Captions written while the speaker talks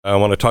I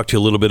want to talk to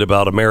you a little bit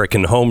about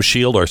American Home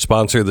Shield, our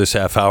sponsor this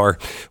half hour.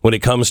 When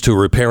it comes to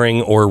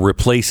repairing or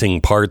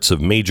replacing parts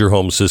of major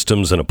home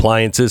systems and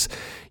appliances,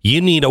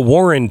 you need a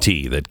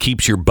warranty that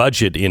keeps your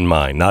budget in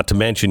mind, not to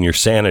mention your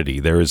sanity.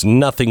 There is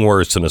nothing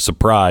worse than a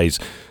surprise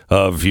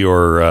of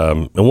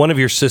your one of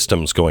your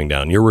systems going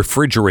down. Your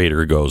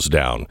refrigerator goes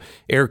down,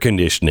 air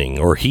conditioning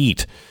or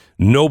heat.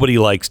 Nobody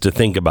likes to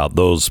think about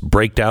those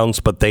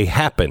breakdowns, but they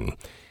happen.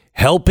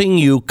 Helping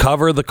you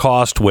cover the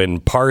cost when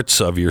parts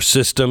of your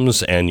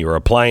systems and your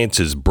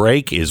appliances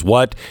break is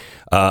what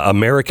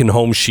American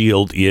Home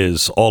Shield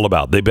is all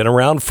about. They've been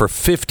around for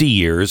 50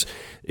 years.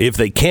 If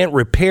they can't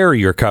repair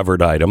your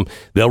covered item,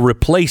 they'll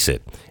replace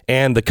it.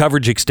 And the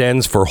coverage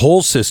extends for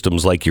whole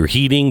systems like your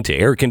heating to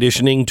air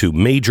conditioning to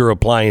major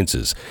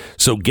appliances.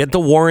 So get the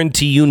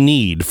warranty you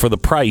need for the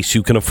price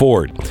you can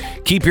afford.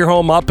 Keep your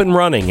home up and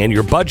running and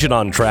your budget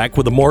on track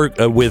with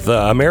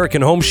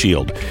American Home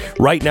Shield.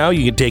 Right now,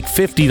 you can take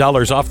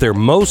 $50 off their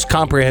most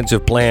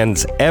comprehensive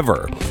plans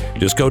ever.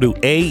 Just go to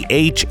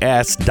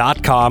ahs.com/Beck.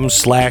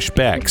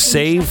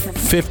 Save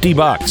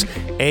 $50.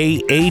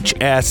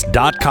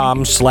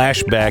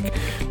 ahs.com/Beck.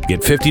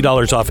 Get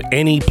 $50 off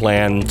any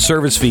plan.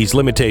 Service fees,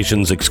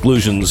 limitations,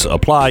 exclusions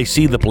apply.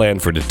 See the plan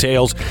for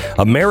details.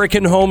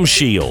 American Home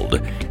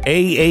Shield.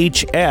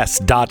 ahs.com/Beck.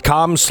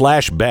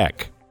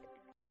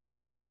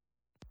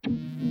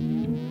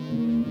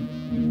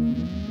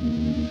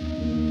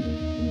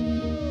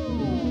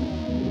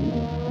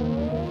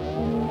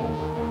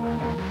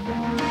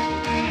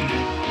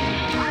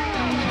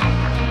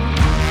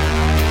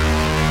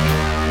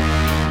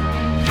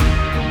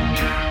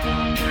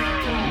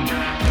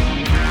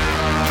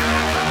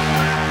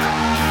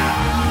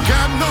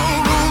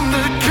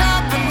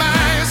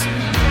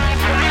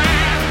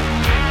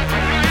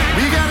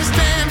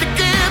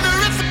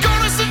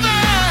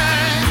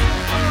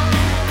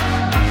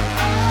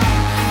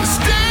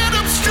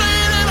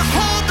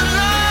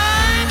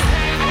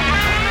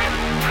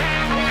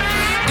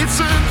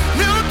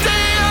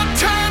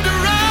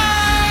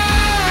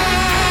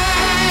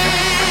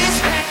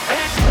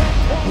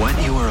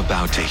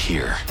 To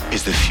hear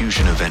is the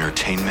fusion of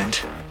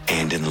entertainment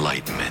and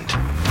enlightenment.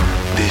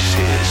 This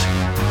is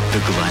the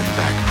Glenn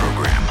Beck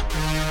Program.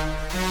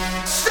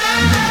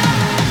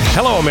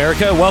 Hello,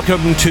 America.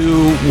 Welcome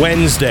to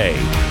Wednesday.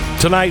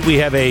 Tonight we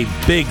have a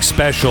big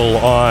special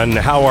on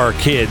how our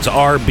kids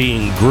are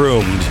being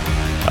groomed.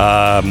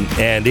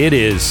 And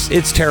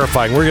it's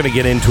terrifying. We're going to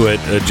get into it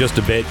just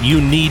a bit.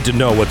 You need to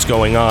know what's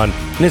going on.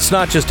 And it's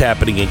not just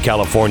happening in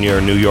California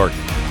or New York.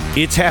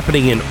 It's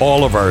happening in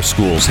all of our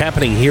schools,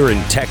 happening here in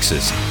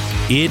Texas.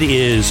 It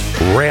is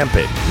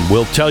rampant.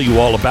 We'll tell you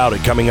all about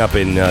it coming up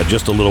in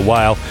just a little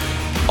while.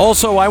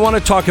 Also, I want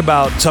to talk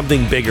about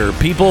something bigger.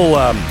 People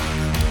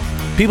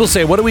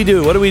say, "What do we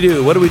do? What do we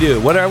do? What do we do?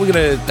 How are we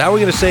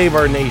going to save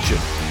our nation?"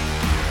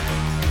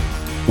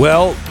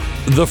 Well,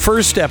 the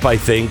first step, I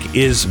think,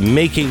 is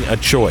making a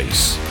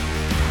choice.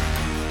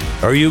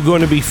 Are you going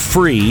to be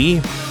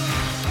free,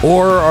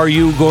 or are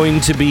you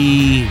going to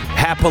be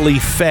happily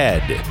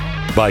fed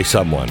by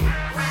someone?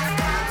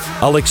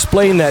 I'll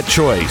explain that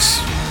choice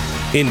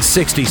in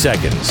 60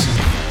 seconds.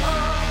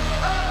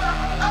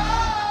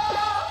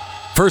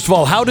 First of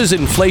all, how does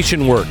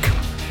inflation work?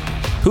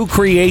 Who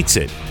creates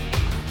it?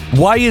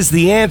 Why is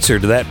the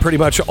answer to that pretty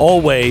much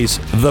always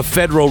the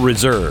Federal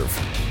Reserve?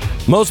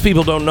 Most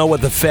people don't know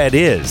what the Fed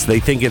is. They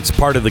think it's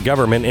part of the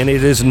government, and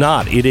it is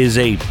not. It is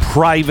a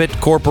private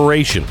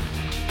corporation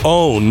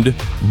owned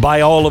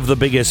by all of the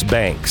biggest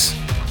banks.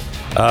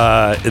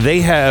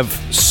 They have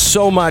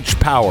so much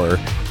power.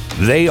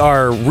 They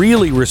are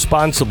really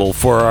responsible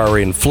for our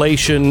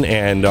inflation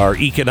and our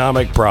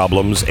economic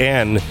problems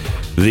and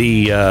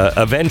the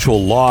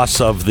eventual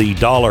loss of the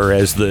dollar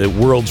as the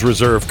world's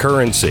reserve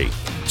currency.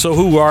 So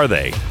who are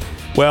they?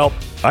 Well,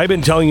 I've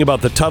been telling you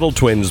about the Tuttle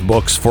Twins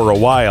books for a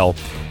while.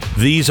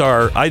 These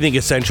are, I think,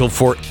 essential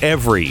for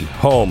every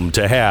home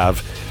to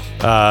have.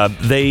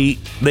 They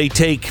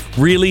take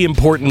really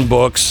important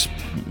books,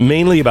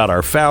 mainly about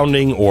our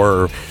founding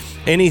or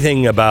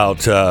anything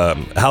about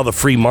how the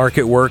free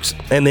market works,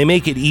 and they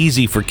make it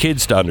easy for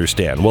kids to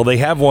understand. Well, they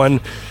have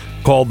one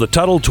called The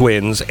Tuttle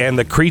Twins and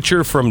The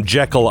Creature from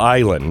Jekyll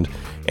Island,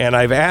 and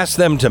I've asked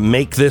them to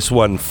make this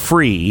one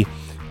free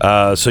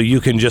so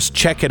you can just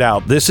check it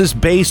out. This is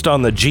based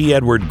on the G.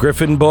 Edward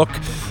Griffin book,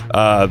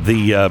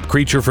 The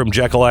Creature from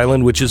Jekyll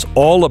Island, which is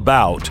all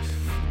about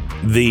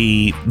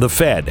the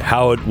Fed,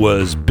 how it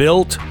was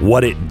built,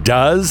 what it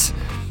does,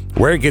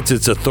 where it gets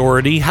its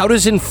authority. How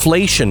does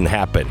inflation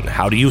happen?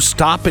 How do you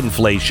stop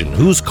inflation?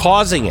 Who's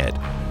causing it?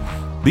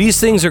 These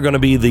things are going to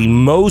be the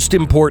most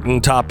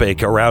important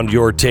topic around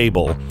your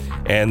table,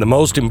 and the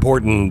most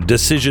important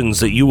decisions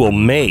that you will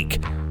make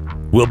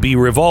will be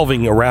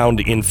revolving around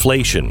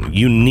inflation.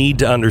 You need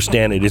to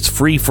understand it. It's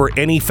free for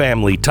any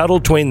family.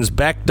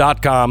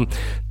 TuttleTwinsBeck.com.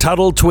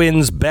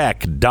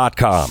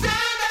 TuttleTwinsBeck.com.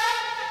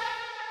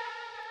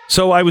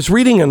 So I was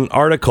reading an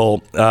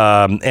article,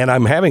 and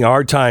I'm having a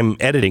hard time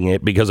editing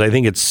it because I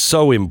think it's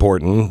so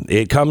important.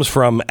 It comes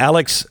from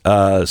Alex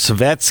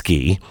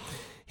Savetsky.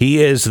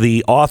 He is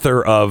the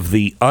author of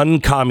the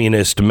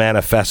Uncommunist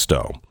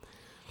Manifesto.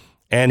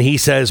 And he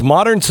says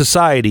modern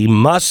society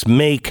must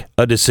make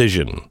a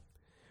decision.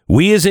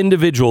 We as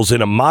individuals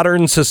in a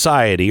modern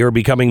society are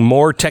becoming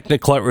more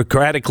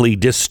technocratically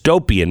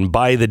dystopian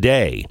by the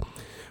day.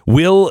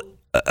 We will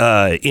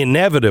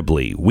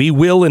inevitably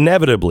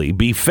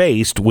be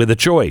faced with a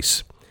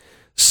choice.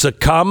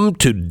 Succumb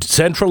to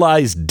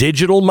centralized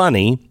digital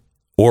money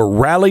or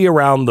rally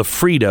around the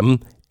freedom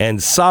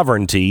and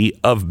sovereignty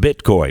of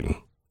Bitcoin.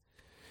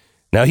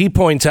 Now, he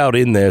points out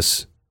in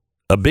this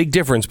a big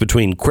difference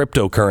between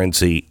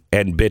cryptocurrency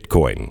and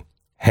Bitcoin.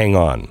 Hang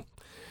on.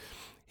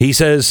 He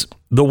says,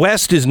 the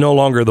West is no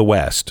longer the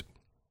West.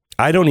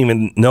 I don't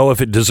even know if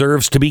it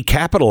deserves to be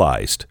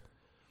capitalized.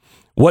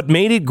 What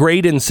made it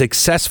great and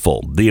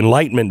successful, the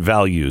Enlightenment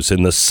values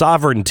and the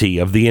sovereignty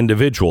of the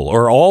individual,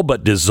 are all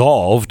but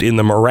dissolved in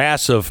the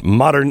morass of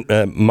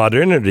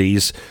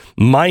modernity's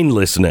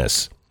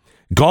mindlessness.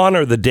 Gone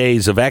are the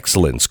days of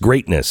excellence,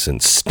 greatness,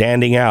 and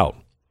standing out.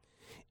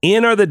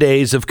 In are the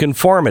days of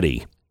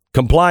conformity,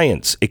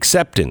 compliance,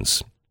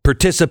 acceptance,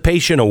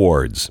 participation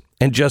awards,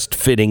 and just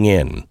fitting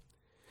in.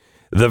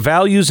 The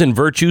values and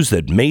virtues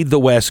that made the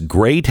West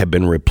great have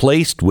been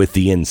replaced with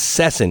the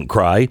incessant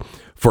cry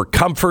for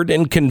comfort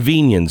and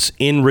convenience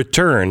in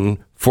return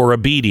for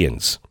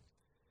obedience.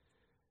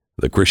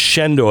 The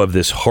crescendo of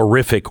this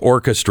horrific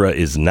orchestra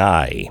is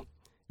nigh.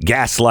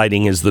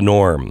 Gaslighting is the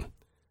norm.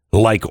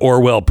 Like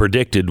Orwell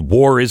predicted,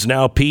 war is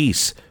now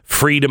peace,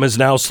 freedom is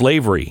now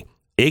slavery,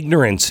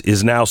 ignorance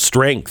is now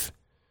strength.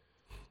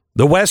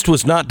 The West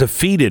was not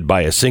defeated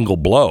by a single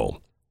blow.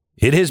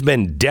 It has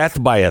been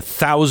death by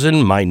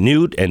 1,000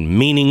 minute and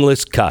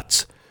meaningless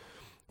cuts,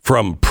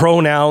 from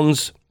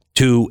pronouns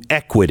to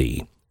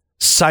equity,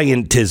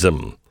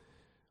 scientism,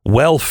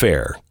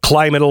 welfare,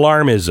 climate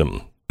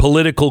alarmism,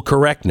 political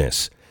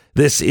correctness,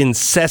 this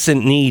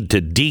incessant need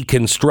to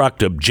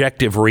deconstruct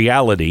objective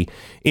reality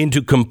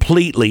into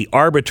completely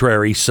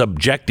arbitrary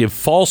subjective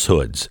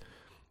falsehoods.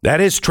 That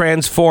has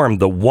transformed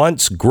the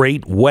once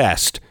great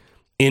West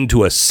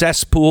into a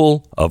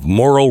cesspool of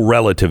moral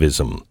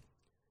relativism.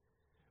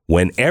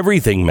 When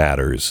everything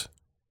matters,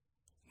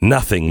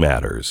 nothing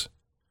matters.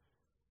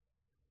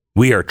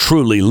 We are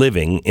truly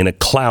living in a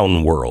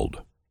clown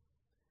world.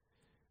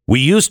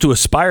 We used to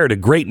aspire to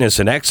greatness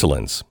and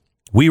excellence.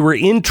 We were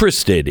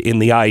interested in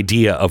the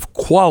idea of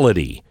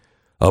quality,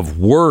 of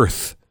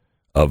worth,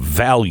 of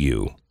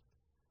value.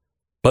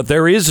 But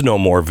there is no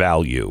more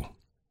value.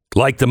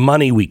 Like the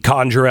money we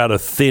conjure out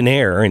of thin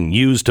air and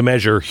use to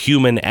measure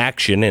human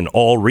action and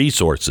all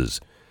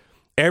resources.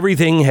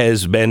 Everything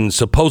has been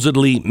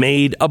supposedly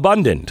made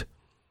abundant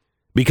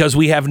because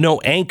we have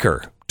no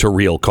anchor to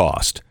real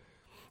cost.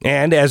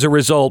 And as a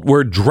result,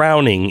 we're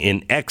drowning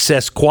in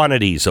excess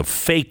quantities of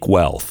fake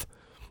wealth,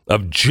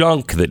 of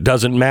junk that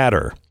doesn't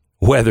matter,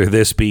 whether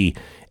this be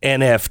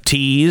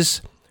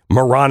NFTs,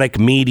 moronic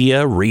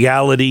media,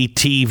 reality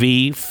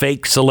TV,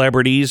 fake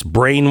celebrities,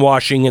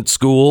 brainwashing at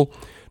school,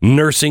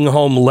 nursing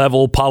home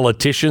level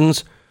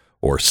politicians,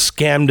 or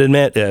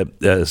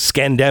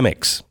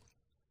scandemics.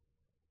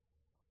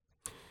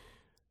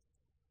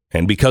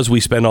 And because we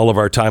spend all of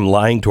our time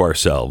lying to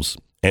ourselves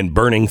and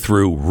burning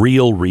through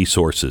real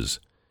resources,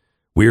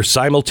 we are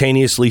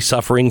simultaneously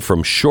suffering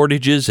from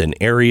shortages in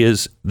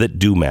areas that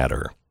do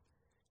matter.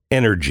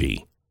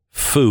 Energy,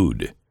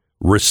 food,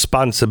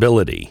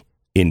 responsibility,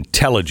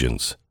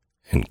 intelligence,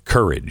 and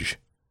courage.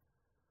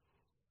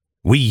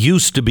 We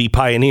used to be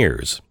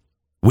pioneers.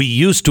 We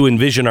used to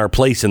envision our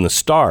place in the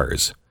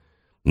stars.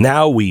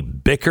 Now we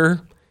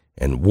bicker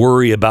and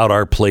worry about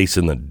our place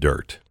in the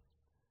dirt.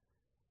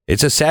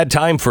 It's a sad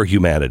time for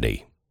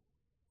humanity.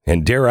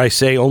 And dare I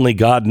say, only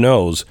God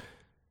knows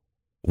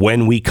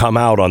when we come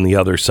out on the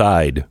other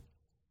side,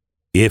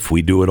 if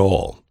we do at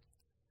all.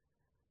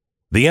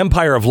 The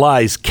empire of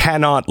lies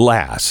cannot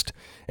last,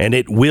 and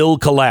it will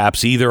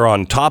collapse either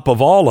on top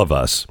of all of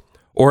us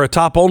or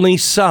atop only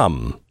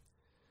some.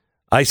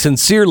 I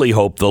sincerely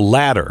hope the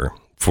latter,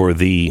 for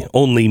the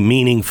only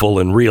meaningful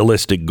and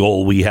realistic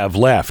goal we have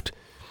left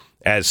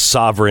as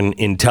sovereign,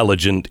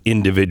 intelligent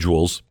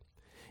individuals,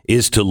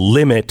 is to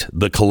limit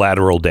the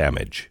collateral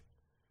damage.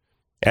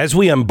 As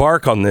we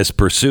embark on this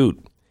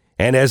pursuit,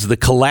 and as the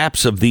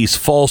collapse of these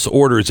false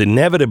orders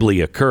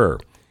inevitably occur,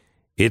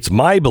 it's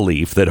my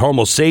belief that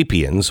Homo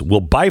sapiens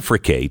will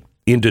bifurcate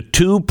into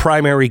two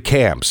primary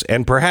camps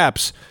and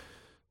perhaps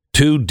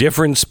two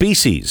different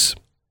species.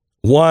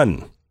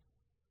 One,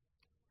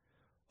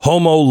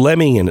 Homo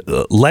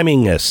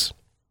lemmingus,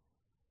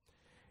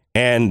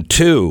 and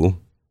two,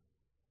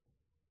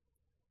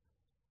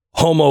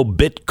 Homo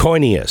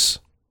bitcoinius.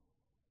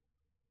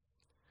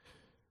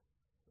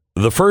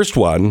 The first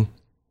one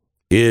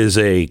is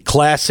a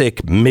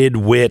classic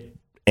mid-wit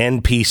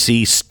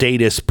NPC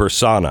status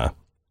persona.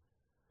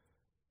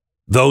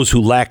 Those who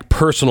lack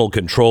personal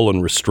control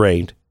and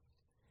restraint,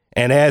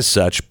 and as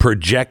such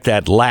project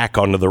that lack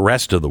onto the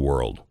rest of the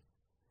world.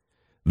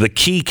 The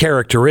key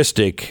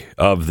characteristic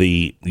of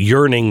the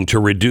yearning to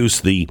reduce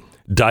the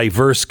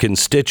diverse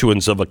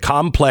constituents of a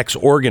complex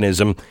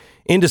organism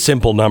into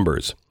simple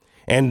numbers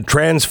and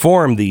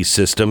transform these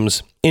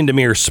systems into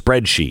mere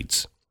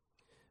spreadsheets.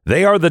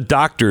 They are the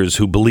doctors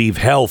who believe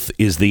health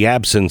is the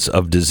absence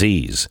of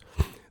disease,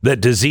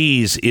 that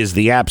disease is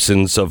the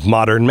absence of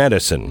modern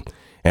medicine,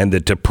 and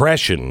that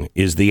depression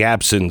is the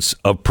absence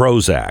of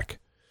Prozac.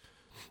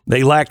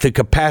 They lack the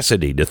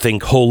capacity to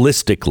think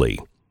holistically,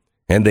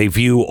 and they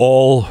view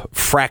all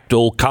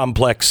fractal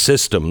complex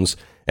systems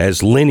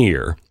as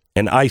linear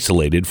and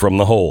isolated from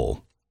the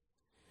whole.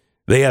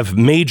 They have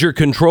major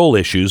control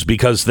issues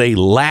because they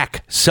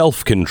lack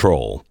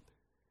self-control,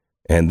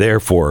 and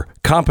therefore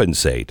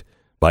compensate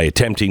by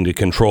attempting to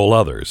control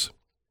others.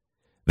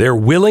 They're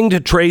willing to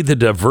trade the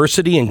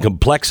diversity and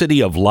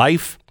complexity of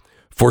life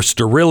for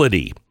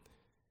sterility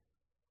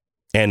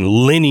and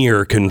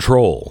linear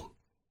control.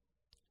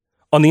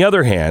 On the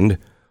other hand,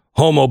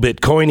 Homo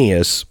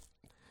Bitcoinius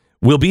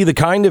will be the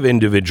kind of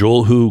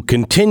individual who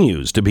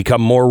continues to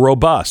become more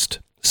robust,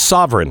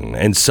 sovereign,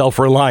 and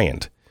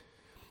self-reliant.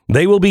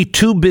 They will be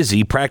too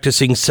busy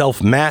practicing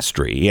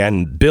self-mastery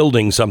and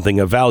building something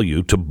of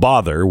value to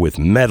bother with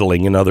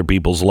meddling in other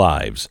people's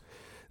lives.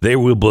 They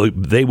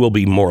will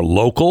be more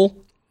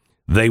local.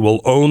 They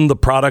will own the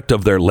product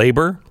of their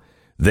labor.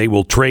 They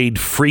will trade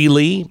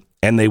freely,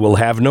 and they will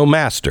have no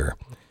master.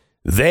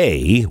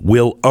 They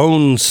will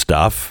own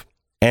stuff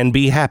and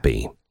be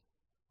happy.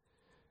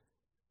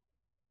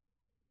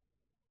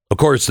 Of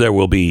course, there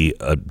will be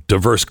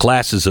diverse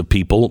classes of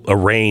people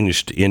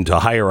arranged into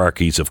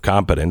hierarchies of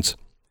competence.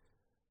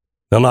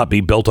 They'll not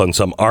be built on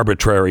some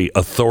arbitrary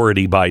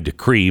authority by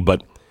decree,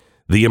 but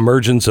the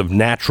emergence of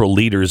natural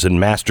leaders and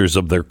masters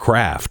of their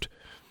craft.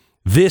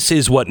 This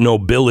is what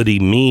nobility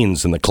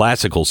means in the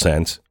classical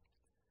sense.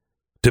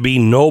 To be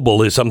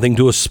noble is something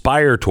to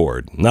aspire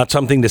toward, not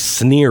something to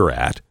sneer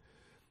at.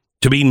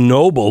 To be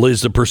noble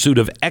is the pursuit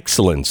of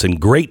excellence and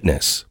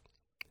greatness.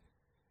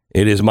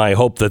 It is my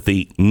hope that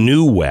the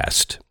New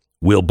West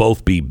will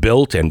both be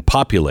built and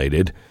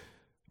populated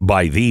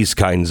by these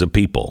kinds of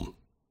people.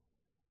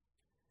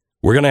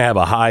 We're going to have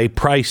a high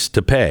price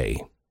to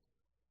pay.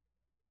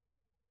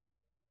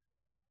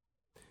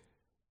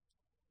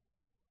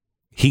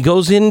 He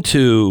goes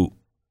into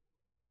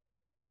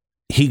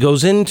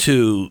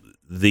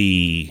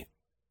the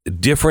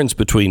difference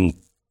between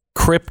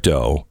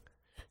crypto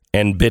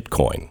and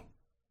Bitcoin.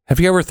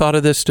 Have you ever thought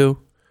of this, Stu?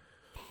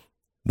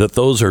 That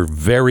those are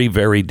very,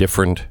 very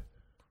different?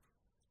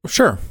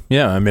 Sure.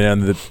 Yeah. I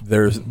mean,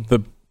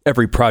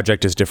 every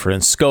project is different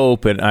in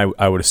scope, and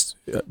I was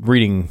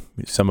reading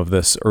some of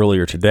this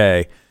earlier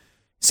today.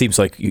 Seems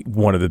like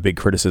one of the big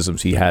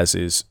criticisms he has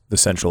is the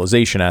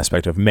centralization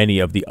aspect of many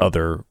of the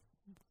other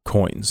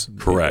coins.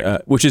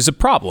 Correct. Which is a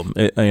problem.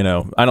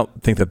 I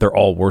don't think that they're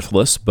all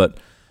worthless, but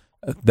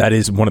that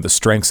is one of the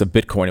strengths of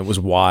Bitcoin. It was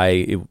why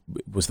it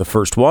was the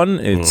first one.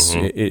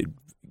 It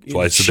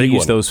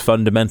achieves those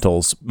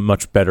fundamentals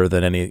much better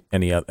than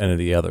any of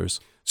the others.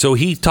 So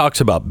he talks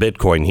about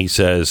Bitcoin. He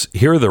says,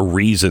 here are the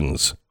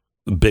reasons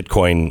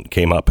Bitcoin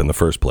came up in the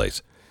first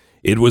place.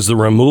 It was the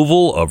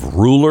removal of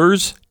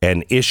rulers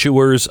and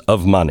issuers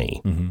of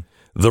money,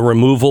 the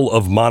removal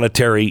of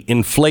monetary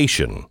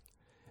inflation,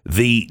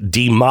 the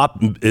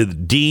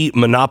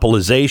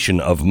demonopolization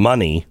of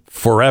money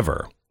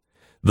forever,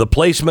 the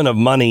placement of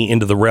money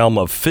into the realm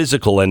of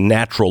physical and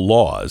natural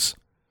laws,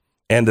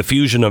 and the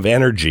fusion of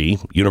energy,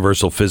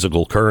 universal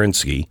physical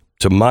currency,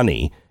 to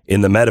money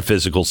in the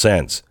metaphysical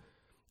sense.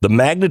 The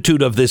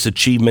magnitude of this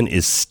achievement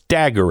is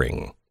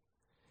staggering,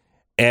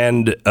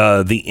 and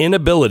the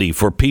inability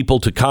for people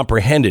to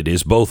comprehend it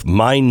is both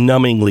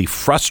mind-numbingly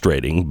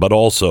frustrating, but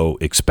also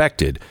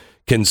expected,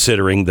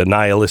 considering the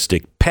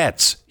nihilistic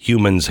pets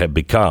humans have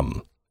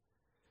become.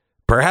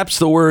 Perhaps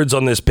the words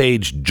on this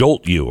page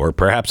jolt you, or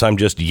perhaps I'm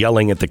just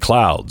yelling at the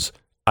clouds.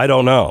 I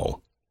don't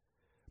know.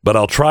 But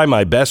I'll try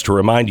my best to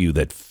remind you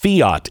that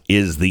fiat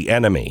is the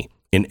enemy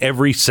in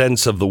every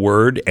sense of the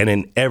word and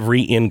in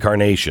every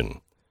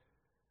incarnation.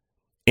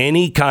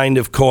 Any kind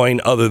of coin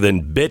other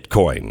than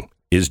Bitcoin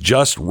is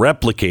just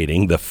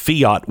replicating the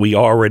fiat we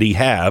already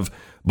have,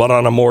 but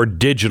on a more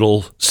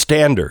digital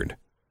standard.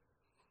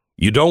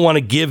 You don't want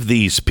to give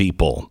these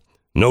people,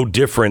 no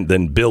different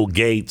than Bill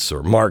Gates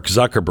or Mark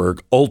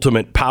Zuckerberg,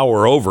 ultimate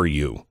power over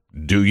you,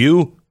 do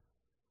you?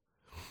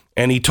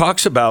 And he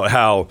talks about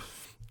how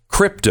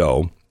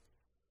crypto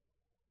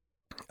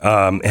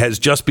has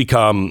just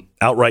become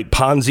outright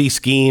Ponzi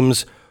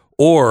schemes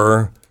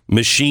or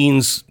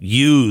machines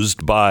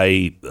used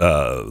by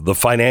the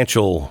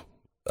financial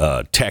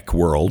tech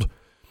world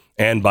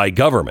and by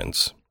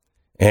governments.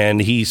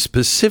 And he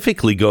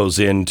specifically goes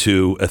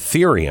into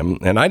Ethereum,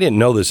 and I didn't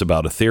know this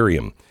about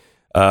Ethereum.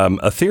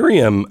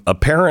 Ethereum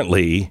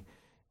apparently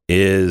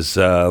is,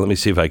 let me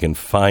see if I can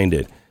find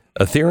it.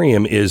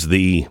 Ethereum is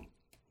the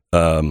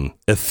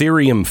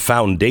Ethereum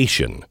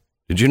Foundation.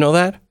 Did you know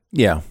that?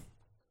 Yeah.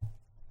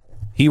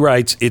 He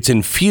writes, it's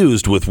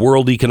infused with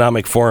World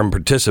Economic Forum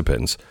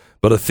participants,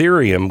 but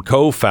Ethereum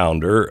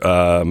co-founder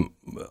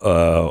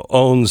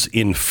owns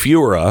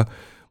Infura,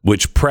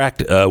 which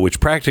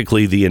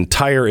practically the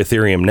entire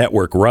Ethereum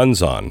network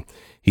runs on.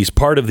 He's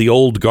part of the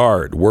old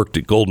guard, worked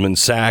at Goldman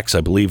Sachs,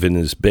 I believe,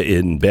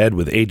 in bed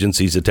with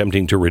agencies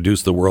attempting to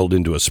reduce the world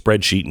into a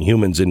spreadsheet and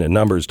humans into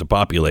numbers to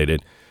populate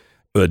it,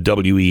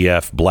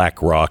 WEF,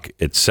 BlackRock,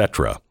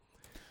 etc.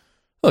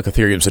 Look,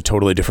 Ethereum's a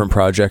totally different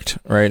project,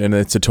 right? And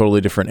it's a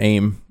totally different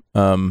aim.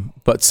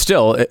 But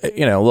still,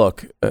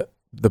 look,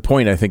 the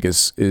point I think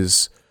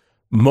is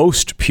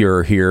most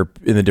pure here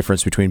in the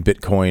difference between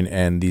Bitcoin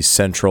and these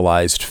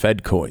centralized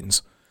Fed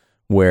coins,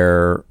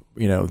 where,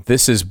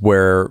 this is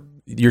where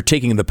you're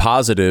taking the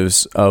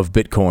positives of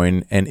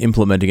Bitcoin and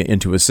implementing it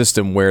into a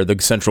system where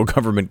the central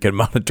government can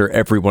monitor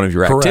every one of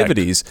your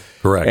activities.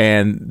 Correct.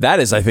 And that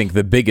is, I think,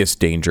 the biggest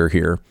danger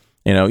here.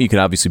 You can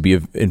obviously be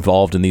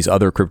involved in these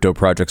other crypto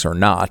projects or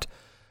not,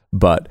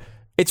 but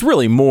it's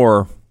really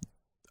more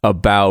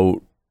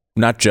about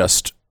not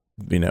just,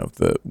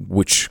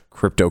 which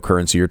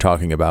cryptocurrency you're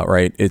talking about,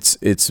 right?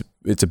 It's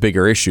a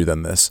bigger issue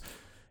than this.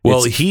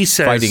 Well, he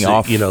says fighting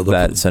off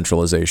that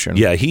centralization.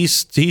 Yeah,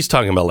 he's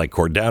talking about like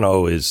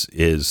Cardano is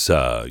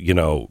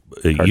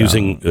Cardano.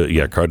 Using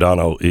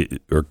Cardano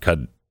or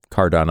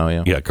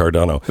Cardano, yeah,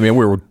 Cardano. I mean,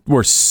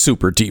 we're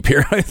super deep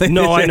here. I think.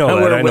 No, I know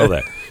that. I know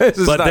that.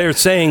 But they're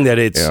saying that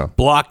it's Yeah.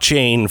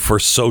 blockchain for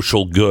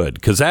social good,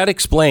 because that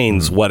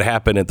explains what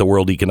happened at the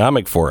World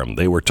Economic Forum.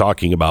 They were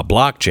talking about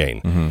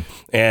blockchain,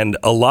 and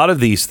a lot of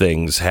these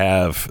things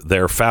have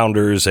their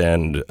founders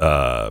and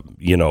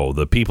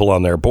the people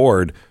on their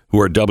board who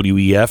are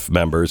WEF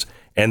members,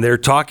 and they're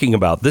talking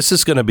about this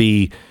is going to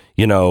be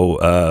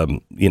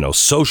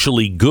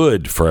socially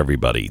good for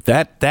everybody.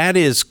 That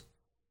is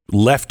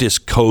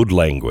leftist code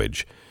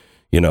language.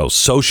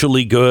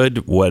 Socially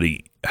good.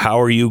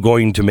 How are you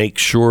going to make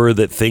sure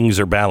that things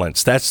are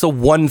balanced? That's the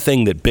one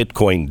thing that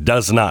Bitcoin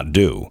does not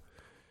do.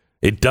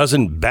 It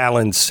doesn't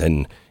balance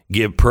and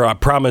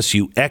promise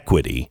you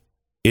equity.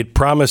 It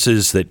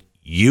promises that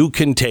you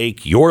can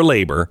take your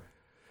labor,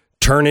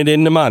 turn it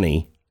into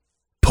money,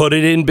 put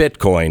it in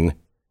Bitcoin,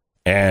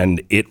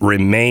 and it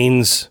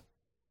remains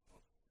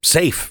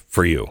safe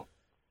for you.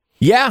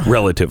 Yeah,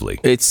 relatively.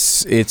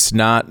 It's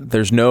not.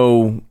 There's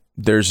no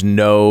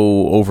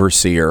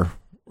overseer,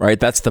 right?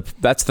 That's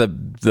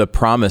the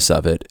promise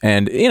of it.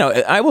 And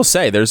I will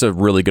say there's a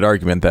really good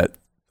argument that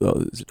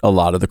a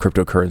lot of the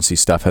cryptocurrency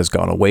stuff has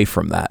gone away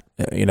from that.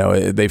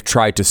 They've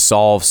tried to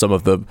solve some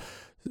of the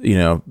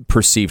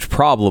perceived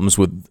problems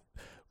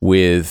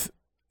with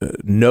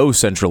no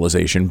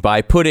centralization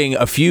by putting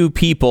a few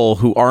people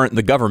who aren't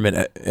the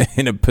government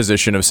in a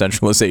position of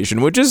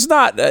centralization, which is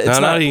not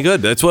any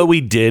good. That's what we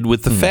did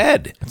with the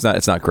Fed.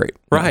 It's not great.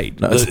 Right.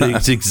 No,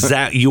 it's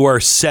exact. You are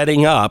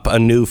setting up a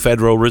new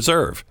Federal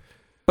Reserve.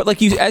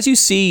 But as you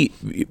see,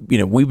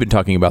 we've been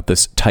talking about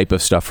this type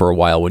of stuff for a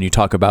while. When you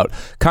talk about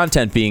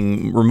content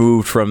being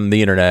removed from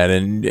the internet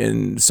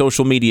and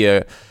social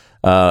media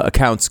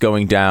accounts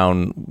going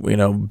down,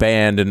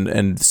 banned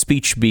and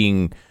speech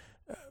being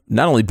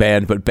not only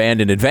banned, but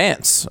banned in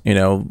advance,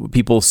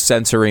 people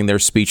censoring their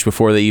speech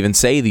before they even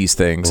say these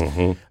things.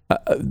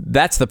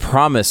 That's the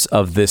promise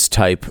of this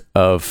type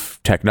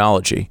of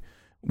technology,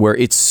 where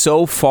it's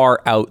so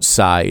far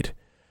outside.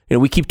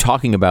 We keep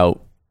talking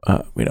about,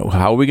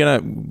 how are we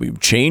going to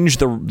change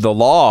the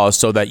law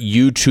so that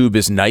YouTube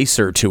is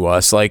nicer to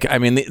us?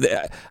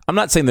 I'm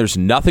not saying there's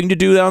nothing to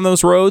do down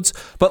those roads,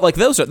 but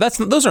those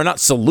are not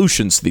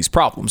solutions to these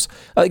problems.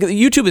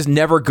 YouTube is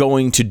never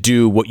going to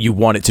do what you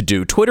want it to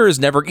do. Twitter is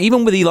never,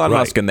 even with Elon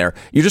Musk in there,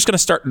 you're just going to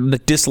start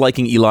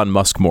disliking Elon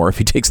Musk more if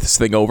he takes this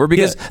thing over,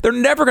 because they're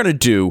never going to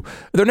do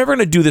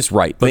this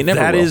right. But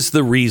that is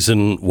the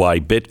reason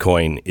why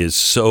Bitcoin is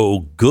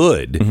so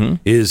good,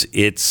 is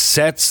it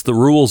sets the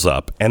rules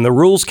up, and the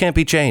rules can't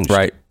be changed.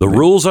 Right. The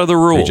rules are the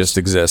rules. They just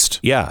exist.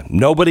 Yeah.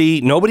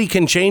 Nobody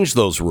can change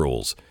those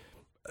rules.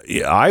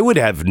 I would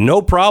have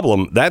no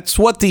problem. That's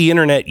what the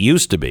internet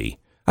used to be.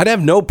 I'd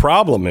have no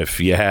problem if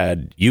you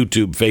had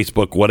YouTube,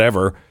 Facebook,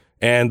 whatever,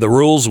 and the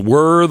rules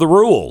were the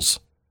rules,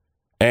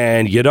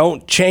 and you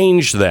don't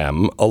change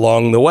them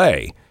along the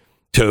way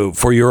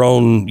for your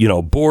own,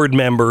 board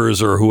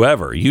members or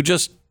whoever.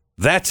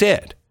 That's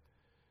it.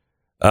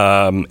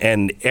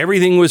 And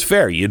everything was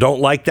fair. You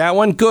don't like that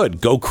one?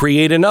 Good. Go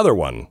create another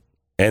one.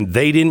 And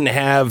they didn't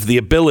have the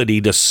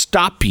ability to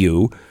stop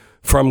you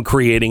from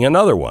creating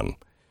another one.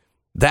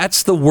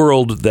 That's the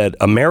world that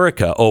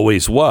America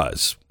always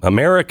was.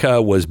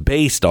 America was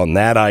based on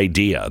that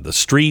idea. The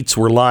streets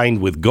were lined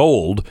with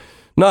gold,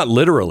 not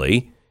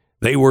literally.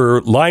 They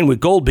were lined with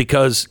gold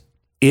because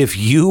if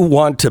you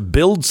want to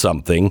build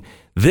something,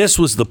 this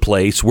was the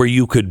place where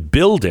you could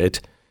build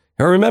it.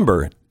 Now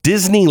remember,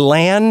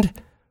 Disneyland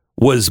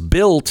was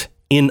built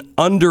in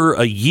under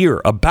a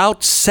year,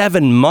 about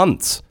 7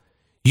 months.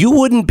 You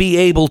wouldn't be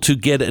able to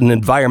get an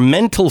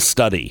environmental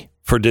study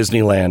for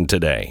Disneyland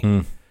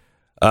today.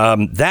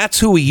 That's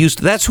who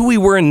we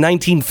were in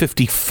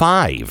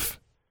 1955.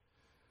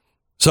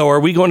 So are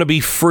we going to be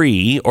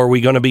free, or are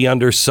we going to be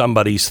under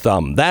somebody's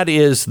thumb? That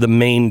is the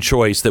main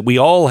choice that we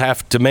all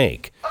have to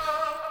make.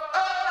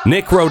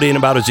 Nick wrote in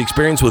about his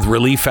experience with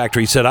Relief Factor.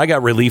 He said, I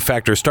got Relief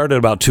Factor started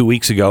about 2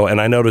 weeks ago,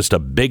 and I noticed a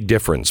big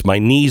difference. My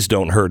knees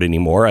don't hurt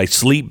anymore. I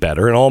sleep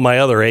better, and all my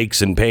other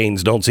aches and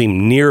pains don't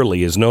seem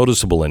nearly as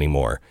noticeable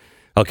anymore.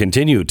 I'll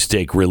continue to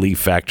take Relief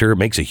Factor. It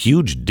makes a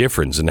huge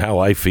difference in how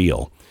I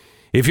feel.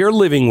 If you're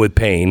living with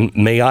pain,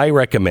 may I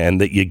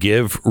recommend that you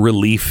give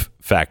Relief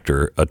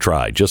Factor a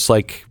try. Just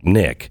like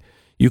Nick,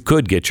 you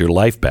could get your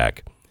life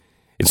back.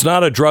 It's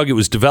not a drug. It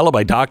was developed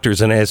by doctors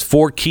and has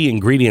 4 key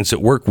ingredients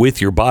that work with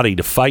your body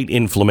to fight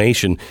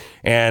inflammation.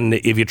 And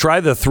if you try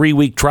the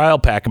 3-week trial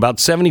pack, about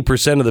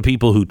 70% of the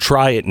people who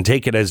try it and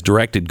take it as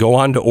directed go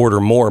on to order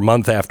more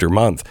month after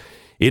month.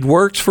 It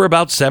works for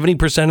about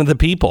 70% of the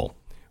people.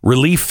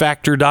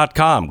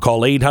 ReliefFactor.com.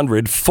 Call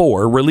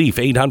 800-4-RELIEF.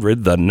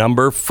 800, the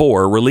number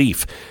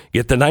 4-RELIEF.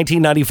 Get the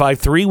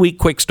 1995 3-week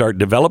quick start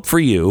developed for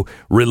you.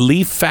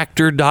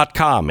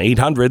 ReliefFactor.com.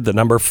 800, the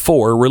number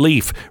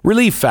 4-RELIEF.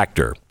 Relief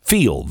Factor.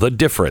 Feel the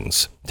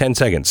difference. 10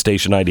 seconds.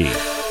 Station ID.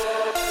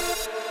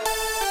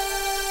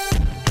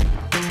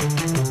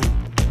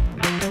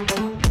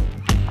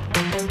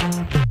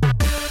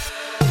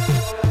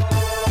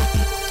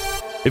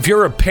 If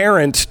you're a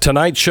parent,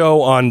 tonight's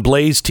show on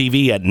Blaze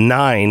TV at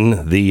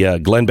 9, the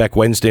Glenn Beck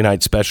Wednesday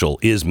night special,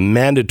 is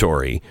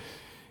mandatory.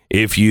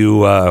 If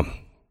you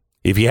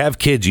have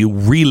kids, you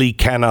really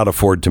cannot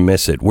afford to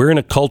miss it. We're in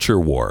a culture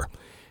war,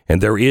 and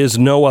there is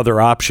no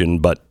other option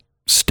but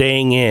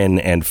staying in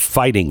and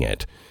fighting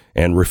it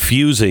and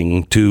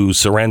refusing to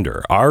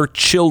surrender. Our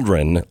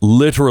children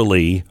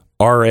literally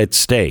are at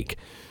stake.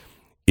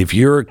 If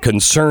you're a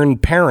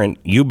concerned parent,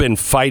 you've been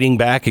fighting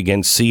back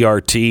against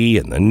CRT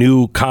and the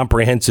new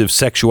comprehensive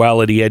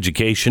sexuality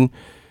education.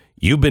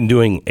 You've been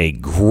doing a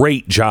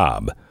great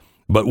job,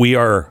 but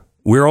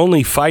we're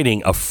only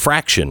fighting a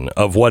fraction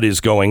of what is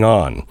going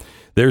on.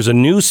 There's a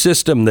new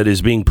system that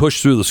is being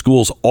pushed through the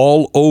schools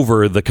all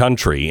over the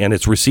country, and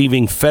it's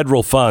receiving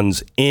federal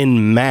funds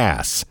en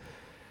masse.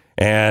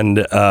 And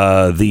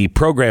the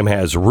program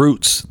has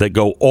roots that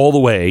go all the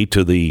way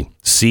to the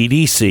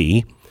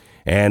CDC,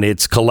 and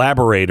its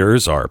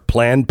collaborators are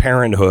Planned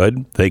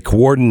Parenthood. They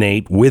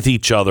coordinate with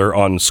each other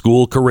on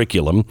school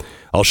curriculum.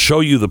 I'll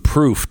show you the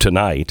proof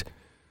tonight.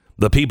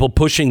 The people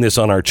pushing this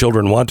on our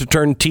children want to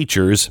turn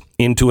teachers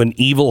into an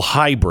evil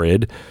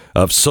hybrid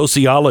of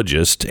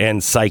sociologists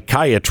and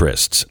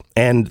psychiatrists.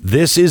 And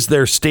this is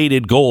their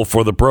stated goal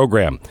for the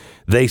program.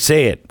 They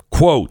say it,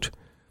 quote,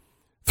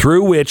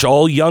 through which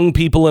all young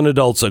people and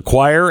adults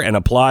acquire and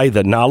apply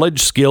the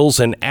knowledge,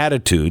 skills, and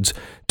attitudes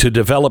to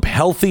develop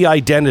healthy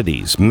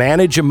identities,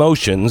 manage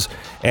emotions,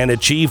 and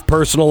achieve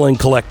personal and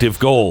collective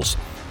goals,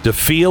 to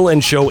feel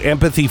and show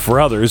empathy for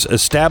others,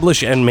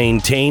 establish and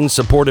maintain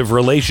supportive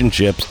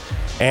relationships,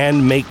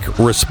 and make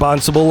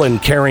responsible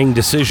and caring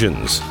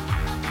decisions.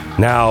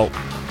 Now,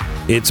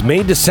 it's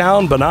made to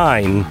sound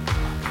benign,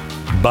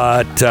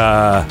 but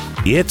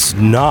it's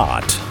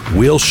not.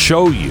 We'll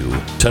show you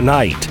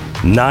tonight,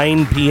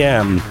 9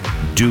 p.m.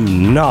 Do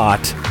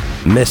not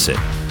miss it.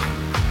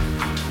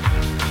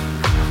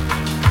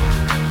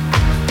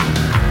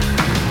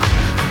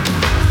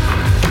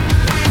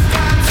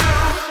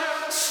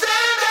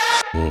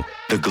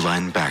 The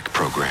Glenn Beck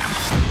Program.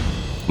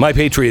 My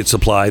Patriot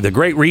Supply. The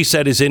Great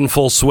Reset is in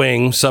full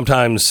swing.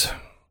 Sometimes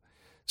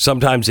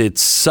it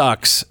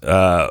sucks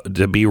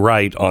to be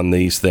right on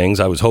these things.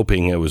 I was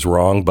hoping it was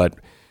wrong, but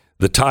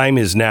the time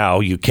is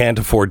now. You can't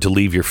afford to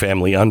leave your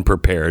family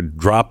unprepared.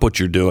 Drop what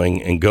you're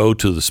doing and go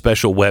to the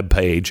special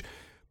webpage,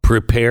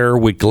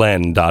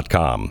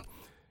 preparewithglenn.com.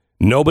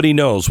 Nobody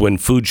knows when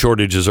food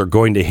shortages are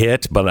going to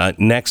hit, but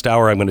next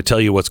hour I'm going to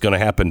tell you what's going to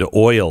happen to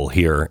oil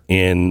here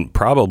in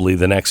probably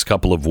the next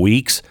couple of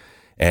weeks,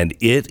 and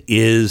it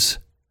is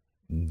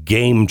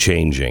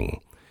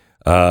game-changing.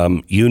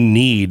 You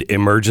need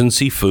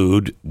emergency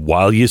food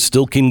while you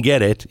still can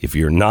get it. If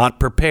you're not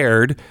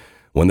prepared,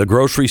 when the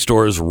grocery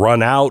stores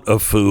run out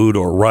of food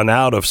or run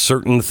out of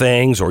certain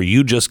things or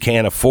you just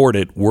can't afford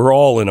it, we're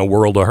all in a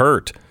world of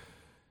hurt.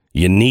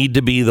 You need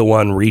to be the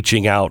one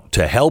reaching out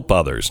to help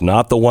others,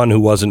 not the one who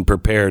wasn't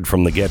prepared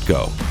from the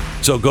get-go.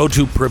 So go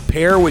to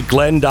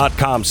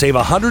preparewithglenn.com. Save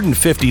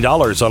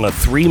 $150 on a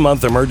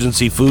 3-month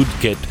emergency food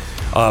kit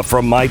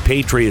from My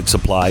Patriot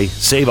Supply.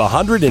 Save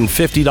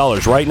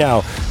 $150 right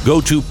now. Go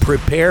to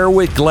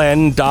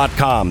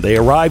preparewithglenn.com. They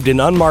arrived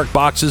in unmarked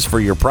boxes for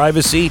your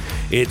privacy.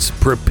 It's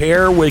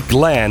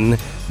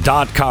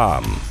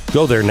preparewithglenn.com.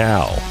 Go there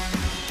now.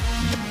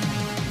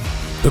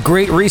 The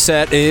Great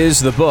Reset is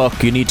the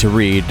book you need to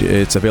read.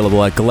 It's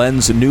available at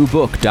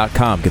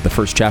glensnewbook.com. Get the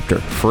first chapter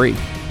free.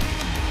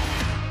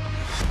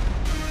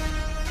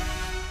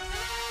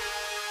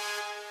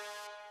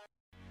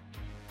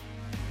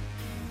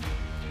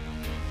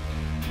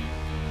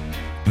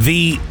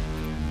 The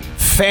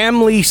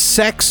Family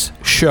Sex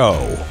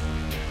Show,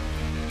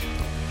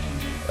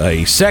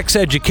 a sex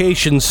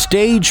education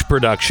stage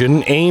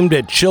production aimed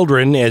at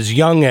children as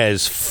young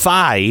as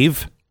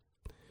 5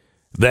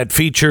 that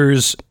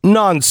features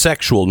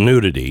non-sexual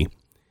nudity,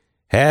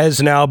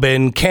 has now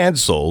been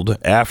canceled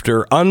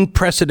after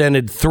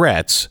unprecedented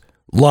threats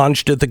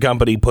launched at the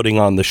company putting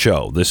on the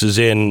show. This is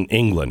in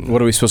England.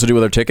 What are we supposed to do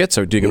with our tickets?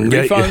 Or do you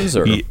get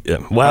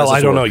refunds? Well,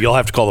 I don't know. You'll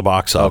have to call the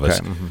box office.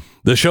 Okay. Mm-hmm.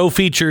 The show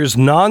features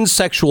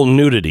non-sexual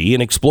nudity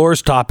and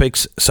explores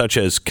topics such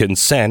as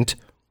consent,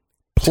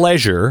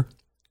 pleasure,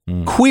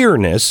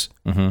 queerness,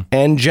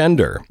 and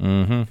gender.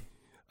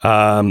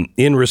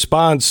 In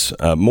response,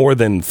 more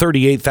than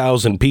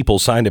 38,000 people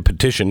signed a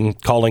petition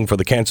calling for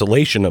the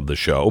cancellation of the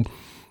show,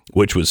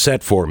 which was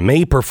set for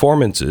May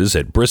performances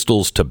at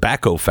Bristol's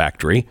tobacco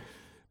factory.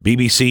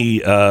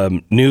 BBC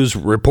News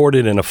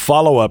reported in a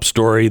follow-up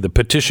story the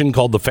petition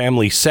called the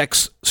family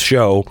sex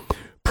show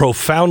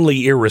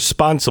profoundly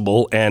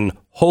irresponsible and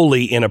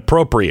wholly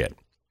inappropriate.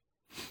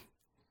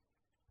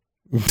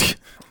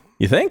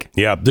 You think?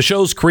 Yeah. The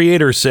show's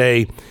creators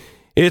say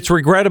it's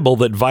regrettable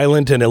that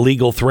violent and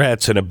illegal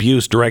threats and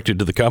abuse directed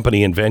to the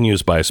company and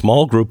venues by a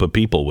small group of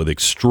people with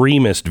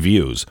extremist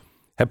views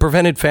have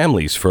prevented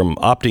families from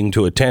opting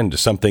to attend to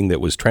something that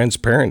was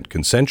transparent,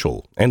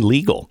 consensual, and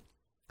legal.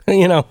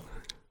 You know,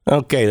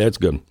 okay, that's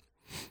good.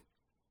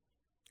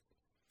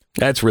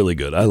 That's really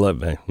good. I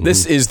love that.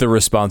 This is the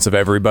response of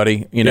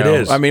everybody. You know,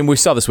 it is. I mean, we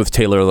saw this with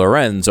Taylor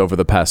Lorenz over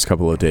the past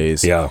couple of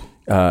days. Yeah.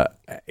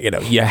 You know,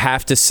 you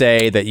have to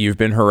say that you've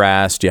been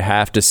harassed. You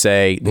have to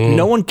say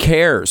no one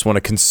cares when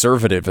a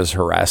conservative is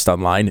harassed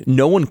online.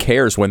 No one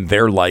cares when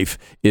their life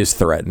is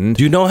threatened.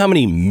 Do you know how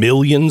many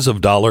millions of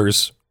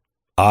dollars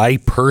I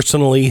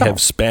personally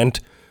have spent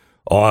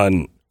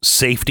on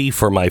safety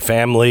for my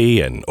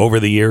family and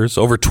over the years,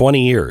 over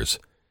 20 years?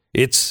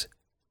 It's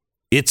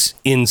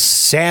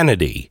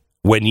insanity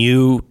when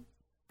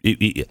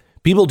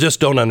people just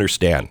don't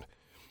understand.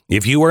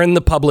 If you are in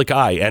the public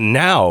eye and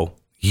now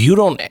you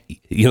don't,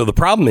 the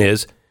problem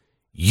is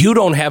you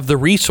don't have the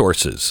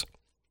resources.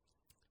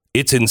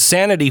 It's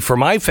insanity for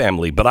my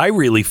family, but I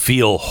really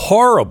feel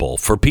horrible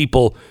for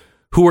people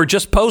who are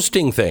just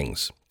posting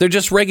things. They're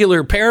just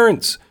regular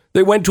parents.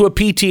 They went to a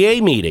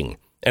PTA meeting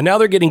and now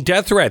they're getting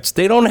death threats.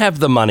 They don't have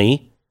the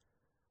money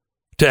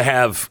to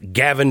have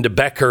Gavin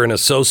DeBecker and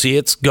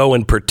Associates go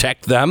and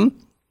protect them.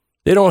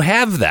 They don't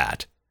have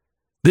that.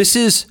 This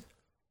is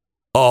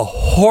a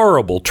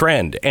horrible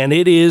trend, and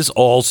it is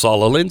all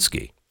Saul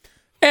Alinsky.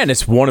 And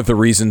it's one of the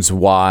reasons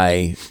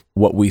why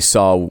what we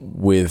saw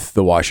with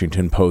the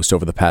Washington Post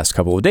over the past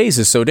couple of days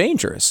is so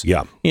dangerous.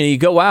 Yeah. You know, you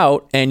go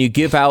out and you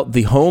give out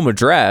the home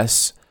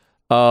address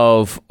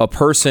of a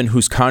person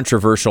who's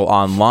controversial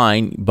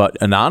online but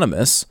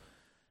anonymous,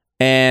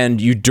 and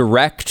you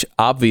direct,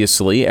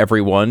 obviously,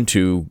 everyone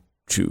to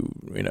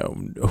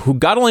who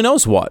God only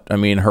knows what. I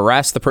mean,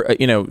 harass the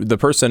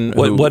person.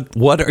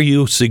 What are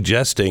you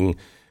suggesting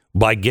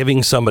by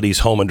giving somebody's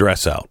home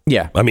address out?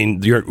 Yeah. I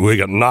mean, we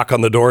got to knock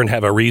on the door and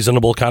have a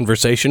reasonable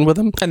conversation with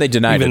them? And they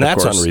denied even it,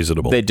 that's course.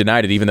 Unreasonable. They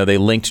denied it, even though they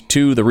linked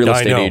to the real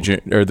estate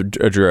agent or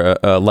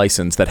the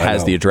license that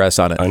has the address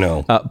on it. I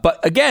know.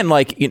 But again,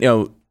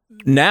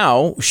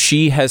 now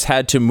she has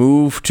had to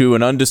move to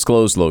an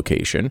undisclosed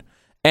location.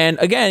 And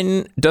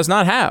again, does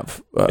not have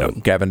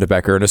Gavin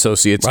DeBecker and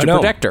Associates to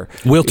protect her.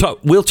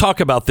 We'll talk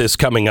about this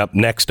coming up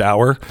next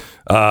hour.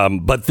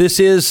 But this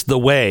is the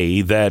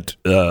way that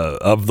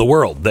of the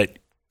world, that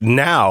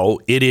now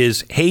it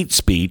is hate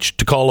speech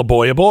to call a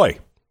boy,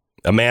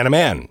 a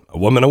man, a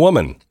woman, a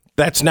woman.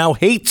 That's now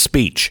hate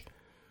speech.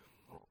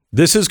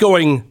 This is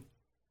going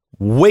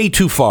way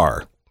too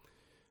far.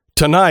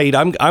 Tonight,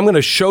 I'm going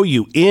to show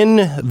you in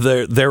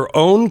their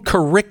own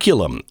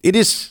curriculum.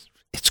 It's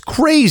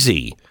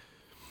crazy.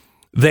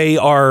 They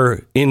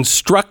are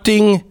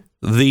instructing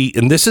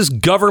and this is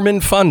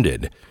government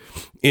funded,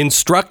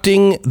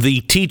 instructing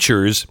the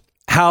teachers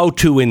how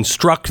to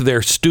instruct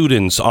their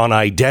students on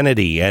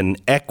identity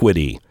and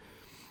equity.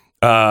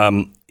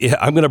 I'm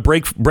going to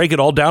break it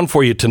all down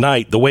for you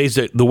tonight. The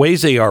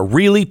ways they are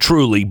really,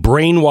 truly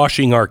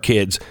brainwashing our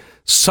kids.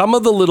 Some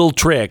of the little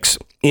tricks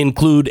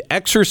include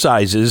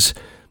exercises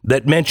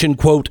that mention,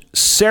 quote,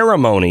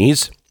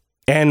 ceremonies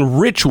and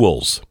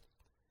rituals.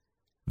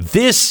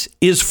 This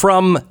is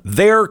from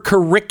their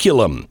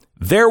curriculum,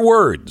 their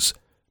words,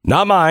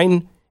 not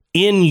mine,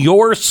 in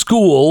your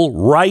school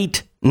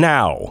right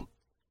now.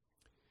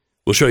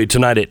 We'll show you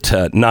tonight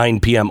at 9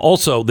 p.m.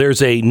 Also,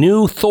 there's a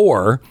new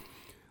Thor,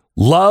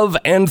 Love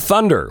and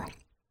Thunder.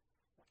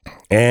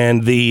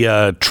 And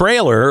the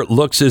trailer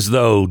looks as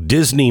though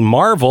Disney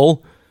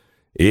Marvel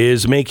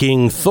is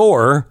making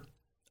Thor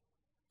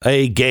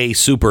a gay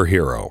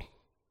superhero.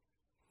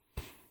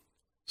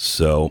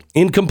 So,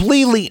 in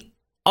completely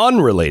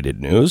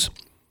unrelated news,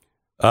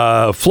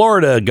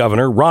 Florida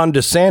Governor Ron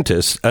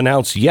DeSantis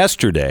announced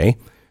yesterday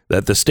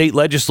that the state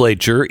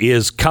legislature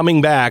is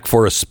coming back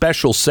for a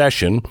special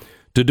session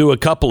to do a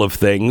couple of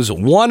things,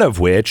 one of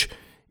which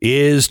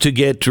is to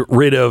get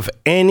rid of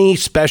any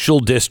special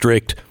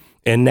district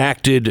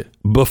enacted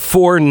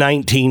before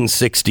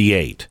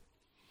 1968.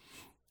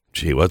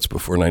 Gee, what's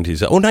before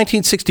 1960?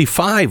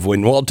 1965,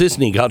 when Walt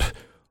Disney got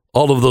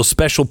all of those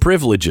special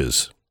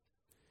privileges.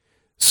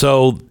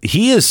 So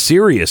he is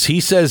serious. He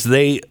says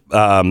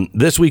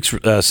this week's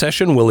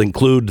session will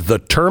include the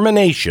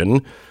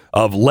termination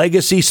of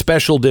legacy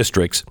special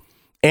districts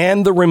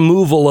and the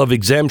removal of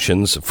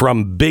exemptions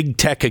from big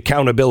tech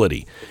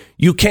accountability.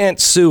 You can't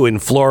sue in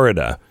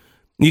Florida.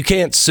 You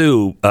can't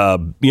sue,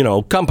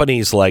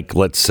 companies like,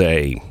 let's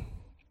say,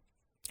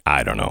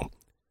 I don't know,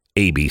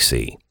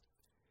 ABC,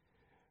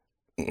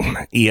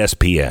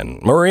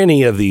 ESPN, or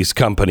any of these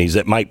companies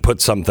that might put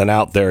something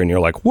out there and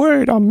you're like,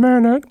 wait a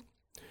minute.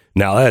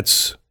 Now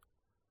that's,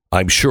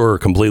 I'm sure,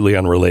 completely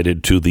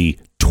unrelated to the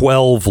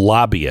 12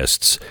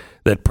 lobbyists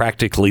that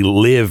practically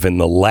live in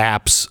the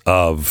laps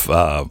of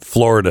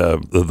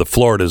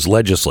Florida's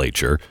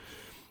legislature.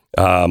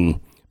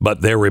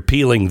 But they're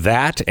repealing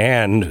that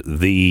and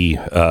the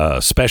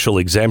special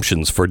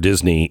exemptions for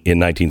Disney in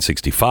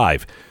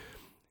 1965.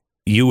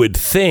 You would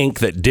think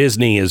that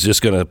Disney is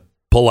just going to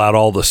pull out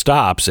all the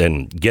stops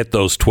and get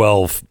those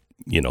 12,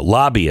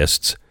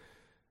 lobbyists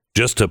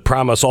just to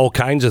promise all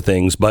kinds of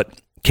things.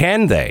 But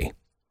can they?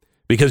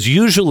 Because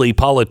usually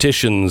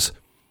politicians,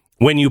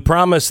 when you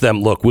promise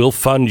them, look, we'll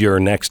fund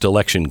your next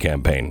election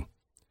campaign,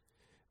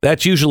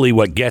 that's usually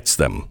what gets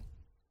them.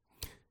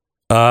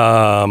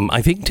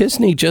 I think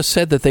Disney just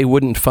said that they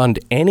wouldn't fund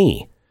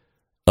any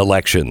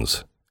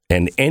elections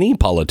and any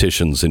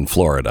politicians in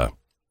Florida.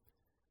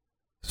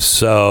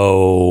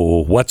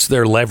 So what's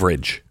their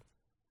leverage?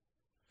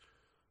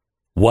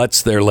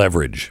 What's their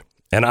leverage?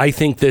 And I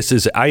think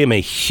I am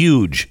a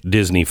huge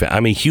Disney fan.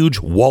 I'm a huge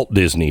Walt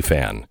Disney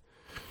fan.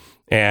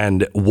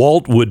 And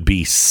Walt would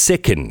be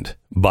sickened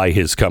by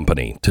his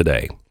company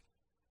today.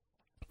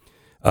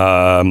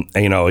 I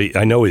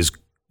know his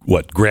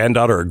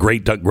granddaughter or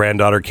great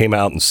granddaughter came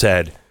out and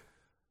said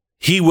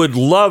he would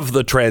love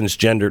the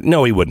transgender.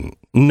 No, he wouldn't.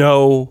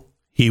 No,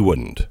 he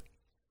wouldn't.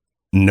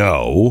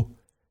 No,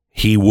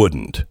 he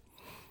wouldn't.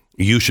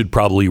 You should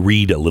probably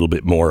read a little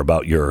bit more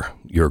about your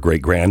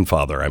great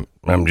grandfather.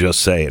 I'm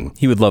just saying.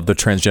 He would love the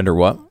transgender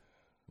what?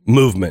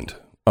 Movement.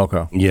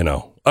 Okay.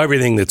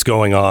 Everything that's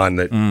going on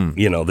that,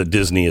 that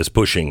Disney is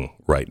pushing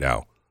right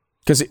now.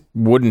 Because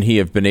wouldn't he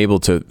have been able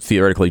to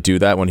theoretically do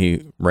that when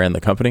he ran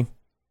the company?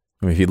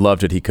 I mean, if he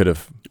loved it, he could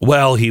have.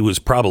 Well, he was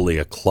probably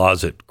a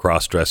closet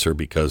cross-dresser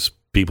because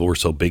people were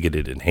so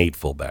bigoted and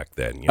hateful back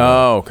then.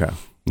 Oh, okay.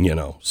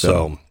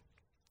 So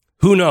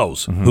who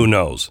knows? Mm-hmm. Who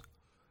knows?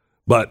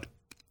 But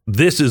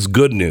this is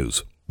good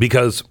news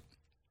because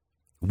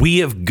we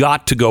have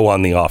got to go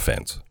on the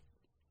offense.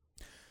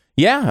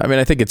 Yeah, I mean,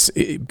 I think it's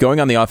going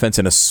on the offense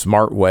in a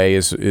smart way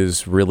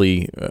is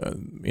really,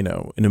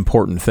 an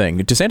important thing.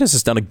 DeSantis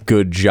has done a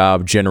good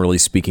job, generally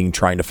speaking,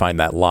 trying to find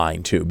that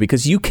line, too,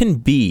 because you can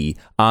be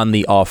on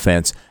the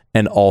offense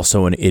and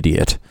also an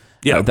idiot.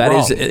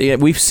 Yeah,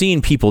 we've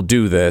seen people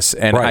do this,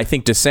 and right. I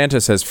think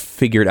DeSantis has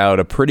figured out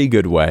a pretty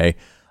good way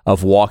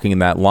of walking in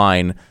that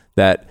line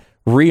that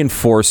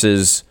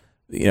reinforces,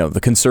 the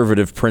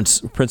conservative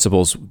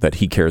principles that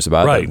he cares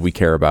about, right. that we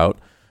care about.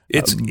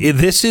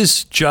 This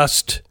is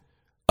just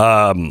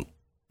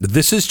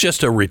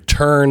a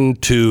return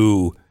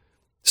to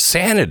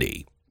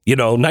sanity.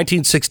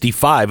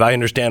 1965, I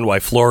understand why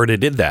Florida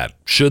did that.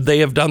 Should they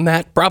have done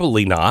that?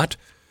 Probably not.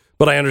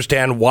 But I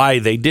understand why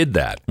they did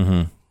that.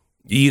 Mm-hmm.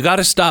 You got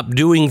to stop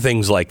doing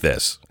things like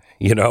this.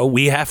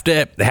 We have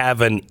to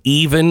have an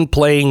even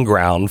playing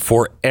ground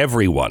for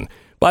everyone.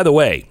 By the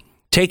way,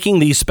 taking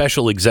these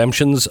special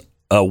exemptions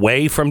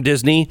away from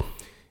Disney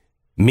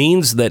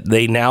means that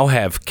they now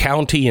have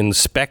county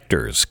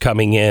inspectors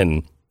coming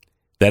in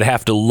that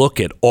have to look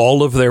at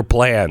all of their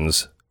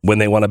plans when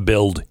they want to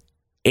build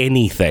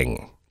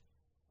anything.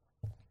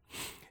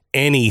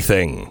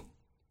 Anything.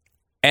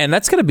 And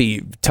that's going to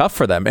be tough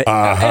for them.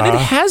 Uh-huh. And it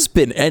has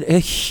been a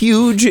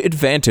huge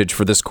advantage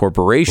for this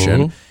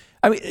corporation. Mm-hmm.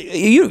 I mean,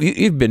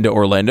 you've been to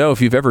Orlando.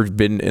 If you've ever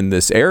been in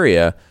this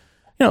area,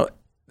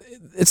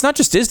 it's not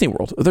just Disney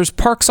World. There's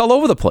parks all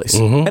over the place.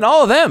 Mm-hmm. And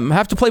all of them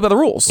have to play by the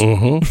rules.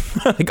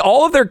 Mm-hmm. Like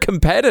all of their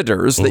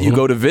competitors that you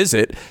go to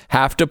visit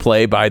have to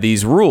play by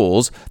these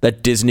rules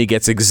that Disney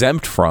gets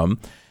exempt from.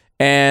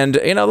 And,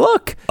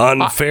 look.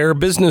 Unfair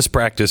business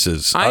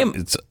practices.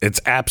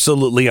 It's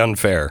absolutely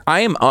unfair.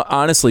 I am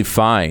honestly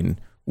fine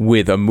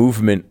with a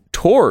movement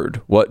toward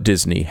what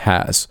Disney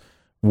has.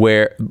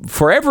 Where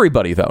for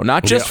everybody, though,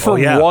 not just for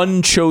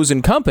one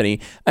chosen company,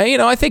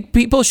 I think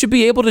people should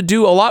be able to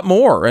do a lot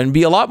more and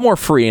be a lot more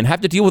free and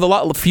have to deal with a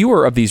lot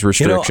fewer of these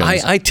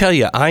restrictions. I tell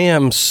you, I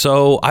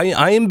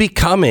am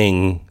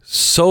becoming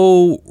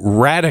so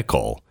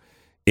radical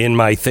in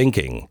my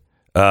thinking.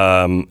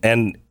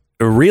 And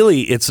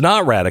really, it's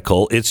not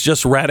radical. It's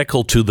just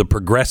radical to the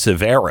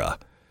progressive era.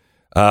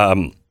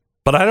 But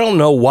I don't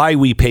know why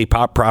we pay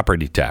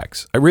property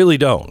tax. I really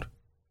don't.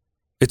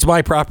 It's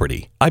my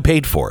property. I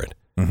paid for it.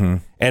 Mm-hmm.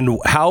 And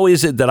how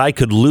is it that I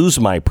could lose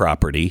my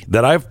property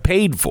that I've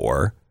paid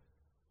for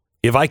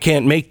if I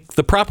can't make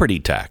the property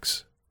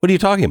tax? What are you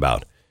talking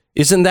about?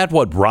 Isn't that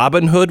what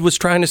Robin Hood was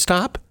trying to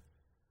stop?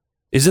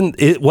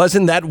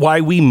 Wasn't that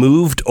why we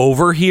moved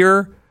over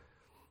here?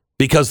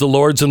 Because the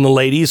lords and the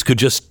ladies could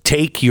just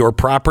take your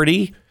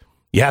property?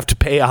 You have to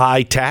pay a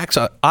high tax?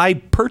 I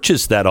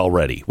purchased that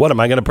already. What, am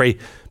I going to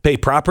pay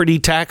property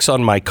tax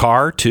on my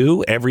car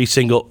too? Every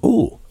single...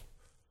 Ooh.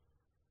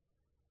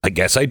 I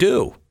guess I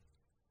do.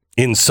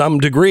 in some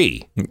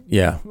degree.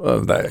 Yeah,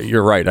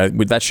 you're right.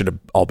 That should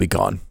all be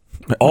gone.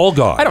 All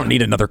gone. I don't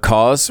need another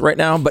cause right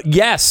now, but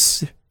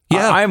yes,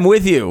 I'm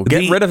with you.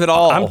 Get rid of it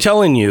all. I'm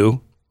telling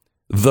you,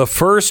 the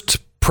first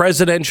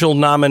presidential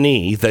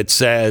nominee that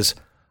says,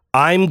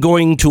 I'm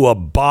going to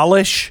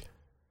abolish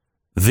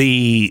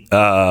the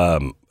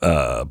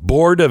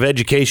Board of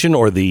Education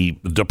or the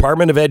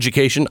Department of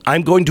Education,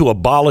 I'm going to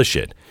abolish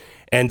it.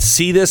 And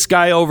see this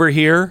guy over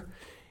here?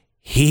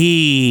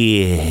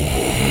 He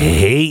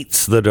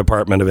hates the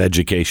Department of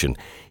Education.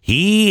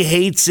 He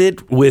hates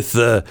it with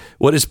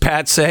what does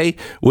Pat say?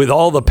 With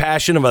all the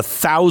passion of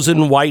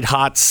 1,000 white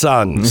hot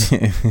suns.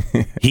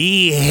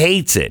 He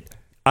hates it.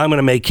 I'm going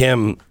to make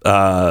him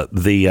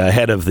the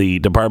head of the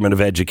Department of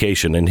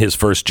Education, and his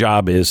first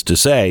job is to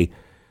say,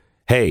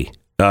 hey,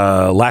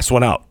 last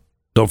one out.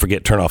 Don't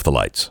forget, turn off the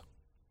lights.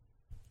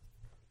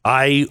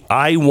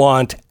 I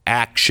want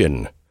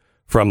action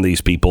from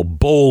these people,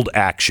 bold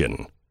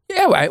action.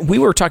 Yeah, we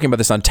were talking about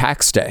this on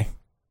tax day,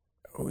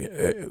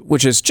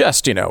 which is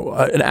just,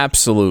 an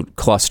absolute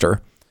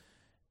cluster.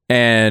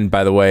 And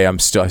by the way, I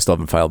still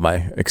haven't filed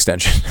my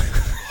extension.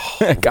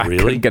 I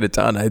couldn't get it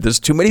done. There's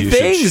too many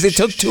things. It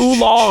took too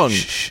long.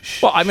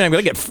 Well, I mean,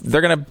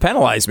 they're going to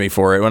penalize me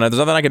for it when there's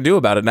nothing I can do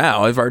about it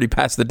now. I've already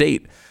passed the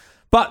date.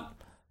 But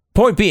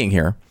point being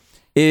here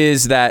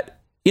is that,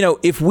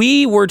 if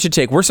we were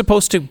to we're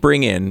supposed to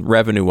bring in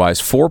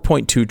revenue-wise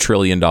 $4.2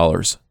 trillion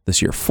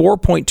this year.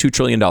 $4.2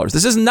 trillion.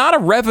 This is not a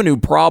revenue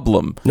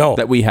problem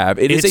that we have.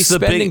 It is a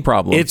spending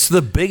problem. It's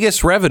the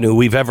biggest revenue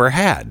we've ever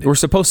had. We're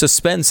supposed to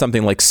spend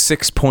something like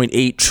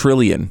 $6.8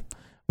 trillion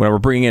when we're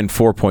bringing in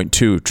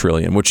 $4.2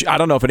 trillion, which I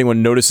don't know if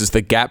anyone notices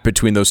the gap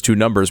between those two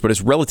numbers, but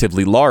it's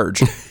relatively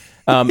large.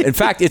 In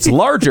fact, it's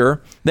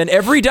larger than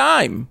every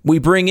dime we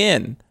bring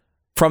in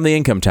from the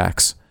income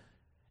tax.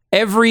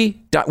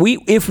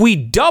 If we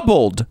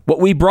doubled what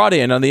we brought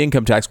in on the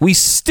income tax, we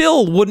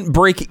still wouldn't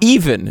break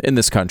even in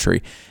this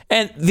country.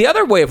 And the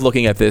other way of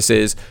looking at this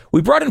is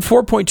we brought in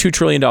 $4.2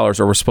 trillion, or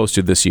we're supposed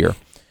to this year.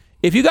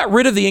 If you got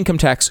rid of the income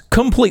tax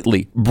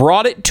completely,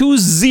 brought it to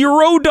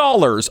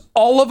 $0,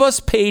 all of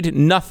us paid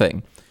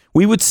nothing,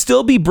 we would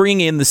still be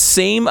bringing in the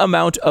same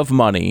amount of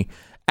money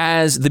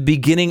as the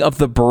beginning of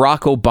the Barack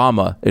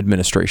Obama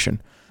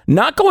administration.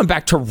 Not going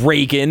back to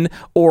Reagan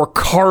or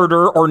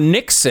Carter or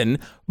Nixon,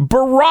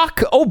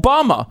 Barack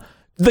Obama,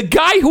 the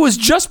guy who was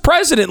just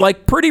president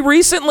pretty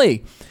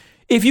recently.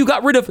 If you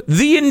got rid of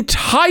the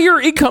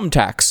entire income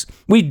tax,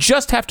 we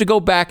just have to go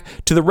back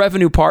to the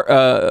revenue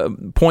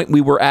point we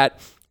were at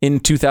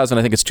in 2000.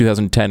 I think it's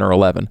 2010 or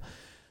 11.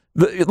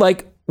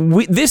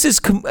 This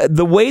is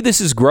the way this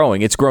is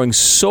growing. It's growing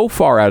so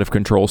far out of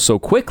control so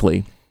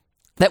quickly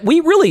that we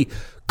really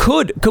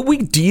could we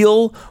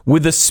deal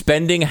with the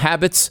spending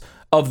habits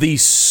of the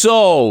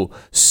so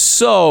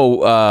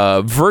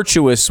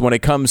virtuous when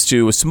it comes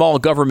to small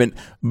government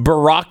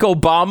Barack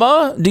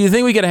Obama? Do you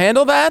think we can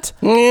handle that?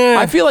 Yeah.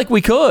 I feel like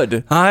we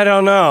could. I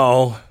don't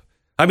know.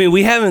 I mean,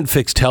 we haven't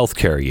fixed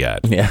healthcare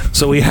yet. Yeah.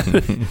 So we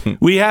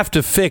have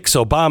to fix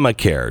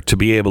Obamacare to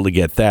be able to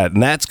get that.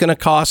 And that's going to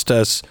cost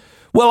us,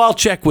 well, I'll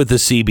check with the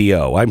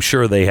CBO. I'm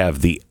sure they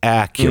have the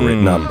accurate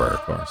number.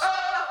 Of course.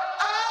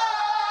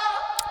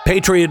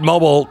 Patriot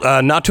Mobile,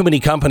 not too many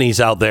companies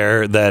out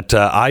there that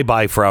I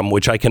buy from,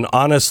 which I can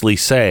honestly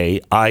say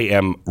I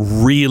am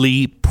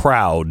really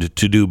proud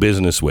to do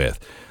business with.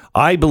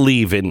 I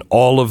believe in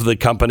all of the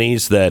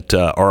companies that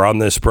are on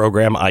this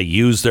program. I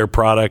use their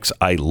products.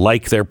 I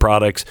like their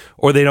products,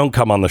 or they don't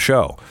come on the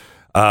show.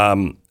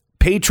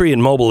 Patriot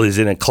Mobile is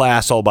in a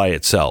class all by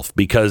itself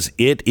because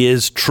it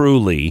is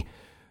truly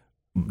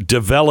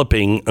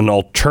developing an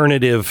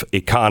alternative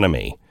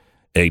economy,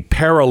 a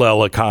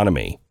parallel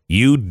economy.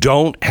 You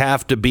don't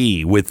have to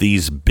be with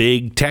these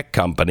big tech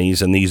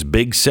companies and these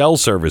big cell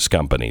service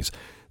companies.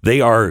 They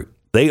are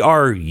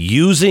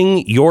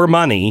using your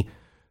money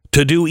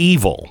to do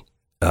evil.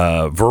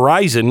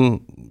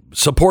 Verizon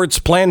supports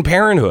Planned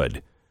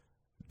Parenthood.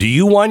 Do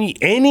you want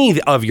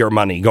any of your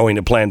money going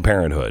to Planned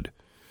Parenthood?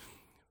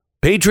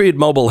 Patriot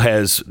Mobile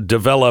has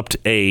developed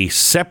a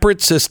separate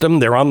system.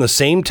 They're on the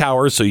same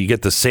tower, so you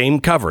get the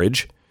same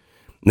coverage.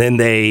 Then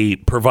they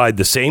provide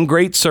the same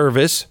great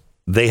service.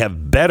 They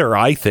have better,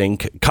 I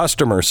think,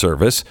 customer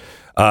service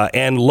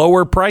and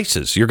lower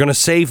prices. You're going to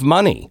save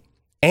money.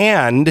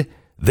 And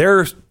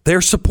they're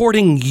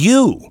supporting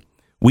you.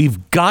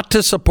 We've got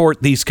to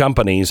support these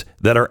companies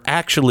that are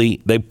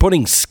they're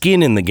putting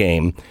skin in the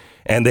game,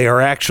 and they are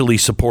actually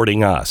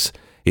supporting us.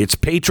 It's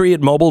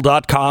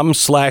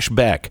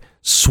patriotmobile.com/Beck.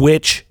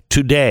 Switch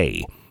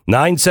today.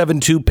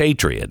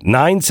 972-PATRIOT.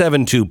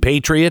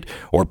 972-PATRIOT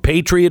or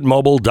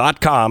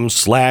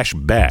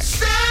patriotmobile.com/Beck.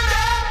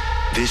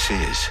 This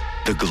is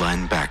the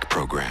Glenn Beck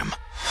Program.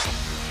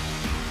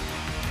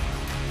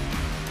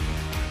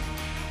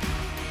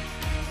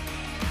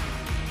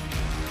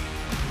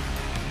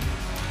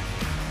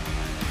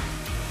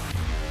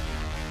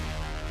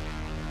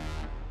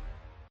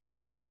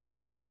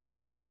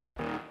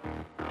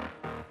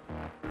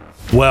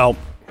 Well,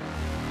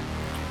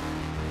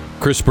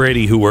 Chris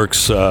Brady, who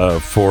works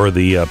for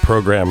the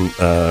program,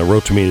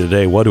 wrote to me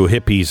today, what do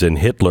hippies and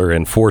Hitler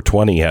and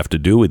 420 have to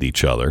do with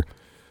each other?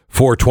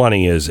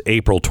 420 is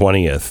April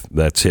 20th.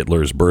 That's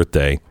Hitler's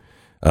birthday.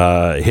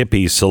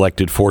 Hippies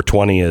selected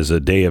 420 as a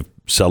day of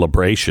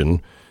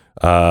celebration.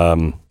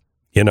 Maybe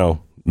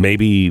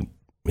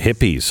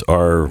hippies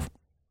are,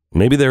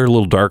 maybe they're a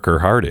little darker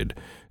hearted.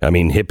 I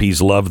mean,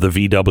 hippies love the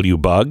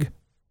VW Bug,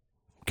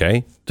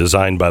 okay,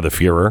 designed by the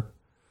Fuhrer.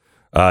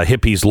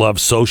 Hippies love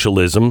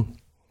socialism,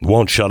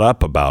 won't shut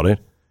up about it.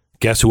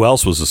 Guess who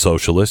else was a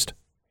socialist?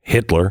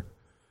 Hitler.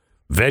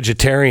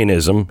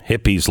 Vegetarianism,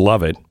 hippies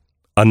love it.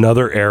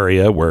 Another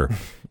area where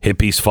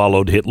hippies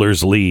followed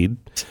Hitler's lead.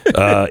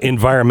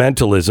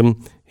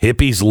 Environmentalism,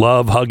 hippies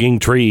love hugging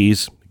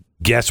trees.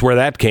 Guess where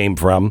that came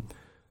from?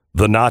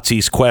 The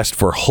Nazis' quest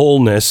for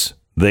wholeness.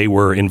 They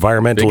were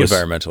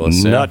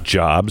environmentalists nut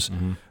jobs.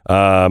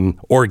 Mm-hmm.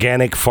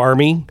 Organic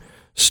farming.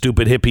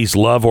 Stupid hippies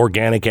love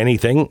organic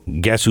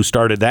anything. Guess who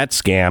started that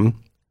scam?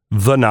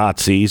 The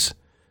Nazis.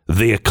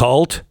 The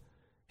occult.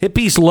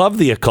 Hippies love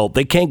the occult.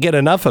 They can't get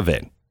enough of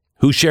it.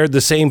 Who shared the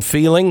same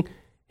feeling?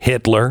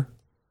 Hitler.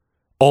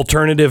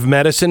 Alternative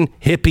medicine.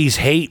 Hippies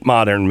hate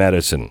modern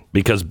medicine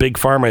because Big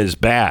Pharma is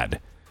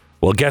bad.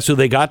 Well, guess who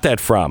they got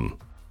that from?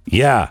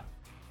 Yeah,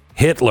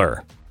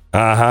 Hitler.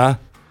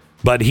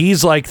 But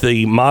he's like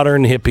the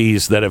modern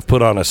hippies that have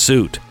put on a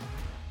suit.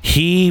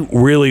 He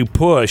really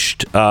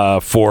pushed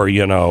for,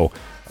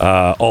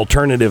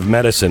 alternative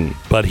medicine,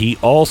 but he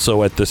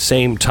also at the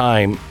same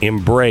time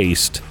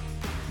embraced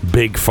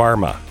Big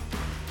Pharma.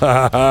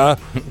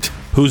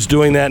 Who's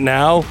doing that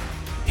now?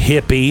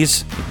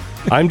 Hippies.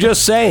 I'm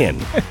just saying.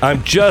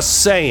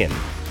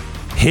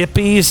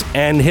 Hippies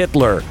and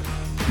Hitler.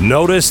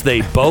 Notice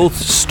they both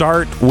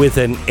start with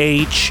an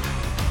H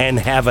and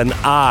have an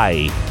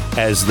I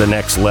as the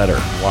next letter.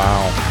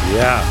 Wow.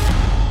 Yeah.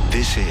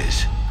 This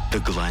is the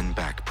Glenn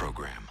Beck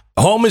Program.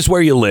 Home is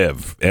where you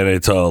live, and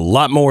it's a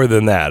lot more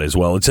than that as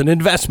well. It's an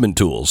investment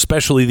tool,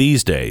 especially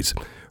these days.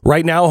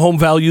 Right now, home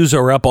values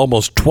are up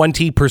almost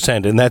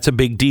 20%, and that's a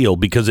big deal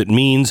because it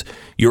means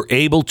you're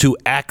able to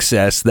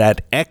access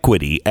that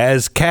equity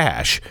as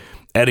cash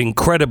at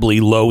incredibly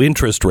low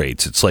interest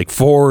rates. It's like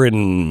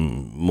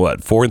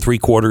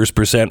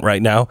 4.75%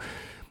 right now.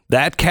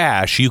 That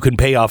cash, you can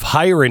pay off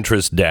higher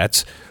interest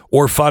debts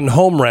or fund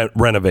home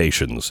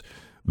renovations,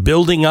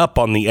 building up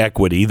on the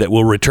equity that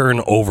will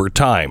return over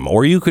time,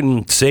 or you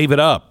can save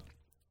it up.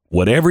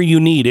 Whatever you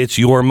need, it's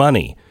your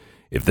money.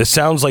 If this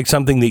sounds like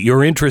something that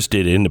you're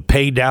interested in to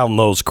pay down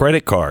those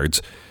credit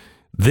cards,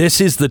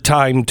 this is the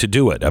time to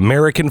do it.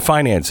 American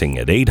Financing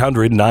at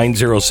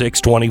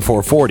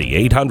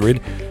 800-906-2440,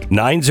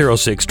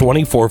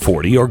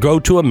 800-906-2440, or go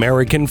to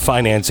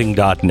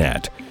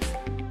AmericanFinancing.net.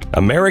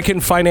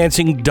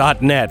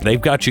 AmericanFinancing.net.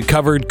 They've got you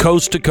covered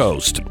coast to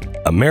coast.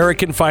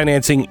 American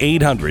Financing,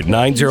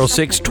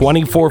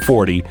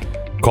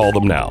 800-906-2440. Call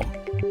them now.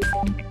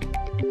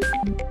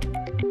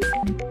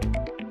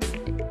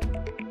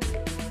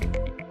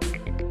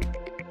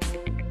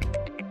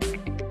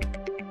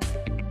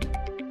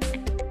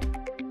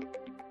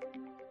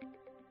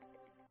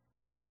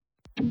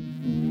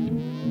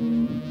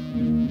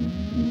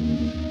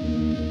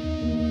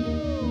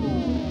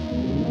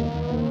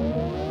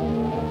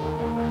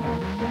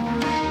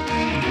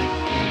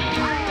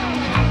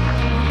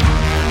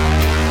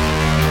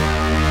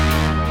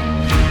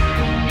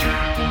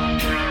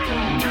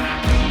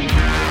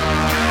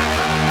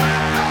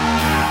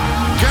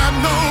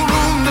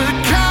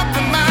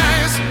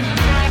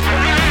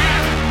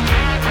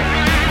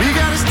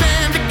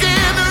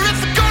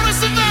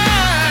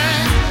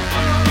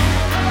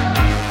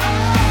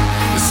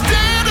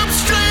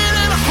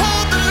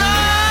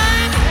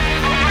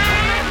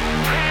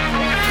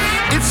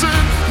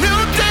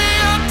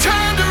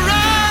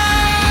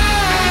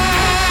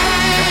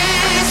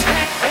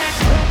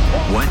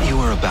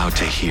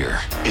 Here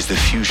is the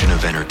fusion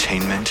of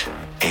entertainment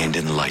and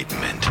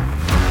enlightenment.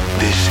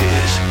 This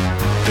is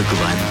the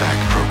Glenn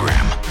Beck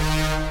Program.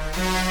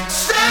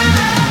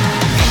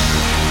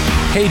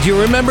 Hey, do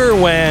you remember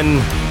when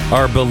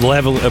our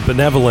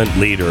benevolent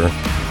leader,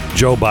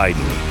 Joe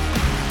Biden,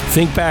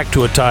 think back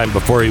to a time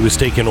before he was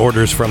taking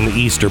orders from the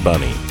Easter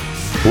Bunny,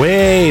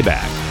 way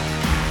back.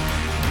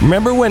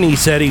 Remember when he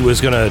said he was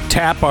going to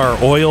tap our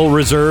oil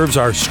reserves,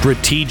 our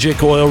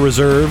strategic oil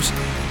reserves,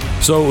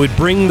 so it would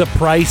bring the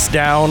price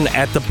down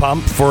at the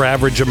pump for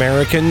average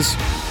Americans?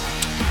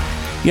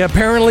 Yeah,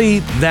 apparently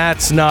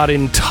that's not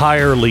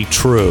entirely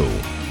true.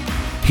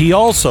 He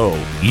also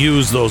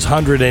used those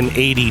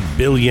 180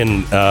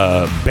 billion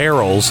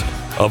barrels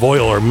of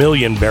oil, or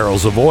million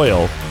barrels of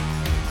oil,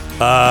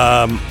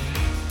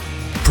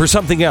 for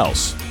something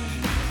else.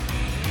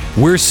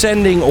 We're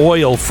sending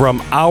oil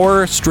from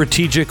our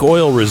strategic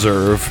oil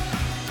reserve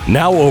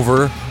now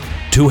over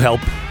to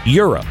help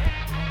Europe.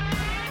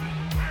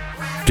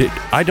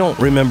 I don't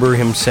remember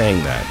him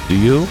saying that. Do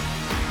you?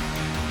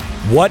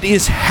 What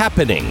is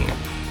happening?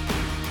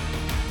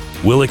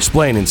 We'll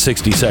explain in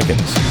 60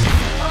 seconds.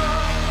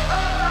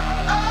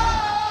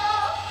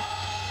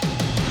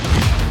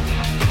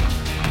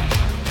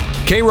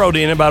 Kay wrote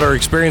in about her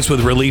experience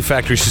with Relief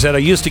Factor. She said, I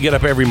used to get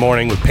up every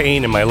morning with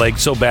pain in my leg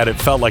so bad it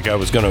felt like I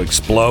was going to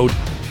explode.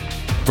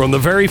 From the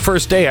very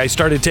first day I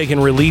started taking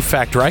Relief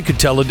Factor, I could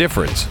tell a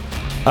difference.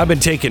 I've been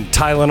taking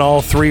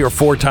Tylenol 3 or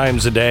 4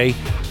 times a day.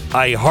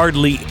 I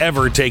hardly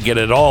ever take it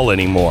at all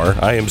anymore.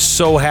 I am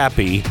so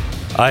happy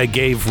I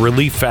gave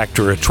Relief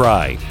Factor a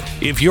try.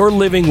 If you're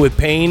living with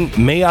pain,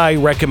 may I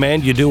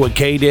recommend you do what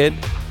Kay did?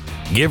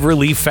 Give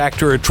Relief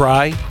Factor a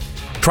try.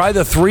 Try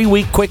the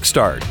 3-week quick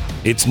start.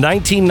 It's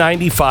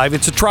 $19.95.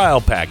 It's a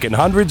trial pack, and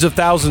hundreds of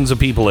thousands of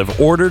people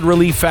have ordered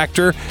Relief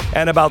Factor,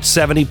 and about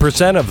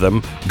 70% of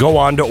them go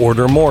on to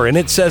order more. And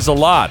it says a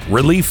lot.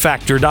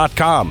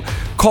 ReliefFactor.com.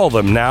 Call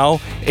them now.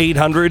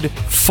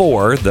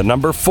 800-4, the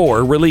number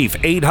 4, Relief.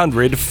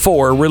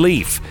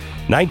 800-4-RELIEF.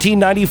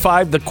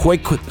 $19.95, the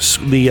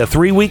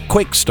 3-week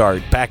quick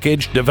start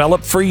package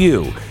developed for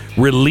you.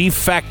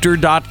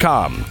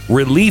 ReliefFactor.com.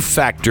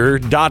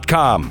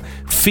 ReliefFactor.com.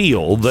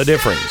 Feel the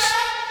difference.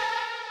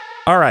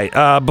 All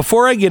right,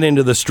 before I get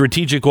into the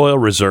strategic oil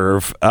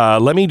reserve,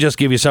 let me just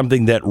give you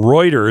something that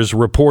Reuters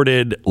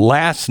reported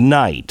last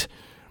night.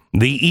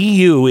 The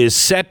EU is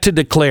set to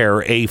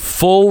declare a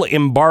full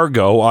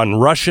embargo on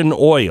Russian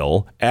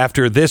oil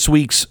after this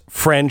week's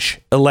French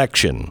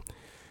election.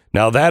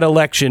 Now, that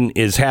election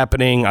is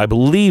happening, I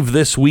believe,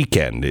 this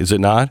weekend, is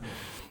it not?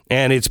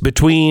 And it's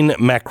between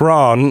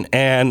Macron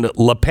and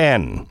Le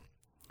Pen.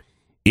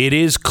 It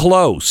is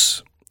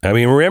close. I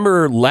mean,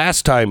 remember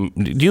last time,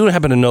 do you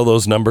happen to know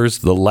those numbers?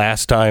 The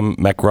last time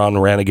Macron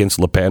ran against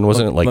Le Pen,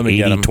 wasn't it like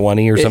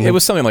 80-20 or something? It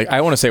was something like, I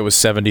want to say it was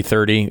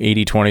 70-30,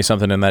 80-20,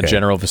 something in that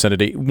general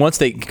vicinity.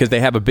 Because they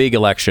have a big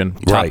election,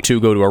 top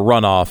two go to a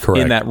runoff.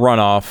 Correct. In that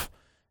runoff,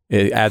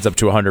 it adds up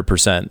to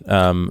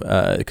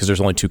 100% because there's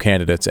only 2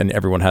 candidates and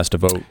everyone has to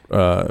vote,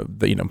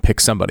 pick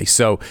somebody.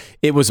 So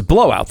it was a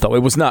blowout, though. It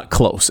was not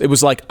close. It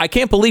was like, I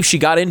can't believe she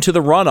got into the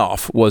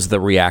runoff was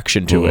the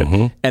reaction to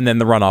it. And then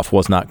the runoff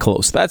was not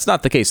close. That's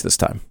not the case this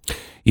time.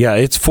 Yeah,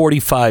 it's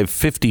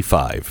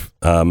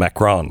 45-55,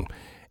 Macron.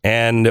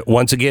 And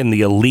once again, the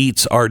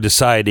elites are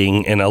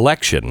deciding an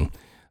election.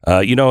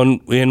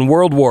 In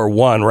World War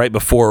I, right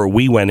before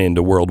we went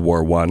into World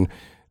War I,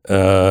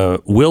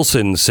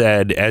 Wilson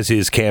said as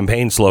his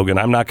campaign slogan,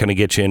 I'm not going to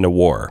get you into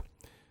war.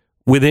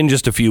 Within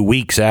just a few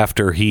weeks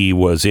after he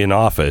was in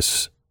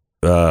office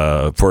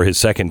for his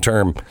second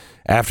term,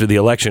 after the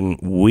election,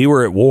 we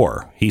were at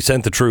war. He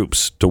sent the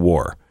troops to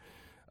war.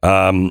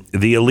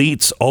 The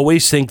elites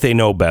always think they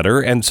know better,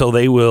 and so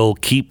they will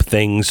keep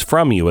things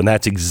from you. And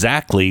that's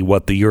exactly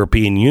what the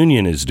European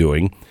Union is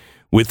doing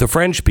with the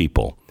French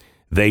people.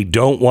 They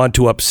don't want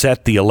to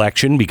upset the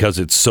election because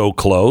it's so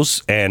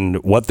close, and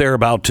what they're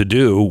about to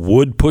do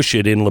would push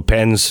it in Le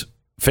Pen's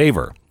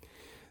favor.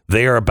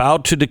 They are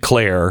about to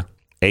declare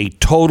a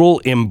total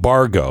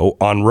embargo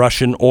on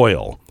Russian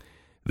oil.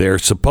 They're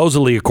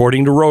supposedly,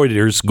 according to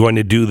Reuters, going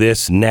to do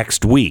this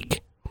next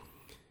week.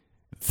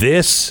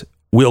 This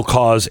will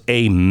cause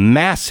a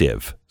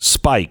massive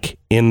spike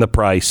in the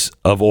price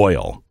of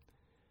oil.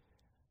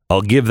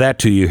 I'll give that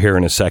to you here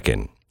in a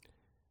second.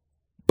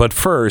 But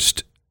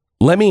first,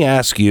 let me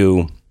ask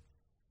you,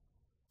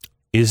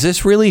 is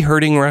this really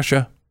hurting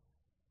Russia?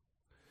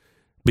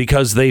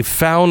 Because they've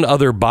found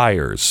other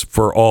buyers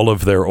for all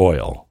of their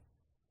oil.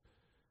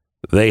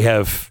 They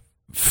have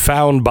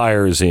found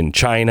buyers in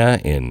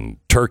China, in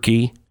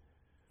Turkey,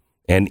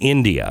 and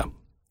India.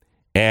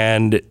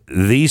 And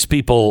these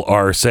people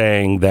are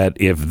saying that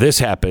if this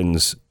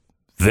happens,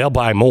 they'll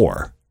buy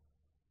more.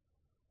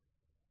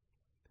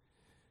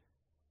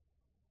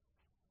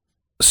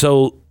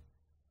 So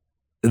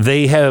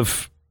they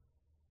have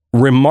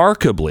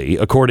remarkably,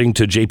 according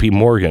to JP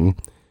Morgan,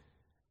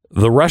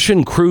 the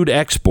Russian crude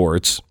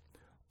exports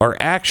are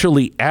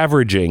actually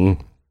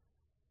averaging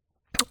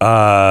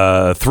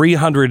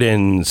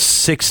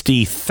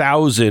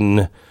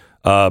 360,000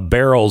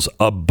 barrels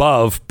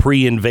above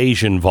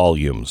pre-invasion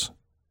volumes.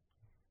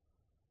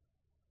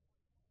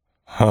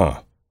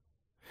 Now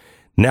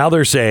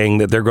they're saying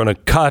that they're going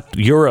to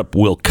Europe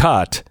will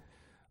cut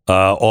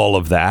all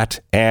of that.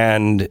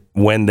 And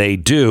when they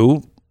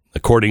do,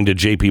 according to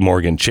JP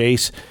Morgan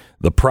Chase,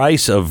 the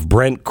price of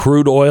Brent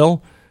crude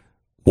oil,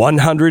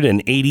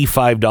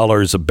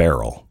 $185 a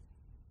barrel.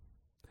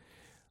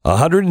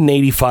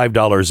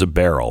 $185 a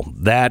barrel.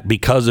 That,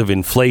 because of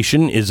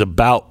inflation, is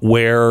about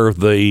where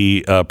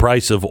the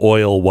price of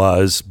oil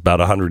was, about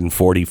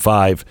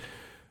 $145.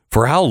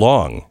 For how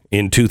long?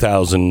 In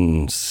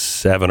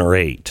 2007 or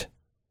 8.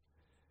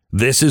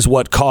 This is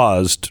what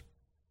caused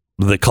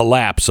the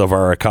collapse of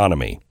our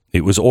economy.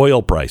 It was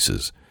oil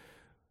prices.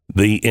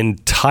 The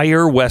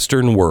entire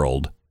Western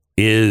world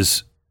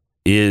is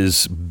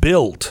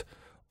built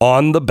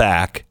on the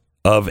back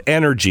of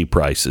energy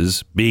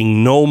prices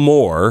being no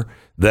more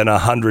than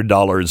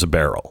 $100 a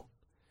barrel.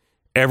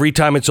 Every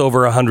time it's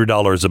over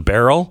 $100 a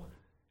barrel,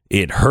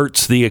 it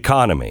hurts the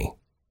economy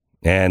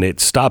and it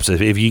stops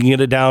it. If you can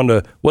get it down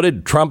to, what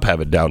did Trump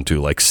have it down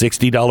to? Like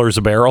 $60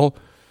 a barrel?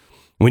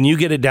 When you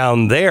get it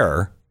down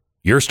there,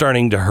 you're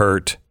starting to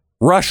hurt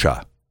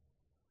Russia.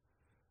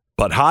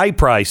 But high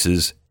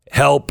prices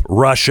help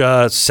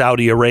Russia,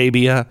 Saudi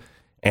Arabia,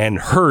 and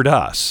hurt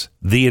us,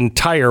 the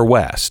entire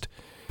West,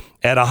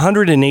 at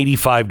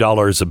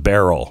 $185 a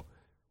barrel.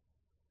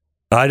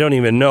 I don't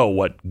even know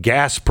what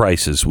gas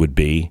prices would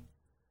be,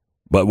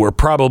 but we're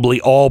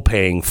probably all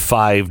paying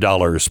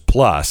 $5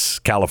 plus.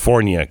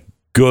 California,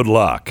 good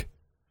luck.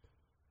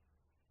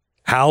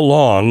 How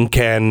long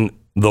can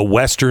the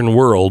Western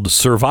world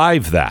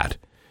survive that?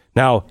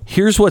 Now,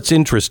 here's what's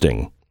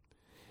interesting.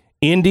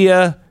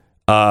 India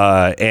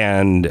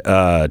and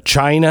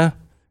China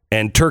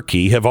and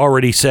Turkey have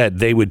already said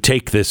they would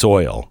take this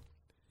oil.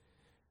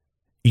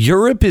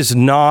 Europe is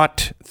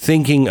not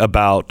thinking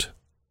about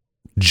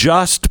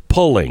just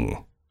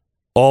pulling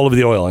all of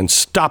the oil and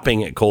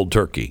stopping at cold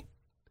turkey.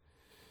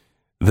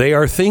 They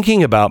are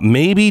thinking about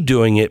maybe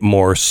doing it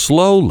more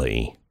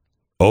slowly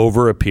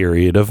over a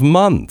period of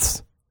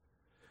months.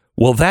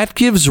 Well, that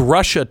gives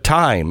Russia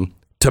time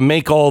to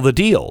make all the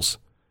deals.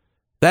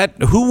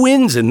 Who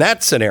wins in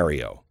that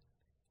scenario?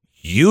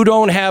 You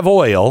don't have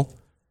oil.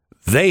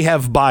 They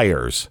have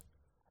buyers.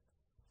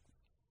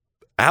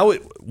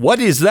 What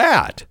is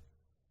that?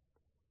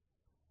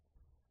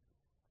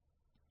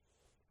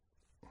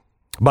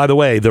 By the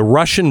way, the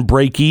Russian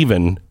break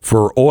even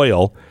for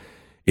oil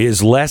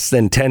is less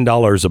than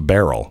 $10 a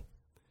barrel.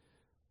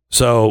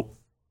 So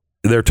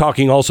they're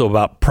talking also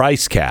about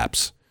price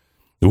caps.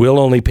 We'll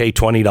only pay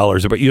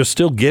 $20, but you're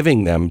still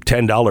giving them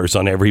 $10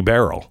 on every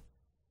barrel.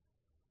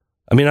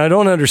 I mean, I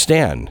don't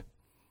understand.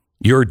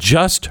 You're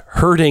just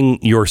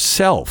hurting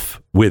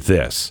yourself with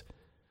this.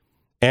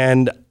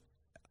 And,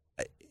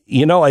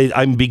 you know,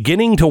 I'm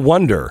beginning to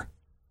wonder.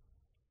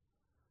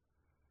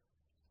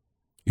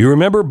 You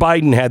remember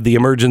Biden had the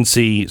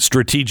emergency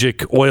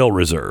strategic oil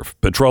reserve,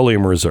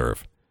 petroleum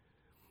reserve.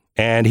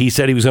 And he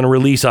said he was going to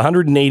release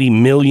 180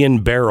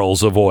 million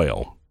barrels of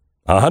oil.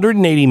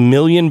 180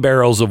 million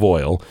barrels of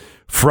oil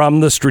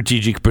from the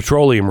strategic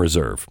petroleum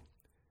reserve.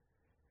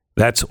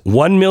 That's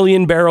 1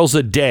 million barrels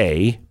a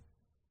day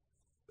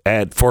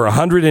for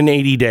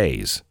 180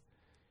 days.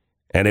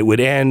 And it would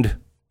end,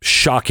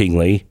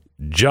 shockingly,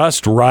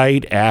 just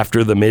right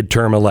after the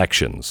midterm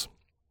elections.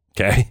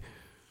 Okay?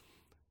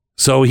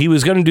 So he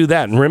was going to do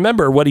that. And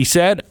remember what he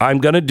said? I'm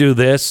going to do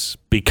this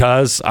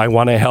because I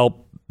want to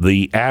help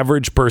the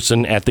average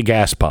person at the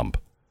gas pump.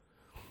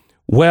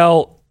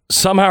 Well,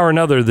 somehow or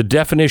another, the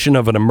definition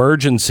of an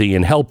emergency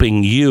in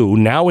helping you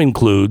now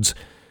includes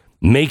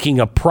making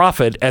a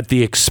profit at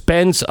the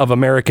expense of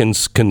American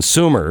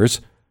consumers,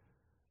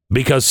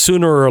 because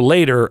sooner or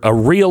later, a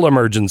real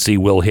emergency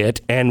will hit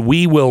and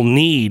we will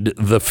need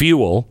the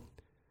fuel.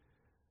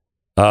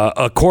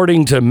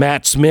 According to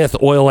Matt Smith,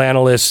 oil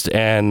analyst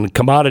and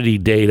commodity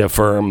data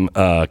firm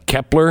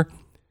Kepler,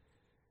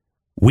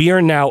 we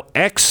are now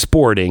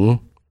exporting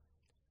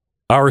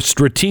our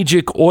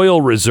strategic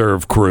oil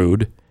reserve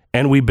crude,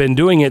 and we've been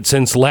doing it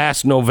since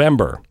last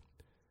November.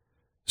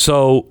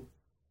 So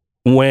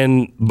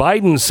when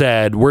Biden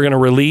said we're going to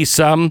release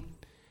some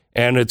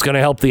and it's going to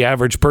help the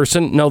average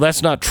person, no,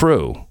 that's not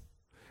true.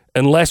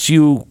 Unless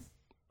you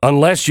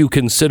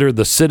consider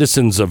the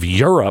citizens of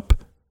Europe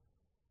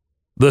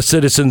the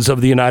citizens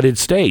of the United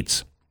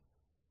States.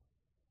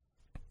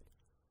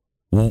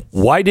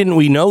 Why didn't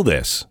we know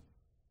this?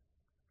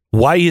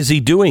 Why is he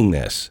doing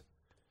this?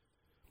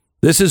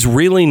 This is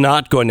really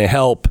not going to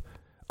help.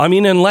 I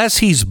mean, unless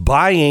he's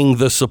buying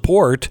the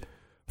support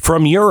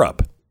from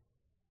Europe.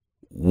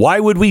 Why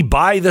would we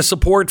buy the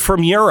support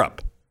from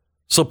Europe?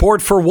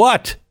 Support for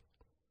what?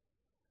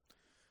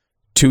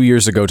 2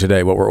 years ago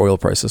today, what were oil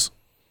prices?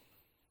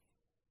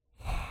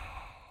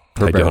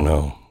 I don't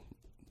know.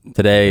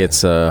 Today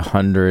it's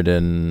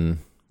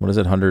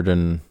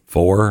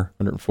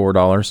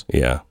 $104.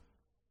 Yeah.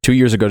 2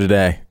 years ago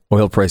today,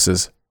 oil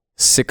prices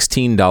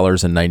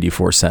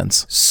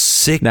 $16.94.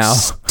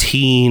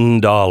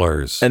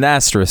 $16. An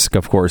asterisk,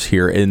 of course,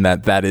 here in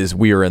that is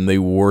we are in the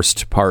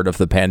worst part of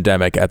the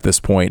pandemic at this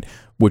point,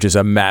 which is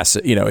a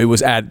massive.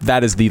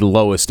 That is the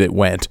lowest it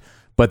went,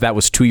 but that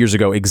was 2 years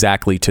ago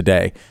exactly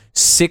today.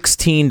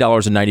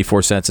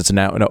 $16.94. It's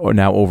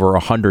now over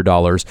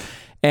 $100.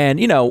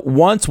 And,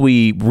 once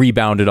we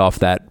rebounded off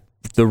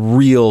the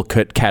real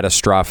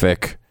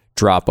catastrophic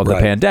drop of the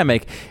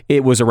pandemic,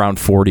 it was around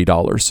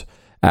 $40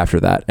 after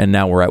that. And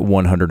now we're at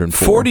 $104.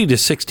 $40 to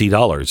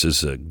 $60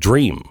 is a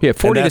dream. Yeah,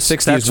 40 to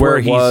 60 is where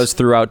it was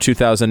throughout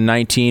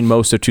 2019,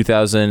 most of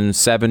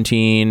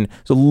 2017.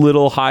 It's a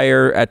little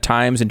higher at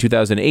times in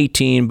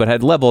 2018, but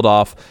had leveled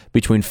off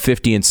between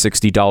 $50 and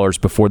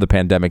 $60 before the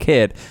pandemic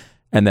hit.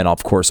 And then,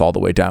 of course, all the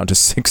way down to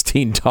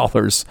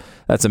 $16.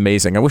 That's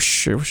amazing. I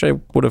wish I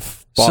would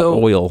have bought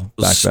oil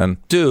back then.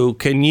 Stu,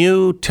 can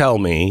you tell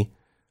me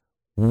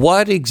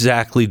what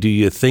exactly do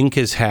you think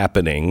is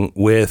happening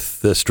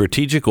with the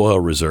strategic oil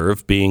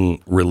reserve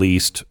being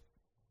released,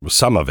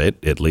 some of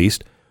it at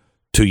least,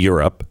 to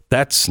Europe?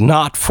 That's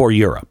not for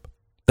Europe.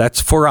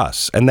 That's for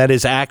us. And that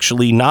is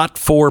actually not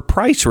for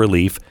price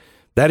relief.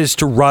 That is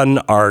to run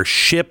our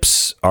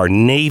ships, our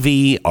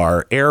Navy,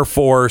 our Air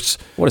Force.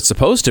 What it's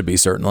supposed to be,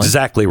 certainly.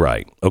 Exactly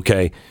right.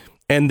 Okay.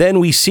 And then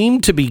we seem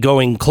to be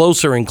going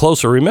closer and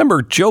closer.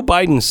 Remember, Joe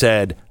Biden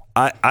said,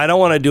 I don't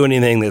want to do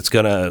anything that's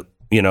going to,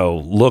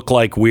 look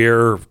like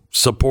we're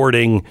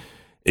supporting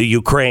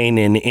Ukraine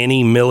in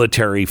any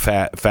military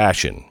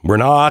fashion. We're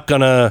not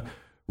going to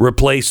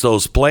replace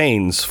those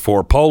planes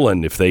for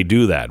Poland if they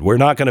do that. We're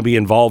not going to be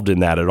involved in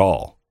that at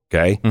all.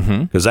 Okay?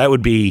 Because that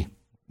would be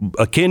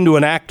akin to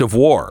an act of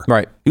war.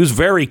 Right. He was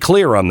very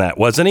clear on that,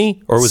 wasn't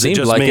he? Or was it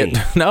just like me? It.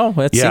 No,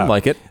 it seemed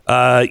like it.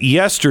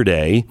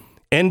 Yesterday,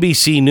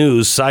 NBC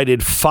News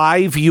cited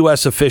 5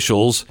 U.S.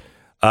 officials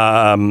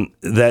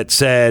that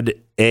said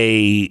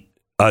a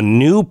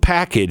new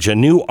package, a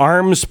new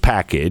arms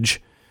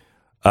package,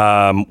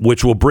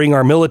 which will bring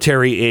our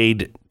military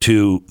aid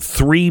to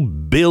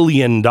 $3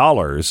 billion,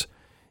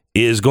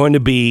 is going to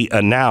be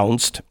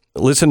announced.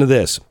 Listen to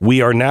this.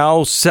 We are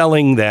now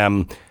selling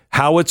them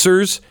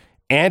howitzers,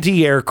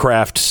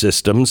 anti-aircraft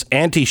systems,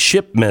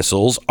 anti-ship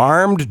missiles,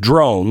 armed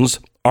drones,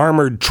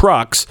 armored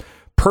trucks,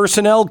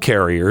 personnel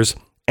carriers,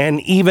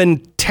 and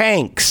even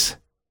tanks.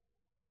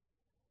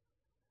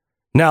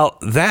 Now,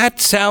 that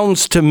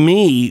sounds to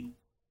me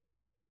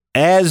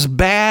as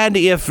bad,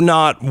 if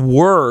not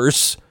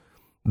worse,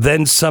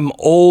 than some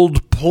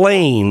old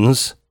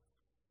planes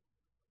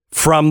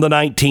from the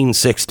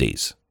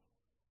 1960s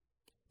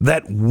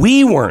that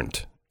we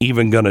weren't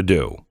even going to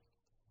do.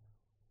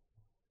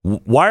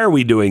 Why are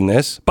we doing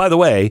this? By the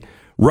way,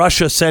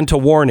 Russia sent a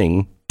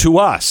warning to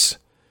us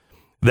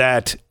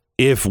that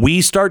if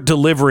we start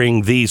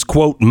delivering these,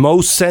 quote,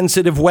 most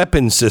sensitive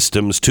weapon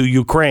systems to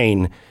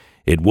Ukraine,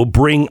 it will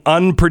bring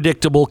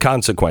unpredictable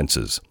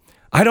consequences.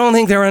 I don't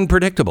think they're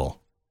unpredictable.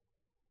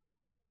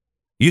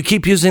 You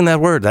keep using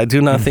that word. I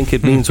do not think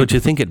it means what you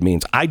think it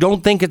means. I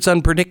don't think it's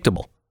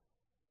unpredictable.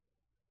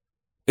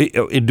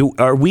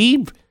 Are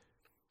we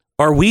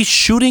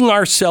shooting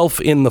ourselves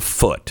in the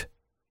foot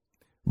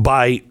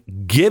by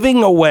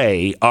giving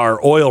away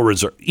our oil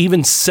reserve,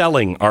 even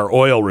selling our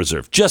oil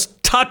reserve,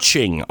 just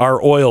touching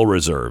our oil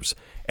reserves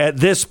at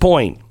this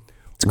point,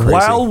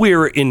 while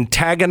we're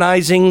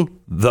antagonizing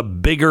the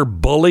bigger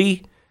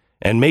bully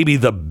and maybe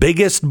the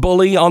biggest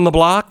bully on the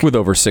block? With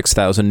over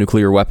 6,000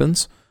 nuclear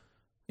weapons?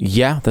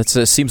 Yeah, that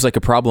seems like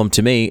a problem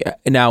to me.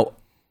 Now,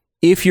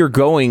 if you're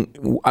going,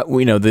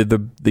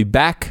 the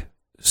back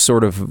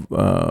sort of,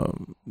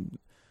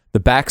 the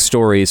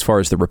backstory as far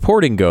as the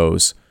reporting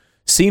goes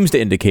seems to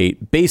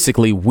indicate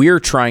basically we're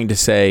trying to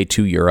say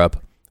to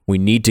Europe,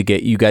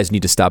 you guys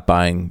need to stop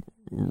buying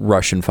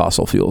Russian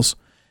fossil fuels.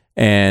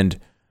 And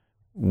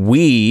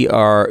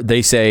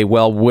they say,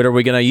 well, what are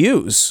we going to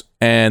use?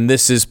 And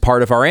this is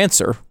part of our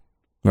answer,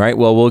 right?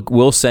 Well,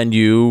 we'll send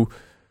you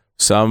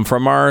some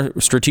from our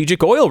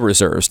strategic oil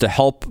reserves to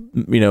help,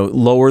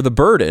 lower the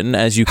burden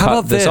as you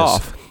cut this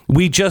off.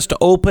 We just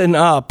open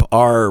up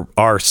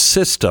our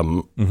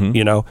system,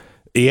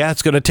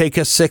 it's going to take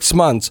us 6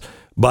 months,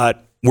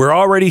 but we're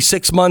already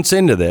 6 months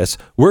into this.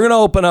 We're going to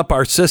open up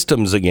our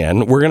systems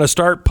again. We're going to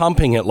start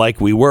pumping it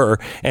like we were,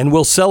 and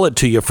we'll sell it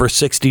to you for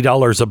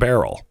 $60 a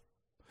barrel.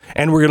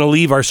 And we're going to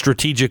leave our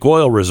strategic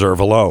oil reserve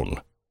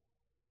alone.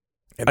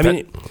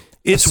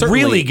 It's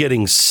really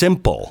getting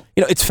simple.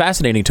 It's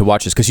fascinating to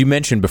watch this because you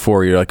mentioned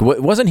before, you're like,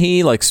 wasn't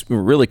he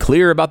really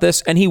clear about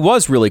this? And he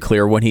was really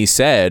clear when he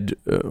said,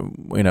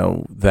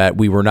 that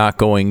we were not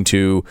going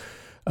to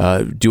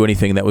do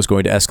anything that was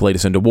going to escalate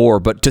us into war.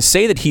 But to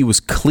say that he was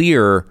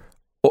clear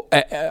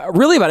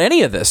really about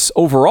any of this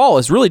overall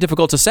is really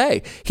difficult to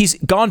say. He's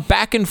gone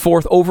back and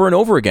forth over and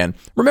over again.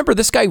 Remember,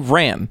 this guy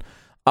ran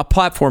a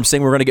platform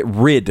saying we're going to get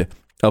rid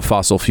of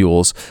fossil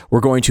fuels. We're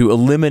going to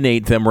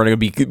eliminate them. We're going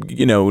to be,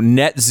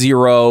 net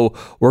zero.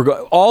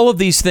 All of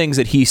these things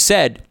that he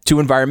said to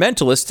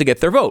environmentalists to get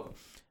their vote.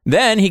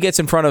 Then he gets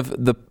in front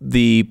of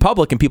the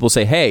public and people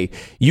say, hey,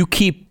 you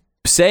keep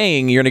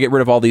saying you're going to get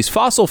rid of all these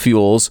fossil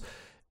fuels.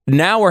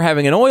 Now we're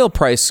having an oil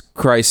price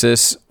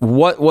crisis.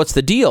 What's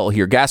the deal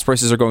here? Gas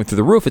prices are going through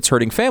the roof. It's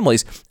hurting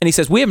families. And he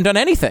says, we haven't done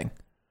anything.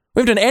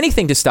 We haven't done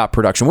anything to stop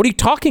production. What are you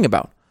talking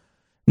about?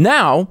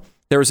 Now,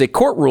 there was a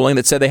court ruling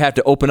that said they had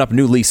to open up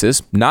new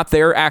leases, not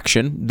their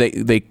action.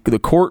 The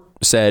court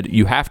said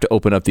you have to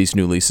open up these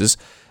new leases.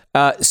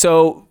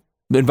 So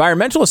the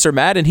environmentalists are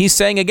mad, and he's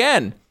saying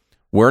again,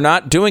 we're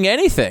not doing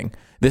anything.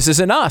 This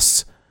isn't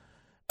us.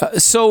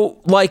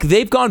 So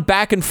they've gone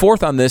back and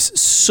forth on this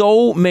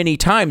so many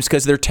times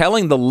because they're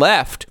telling the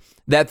left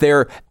that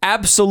they're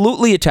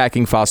absolutely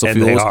attacking fossil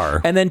fuels, they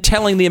are. And then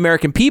telling the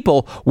American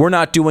people we're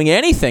not doing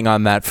anything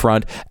on that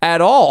front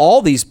at all.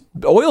 All these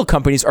oil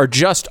companies are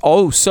just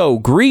so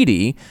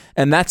greedy,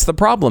 and that's the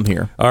problem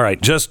here. All right,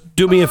 just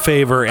do me a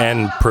favor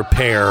and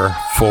prepare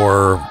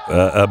for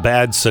a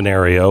bad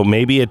scenario.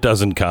 Maybe it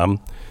doesn't come,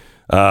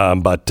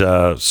 but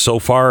so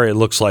far it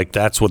looks like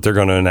that's what they're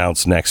going to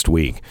announce next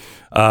week.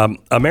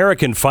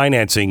 American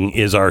Financing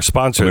is our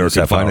sponsor.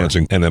 American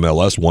Financing,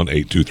 NMLS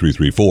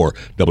 182334,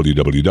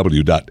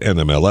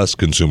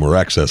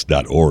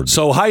 www.nmlsconsumeraccess.org.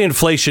 So high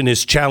inflation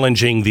is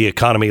challenging the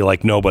economy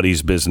like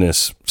nobody's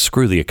business.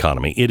 Screw the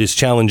economy. It is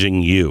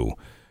challenging you.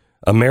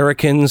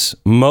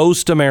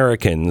 Most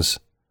Americans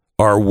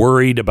are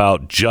worried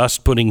about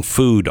just putting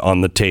food on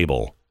the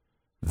table.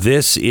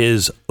 This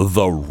is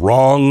the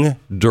wrong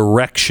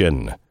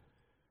direction.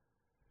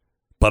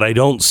 But I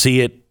don't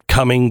see it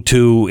coming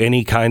to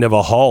any kind of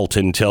a halt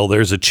until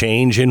there's a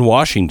change in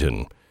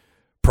Washington.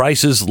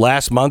 Prices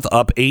last month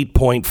up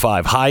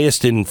 8.5,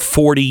 highest in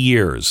 40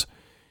 years.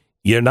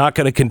 You're not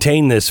going to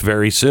contain this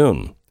very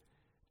soon.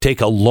 Take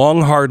a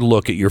long, hard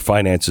look at your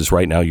finances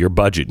right now, your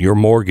budget, your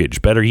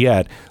mortgage. Better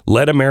yet,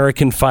 let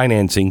American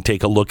Financing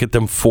take a look at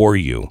them for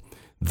you.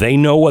 They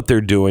know what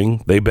they're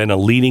doing. They've been a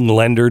leading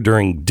lender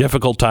during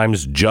difficult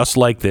times just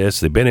like this.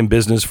 They've been in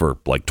business for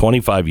like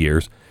 25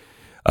 years.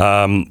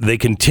 They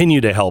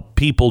continue to help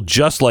people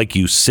just like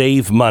you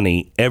save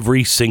money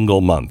every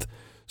single month.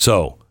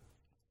 So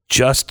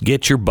just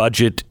get your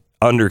budget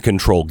under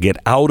control. Get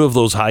out of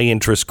those high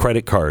interest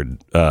credit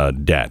card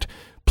debt.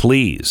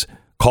 Please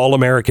call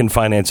American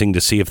Financing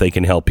to see if they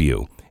can help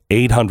you.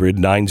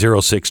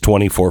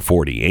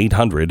 800-906-2440.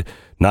 800-906-2440.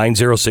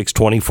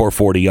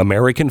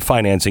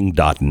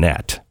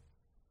 AmericanFinancing.net.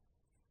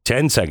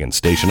 10 seconds.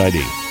 Station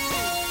ID.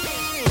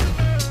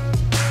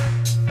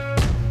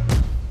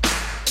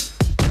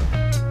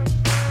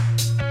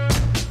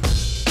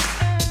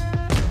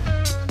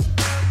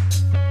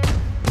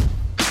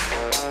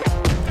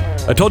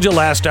 I told you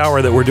last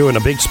hour that we're doing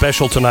a big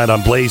special tonight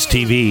on Blaze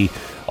TV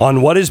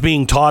on what is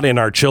being taught in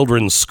our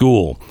children's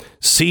school.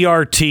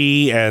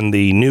 CRT and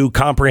the new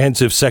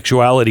comprehensive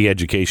sexuality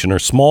education are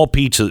small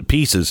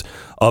pieces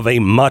of a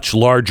much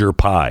larger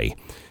pie.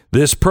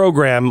 This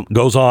program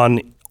goes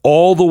on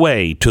all the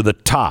way to the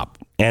top,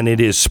 and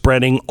it is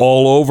spreading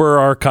all over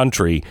our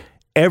country,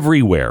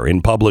 everywhere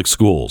in public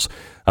schools.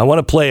 I want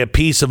to play a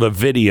piece of a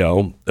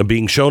video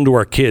being shown to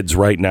our kids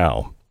right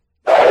now.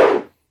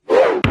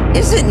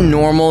 Is it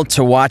normal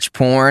to watch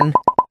porn?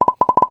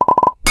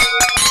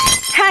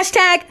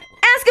 Hashtag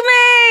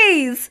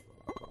AskAmaze!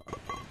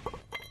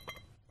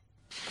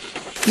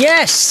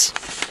 Yes,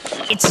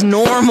 it's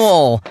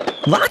normal.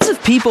 Lots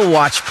of people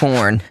watch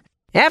porn.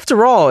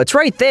 After all, it's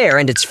right there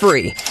and it's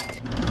free.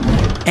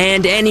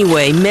 And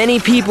anyway, many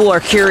people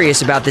are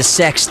curious about this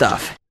sex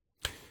stuff.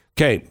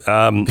 Okay,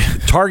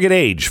 target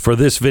age for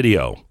this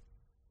video.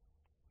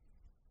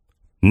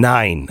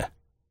 9.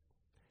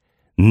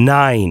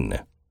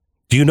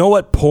 Do you know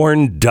what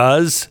porn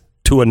does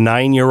to a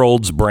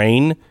 9-year-old's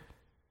brain?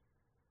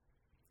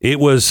 It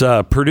was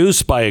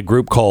produced by a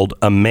group called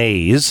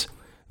Amaze.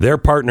 They're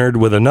partnered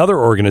with another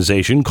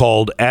organization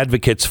called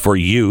Advocates for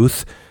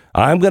Youth.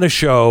 I'm going to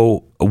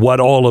show what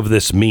all of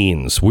this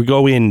means. We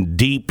go in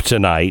deep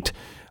tonight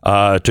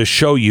to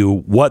show you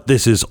what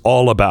this is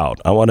all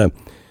about. I want to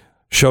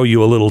show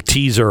you a little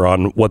teaser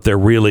on what they're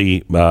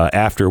really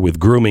after with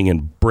grooming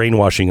and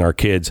brainwashing our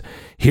kids.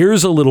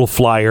 Here's a little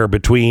flyer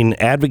between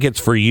Advocates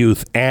for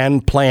Youth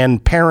and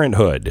Planned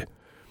Parenthood.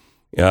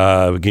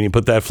 Can you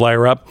put that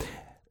flyer up?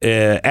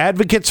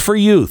 Advocates for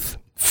Youth,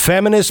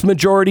 Feminist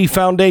Majority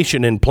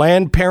Foundation, and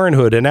Planned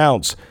Parenthood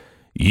announce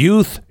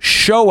Youth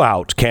Show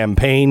Out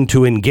campaign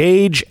to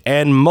engage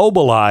and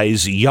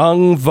mobilize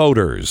young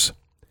voters.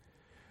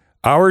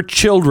 Our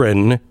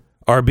children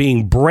are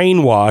being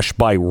brainwashed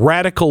by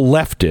radical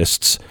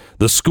leftists.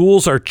 The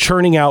schools are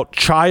churning out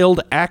child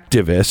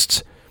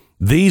activists.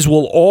 These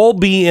will all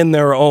be in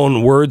their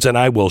own words, and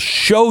I will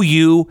show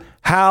you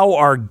how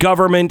our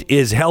government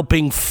is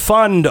helping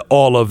fund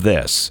all of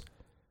this.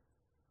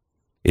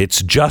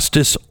 It's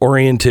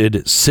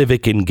justice-oriented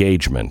civic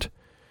engagement.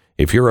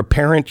 If you're a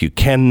parent, you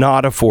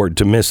cannot afford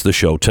to miss the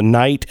show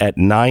tonight at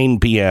 9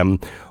 p.m.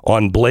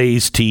 on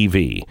Blaze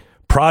TV.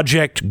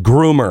 Project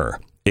Groomer,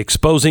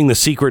 exposing the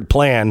secret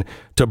plan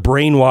to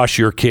brainwash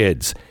your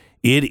kids.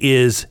 It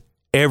is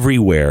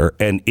everywhere,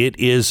 and it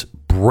is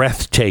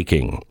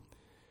breathtaking.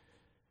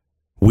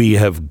 We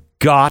have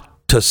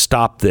got to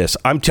stop this.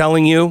 I'm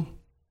telling you,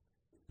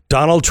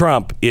 Donald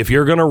Trump, if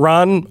you're going to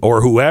run,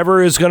 or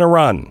whoever is going to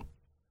run,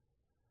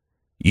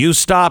 you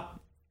stop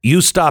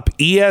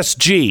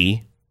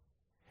ESG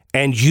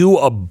and you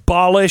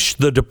abolish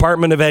the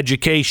Department of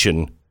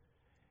Education,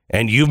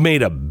 and you've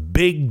made a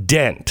big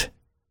dent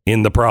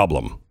in the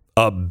problem.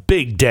 A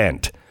big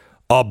dent.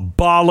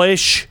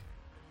 Abolish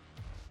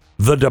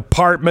the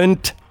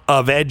Department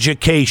of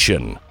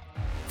Education.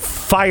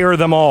 Fire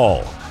them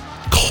all.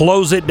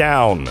 Close it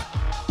down.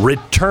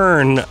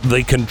 Return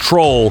the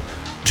control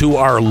to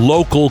our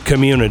local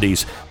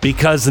communities,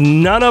 because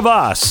none of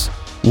us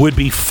would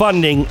be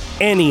funding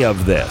any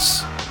of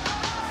this.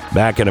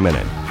 Back in a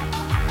minute.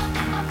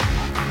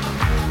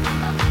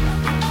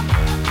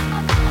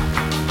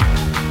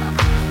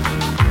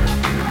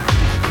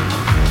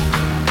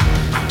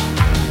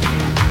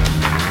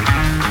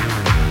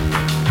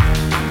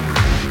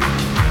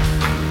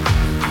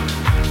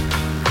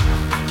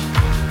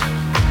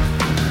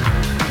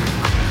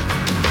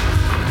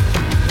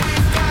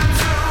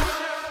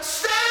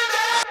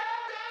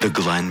 The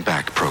Glenn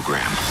Beck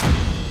Program.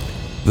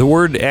 The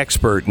word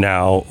expert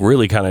now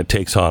really kind of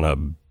takes on a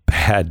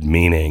bad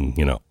meaning.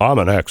 You know, I'm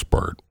an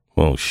expert.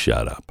 Well,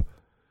 shut up.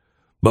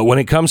 But when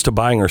it comes to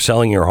buying or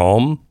selling your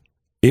home,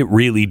 it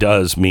really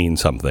does mean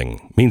something.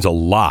 It means a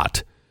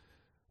lot.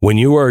 When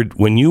you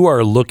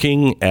are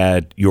looking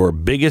at your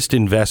biggest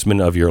investment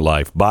of your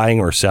life,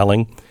 buying or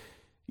selling,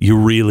 you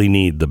really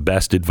need the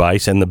best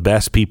advice and the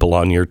best people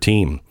on your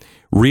team.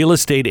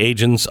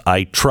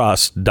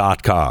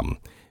 realestateagentsitrust.com.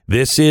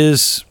 This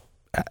is,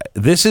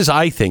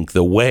 I think,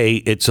 the way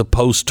it's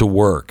supposed to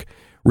work.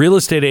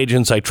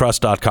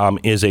 realestateagentsitrust.com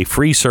is a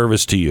free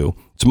service to you.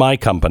 It's my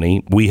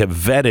company. We have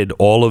vetted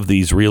all of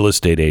these real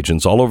estate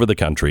agents all over the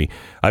country.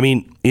 I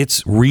mean,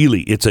 it's a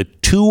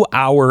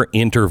 2-hour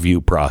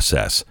interview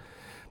process.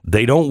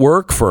 They don't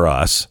work for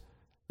us.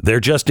 They're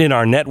just in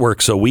our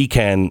network, so we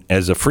can,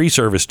 as a free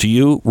service to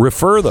you,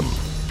 refer them.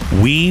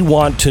 We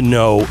want to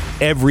know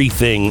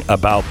everything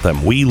about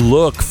them. We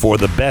look for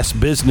the best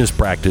business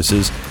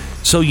practices,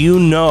 so you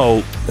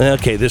know,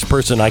 okay, this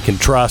person I can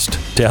trust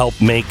to help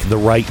make the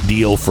right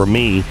deal for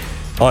me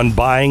on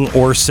buying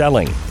or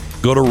selling.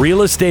 Go to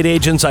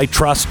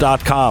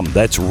realestateagentsitrust.com.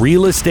 That's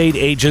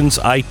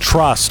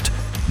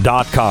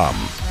realestateagentsitrust.com.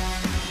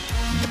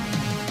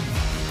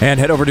 And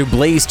head over to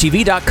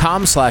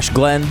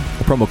blazetv.com/Glenn.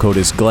 The promo code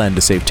is Glenn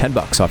to save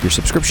 $10 off your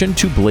subscription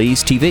to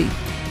Blaze TV.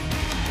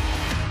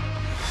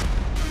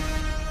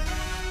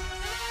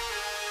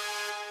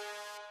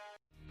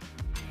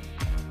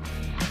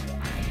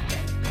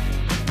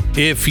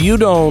 If you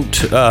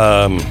don't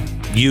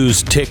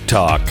use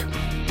TikTok,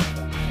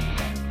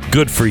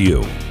 good for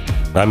you.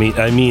 I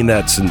mean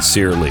that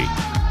sincerely.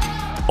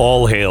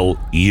 All hail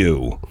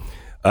you.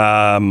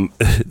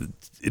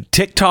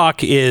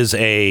 TikTok is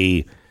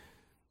a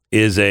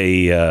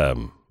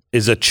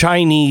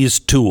Chinese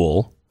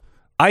tool,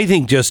 I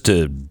think, just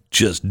to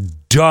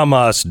dumb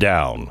us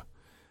down.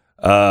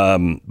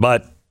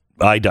 But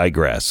I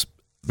digress.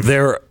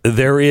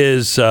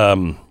 There's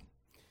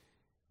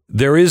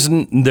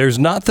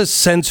not the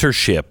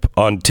censorship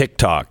on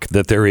TikTok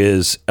that there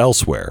is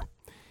elsewhere.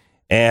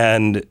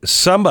 And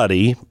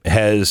somebody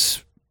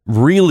has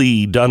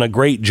really done a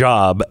great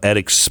job at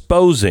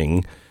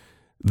exposing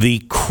the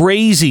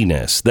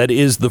craziness that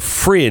is the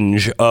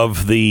fringe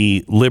of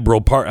the liberal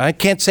party. I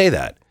can't say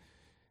that.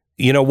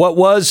 You know, what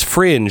was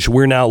fringe,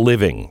 we're now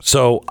living.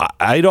 So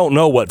I don't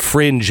know what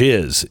fringe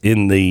is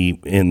on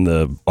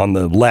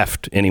the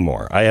left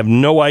anymore. I have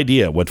no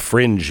idea what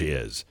fringe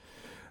is.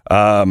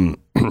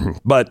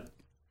 But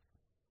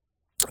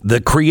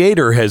the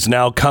creator has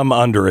now come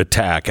under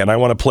attack, and I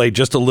want to play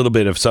just a little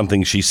bit of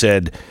something she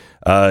said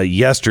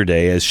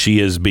yesterday as she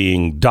is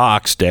being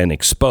doxxed and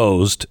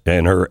exposed,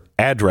 and her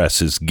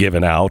address is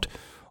given out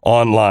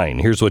online.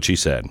 Here's what she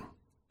said.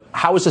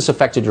 How has this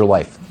affected your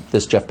life,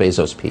 this Jeff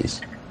Bezos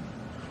piece?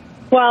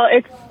 Well,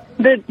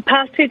 the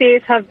past 2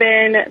 days have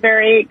been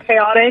very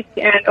chaotic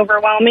and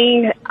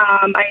overwhelming.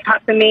 I had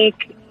to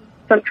make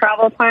some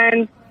travel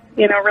plans,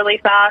 really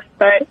fast,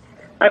 but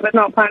I was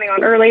not planning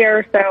on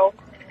earlier. So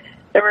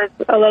there was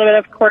a little bit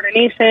of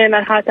coordination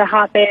that had to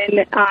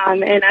happen.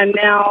 And I'm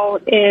now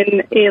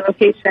in a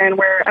location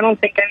where I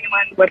don't think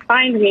anyone would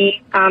find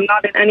me,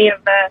 not in any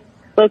of the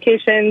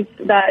locations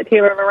that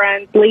Taylor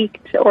Lorenz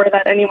leaked or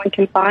that anyone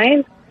can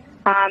find.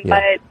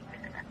 But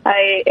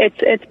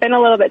it's been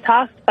a little bit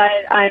tough,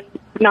 but I'm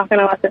not going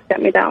to let this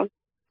get me down.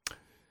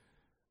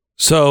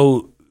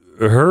 So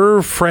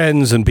her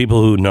friends and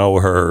people who know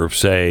her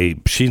say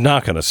she's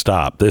not going to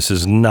stop. This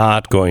is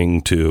not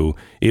going to,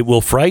 it will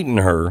frighten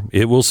her.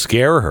 It will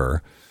scare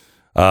her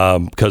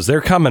because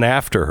they're coming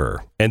after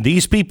her. And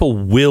these people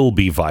will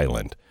be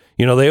violent.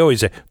 They always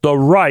say, the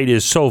right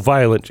is so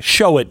violent.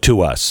 Show it to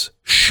us.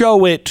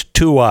 Show it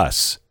to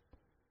us.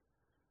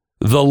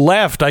 The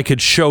left, I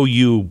could show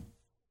you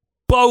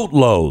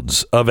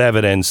boatloads of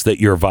evidence that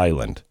you're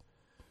violent.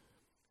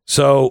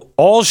 So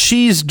all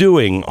she's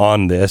doing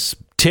on this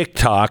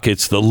TikTok,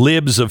 it's the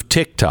libs of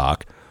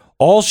TikTok.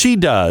 All she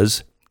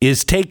does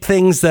is take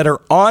things that are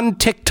on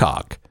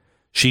TikTok.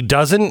 She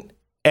doesn't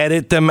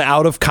edit them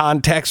out of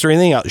context or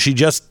anything else. She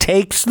just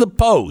takes the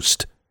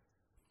post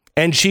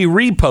and she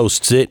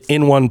reposts it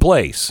in one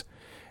place.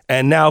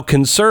 And now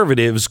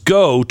conservatives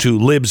go to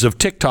libs of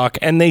TikTok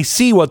and they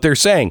see what they're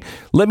saying.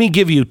 Let me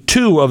give you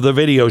 2 of the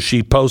videos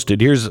she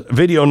posted. Here's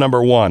video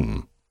number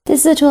 1. This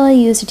is a tool I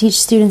use to teach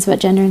students about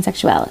gender and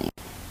sexuality.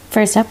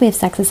 First up, we have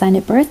sex assigned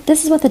at birth.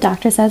 This is what the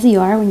doctor says you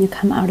are when you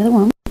come out of the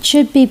womb. It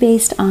should be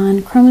based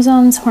on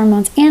chromosomes,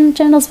 hormones, and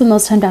genitals, but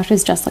most time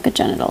doctors just look at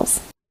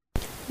genitals.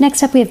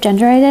 Next up, we have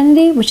gender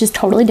identity, which is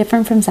totally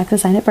different from sex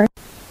assigned at birth.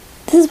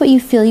 This is what you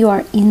feel you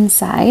are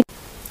inside,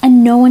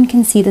 and no one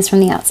can see this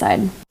from the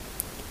outside.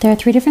 There are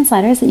 3 different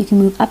sliders that you can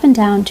move up and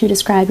down to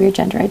describe your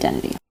gender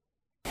identity.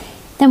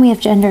 Then we have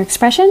gender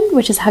expression,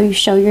 which is how you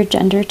show your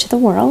gender to the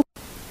world.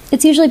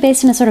 It's usually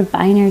based in a sort of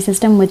binary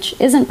system, which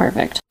isn't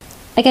perfect.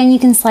 Again, you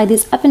can slide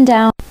these up and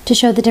down to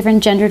show the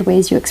different gendered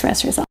ways you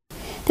express yourself.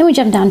 Then we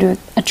jump down to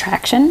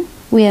attraction.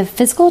 We have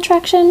physical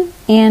attraction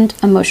and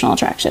emotional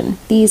attraction.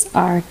 These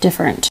are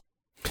different.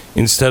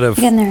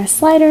 Again, there are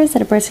sliders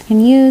that a person can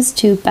use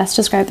to best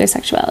describe their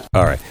sexuality.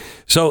 All right.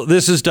 So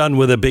this is done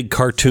with a big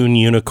cartoon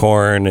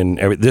unicorn and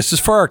everything. This is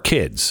for our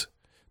kids.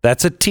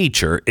 That's a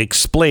teacher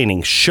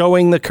explaining,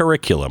 showing the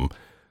curriculum,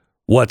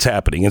 what's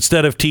happening.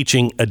 Instead of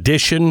teaching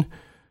addition,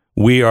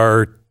 we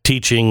are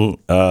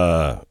teaching,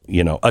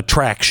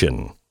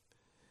 attraction.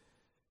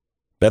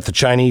 Bet the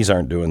Chinese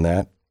aren't doing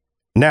that.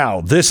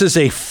 Now, this is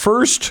a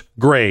first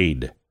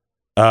grade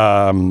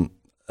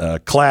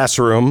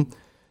classroom.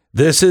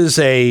 This is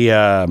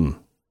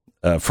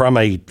from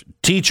a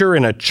teacher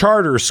in a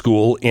charter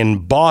school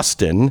in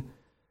Boston.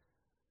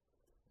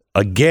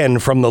 Again,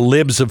 from the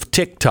libs of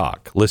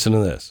TikTok. Listen to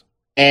this.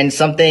 And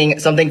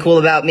something cool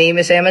about me,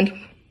 Miss Hammond?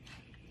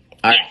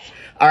 All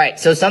right.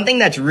 So something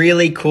that's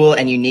really cool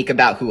and unique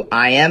about who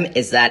I am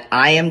is that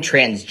I am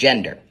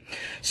transgender.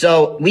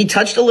 So we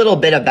touched a little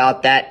bit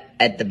about that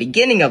at the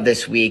beginning of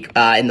this week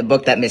in the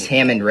book that Miss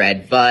Hammond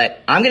read,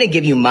 but I'm going to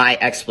give you my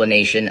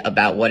explanation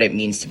about what it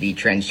means to be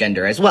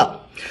transgender as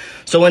well.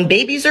 So when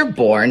babies are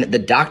born, the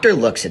doctor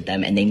looks at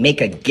them and they make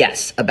a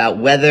guess about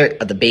whether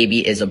the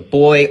baby is a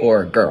boy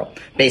or a girl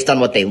based on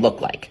what they look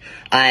like.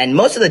 And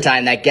most of the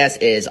time that guess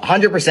is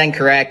 100%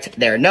 correct.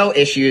 There are no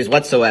issues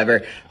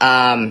whatsoever.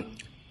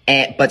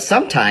 But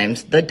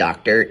sometimes the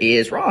doctor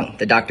is wrong.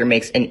 The doctor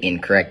makes an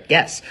incorrect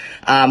guess.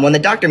 When the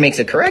doctor makes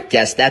a correct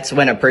guess, that's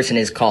when a person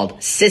is called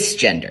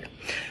cisgender.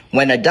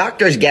 When a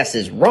doctor's guess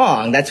is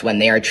wrong, that's when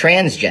they are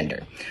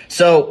transgender.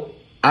 So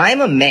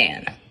I'm a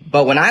man,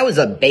 but when I was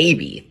a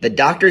baby, the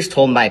doctors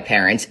told my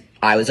parents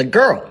I was a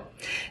girl.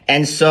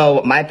 And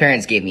so my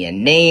parents gave me a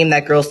name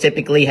that girls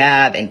typically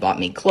have and bought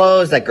me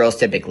clothes that girls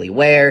typically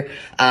wear.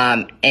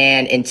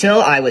 And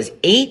until I was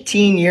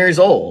 18 years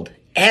old,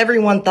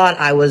 everyone thought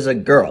I was a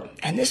girl.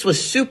 And this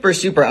was super,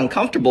 super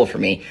uncomfortable for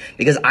me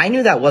because I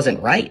knew that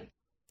wasn't right.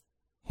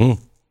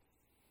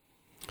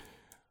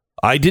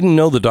 I didn't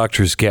know the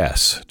doctor's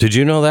guess. Did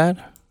you know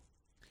that?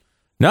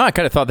 No, I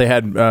kind of thought they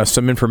had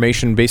some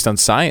information based on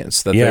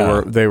science that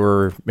they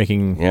were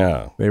making.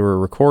 Yeah, they were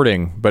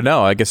recording, but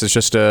no, I guess it's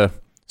just a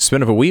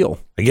spin of a wheel.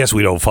 I guess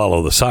we don't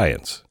follow the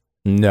science.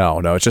 No,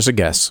 it's just a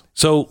guess.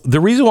 So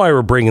the reason why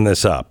we're bringing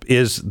this up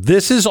is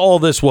this is all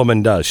this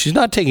woman does. She's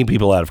not taking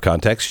people out of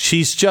context.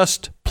 She's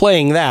just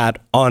playing that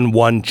on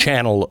one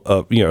channel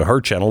of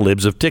her channel,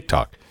 Libs of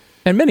TikTok.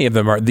 And many of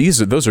them are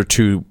those are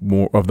two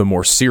of the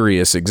more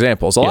serious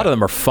examples. A lot of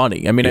them are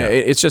funny. I mean,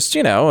 it's just,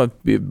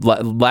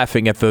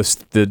 laughing at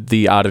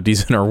the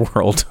oddities in our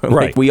world. Like,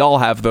 right. We all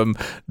have them.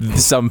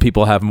 Some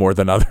people have more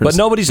than others. But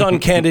nobody's on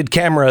candid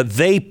camera.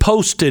 They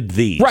posted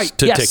these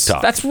to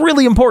TikTok. That's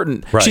really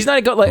important. Right. She's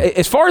not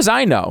as far as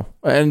I know,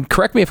 and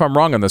correct me if I'm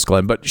wrong on this,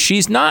 Glenn, but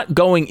she's not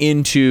going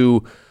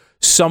into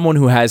someone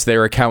who has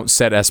their account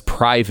set as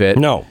private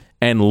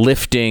and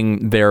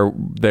lifting their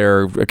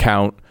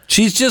account.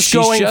 She's just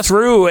going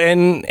through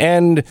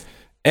and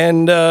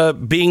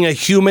being a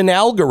human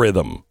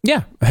algorithm.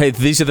 Yeah. Hey,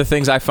 these are the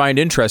things I find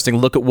interesting.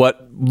 Look at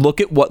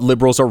what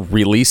liberals are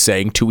really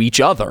saying to each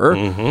other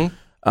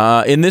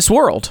in this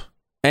world.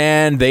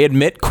 And they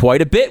admit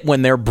quite a bit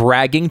when they're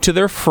bragging to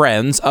their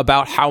friends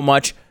about how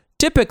much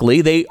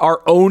typically they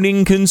are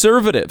owning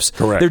conservatives.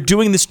 Correct. They're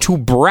doing this to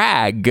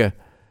brag.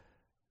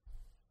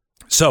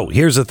 So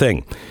here's the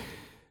thing.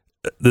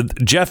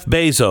 Jeff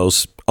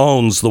Bezos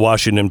owns the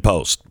Washington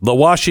Post. The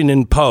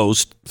Washington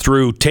Post,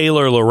 through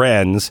Taylor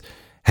Lorenz,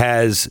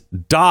 has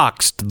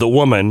doxed the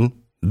woman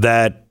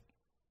that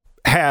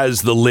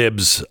has the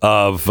libs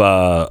of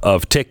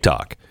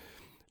TikTok.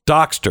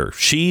 Doxed her.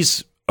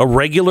 She's a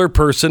regular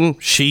person.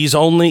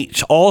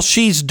 All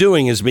she's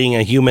doing is being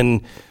a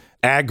human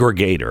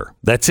aggregator.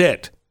 That's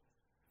it.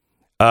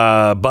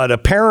 But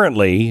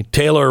apparently,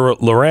 Taylor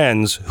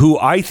Lorenz, who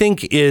I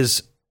think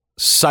is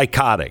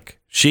psychotic.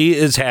 She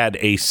has had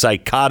a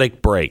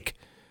psychotic break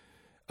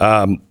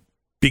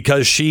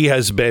because she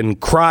has been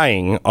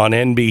crying on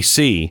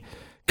NBC,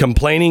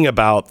 complaining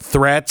about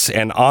threats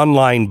and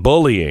online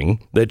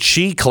bullying that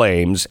she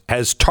claims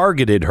has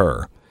targeted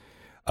her.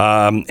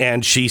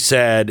 And she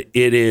said,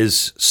 it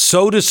is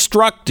so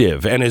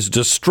destructive and has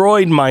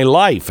destroyed my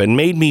life and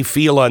made me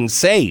feel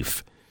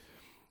unsafe.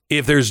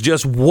 If there's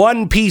just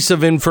one piece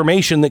of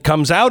information that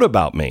comes out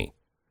about me.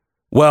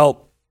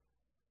 Well,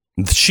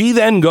 she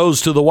then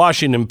goes to the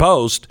Washington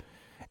Post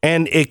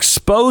and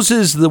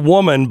exposes the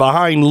woman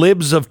behind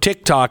Libs of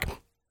TikTok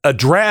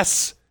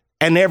address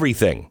and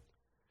everything.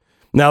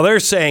 Now, they're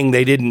saying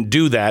they didn't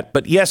do that,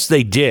 but yes,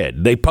 they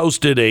did. They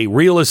posted a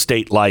real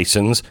estate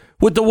license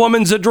with the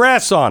woman's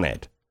address on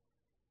it.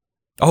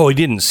 Oh, he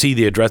didn't see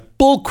the address.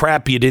 Bull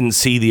crap, you didn't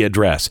see the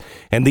address.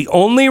 And the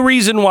only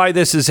reason why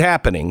this is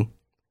happening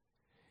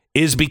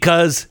is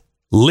because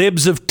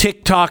Libs of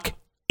TikTok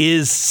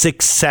is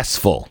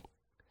successful.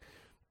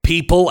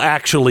 People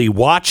actually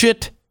watch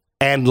it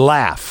and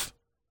laugh.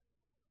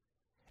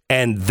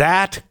 And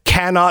that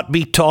cannot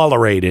be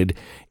tolerated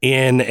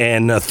in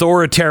an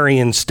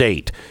authoritarian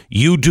state.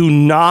 You do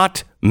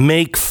not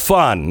make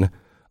fun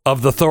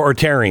of the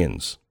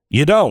authoritarians.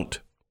 You don't.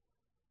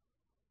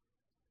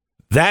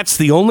 That's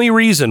the only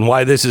reason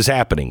why this is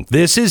happening.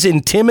 This is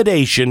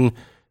intimidation,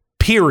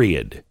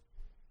 period.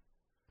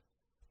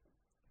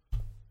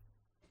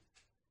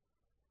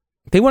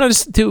 They wanted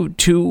us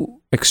to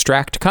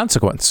extract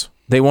consequence.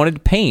 They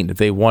wanted pain.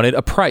 They wanted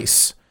a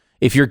price.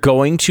 If you're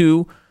going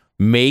to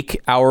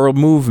make our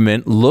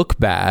movement look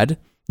bad,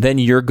 then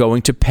you're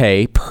going to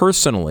pay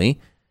personally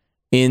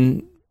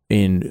in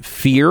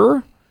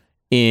fear,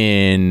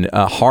 in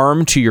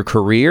harm to your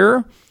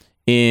career,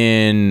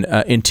 in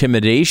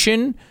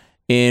intimidation,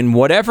 in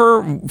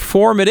whatever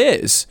form it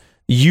is.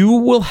 You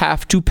will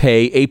have to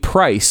pay a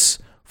price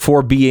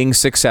for being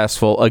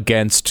successful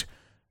against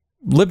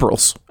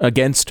liberals,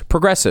 against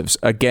progressives,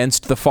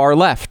 against the far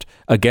left,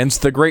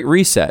 against the Great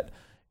Reset.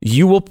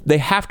 They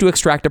have to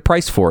extract a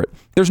price for it.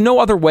 There's no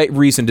other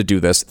reason to do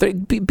this.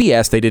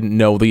 BS, they didn't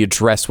know the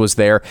address was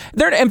there.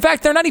 In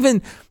fact, they're not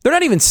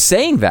even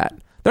saying that.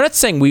 They're not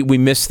saying we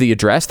missed the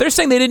address. They're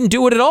saying they didn't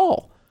do it at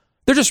all.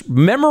 They're just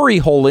memory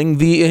holing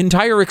the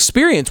entire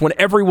experience when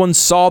everyone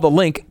saw the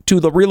link to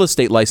the real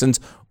estate license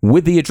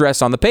with the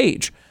address on the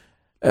page.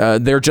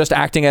 They're just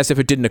acting as if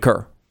it didn't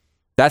occur.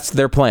 That's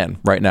their plan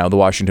right now, the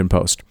Washington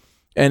Post.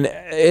 And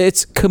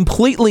it's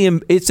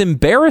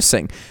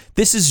embarrassing.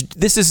 This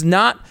is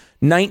not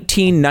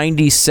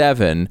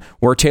 1997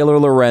 where Taylor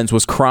Lorenz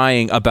was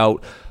crying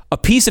about a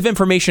piece of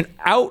information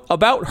out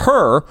about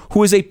her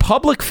who is a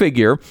public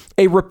figure,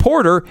 a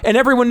reporter, and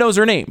everyone knows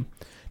her name.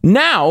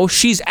 Now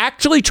she's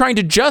actually trying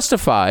to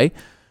justify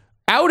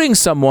outing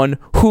someone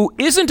who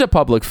isn't a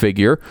public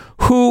figure,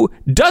 who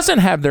doesn't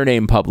have their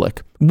name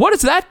public. What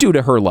does that do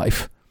to her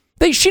life?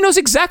 She knows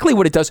exactly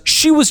what it does.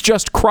 She was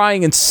just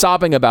crying and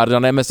sobbing about it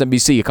on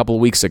MSNBC a couple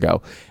of weeks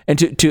ago.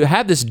 And to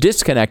have this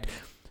disconnect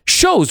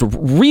shows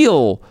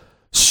real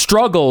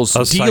struggles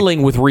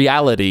dealing with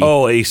reality.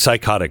 Oh, a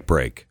psychotic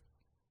break.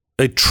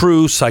 A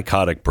true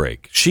psychotic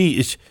break.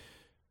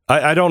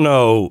 I don't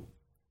know.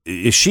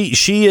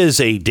 She is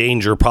a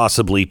danger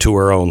possibly to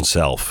her own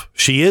self.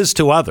 She is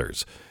to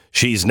others.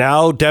 She's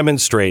now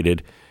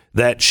demonstrated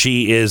that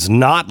she is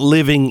not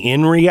living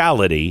in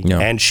reality,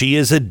 and she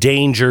is a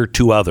danger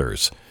to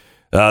others.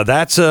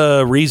 That's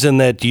a reason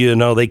that,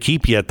 they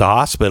keep you at the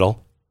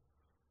hospital.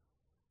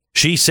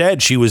 She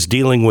said she was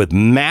dealing with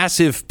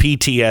massive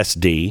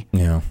PTSD.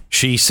 Yeah.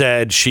 She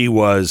said she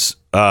was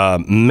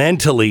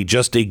mentally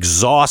just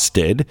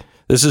exhausted.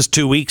 This is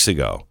 2 weeks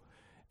ago.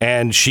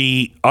 And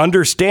she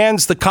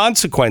understands the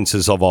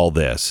consequences of all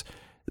this.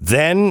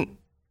 Then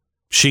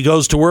she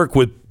goes to work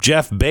with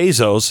Jeff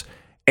Bezos,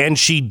 and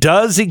she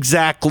does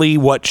exactly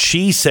what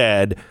she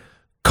said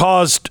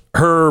caused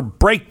her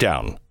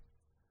breakdown.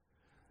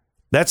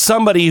 That's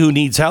somebody who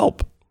needs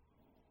help.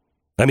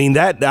 I mean,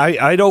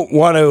 I don't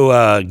want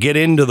to get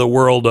into the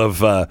world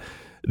of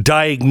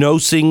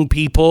diagnosing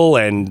people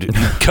and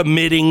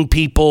committing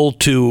people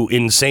to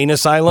insane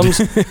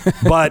asylums,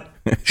 but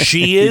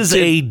she is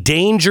a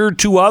danger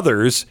to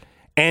others,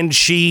 and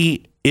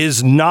she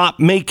is not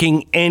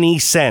making any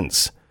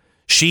sense.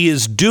 She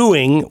is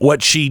doing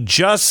what she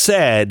just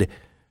said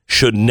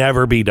should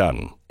never be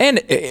done.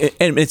 And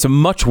it's a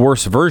much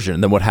worse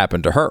version than what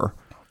happened to her.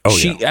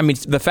 I mean,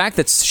 the fact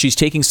that she's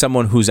taking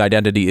someone whose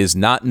identity is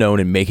not known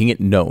and making it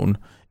known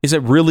is a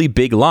really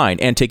big line.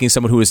 And taking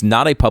someone who is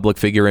not a public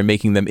figure and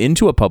making them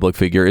into a public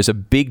figure is a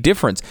big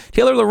difference.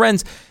 Taylor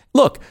Lorenz,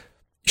 look,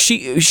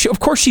 she of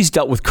course she's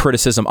dealt with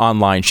criticism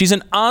online. She's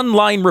an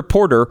online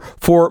reporter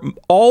for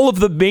all of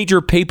the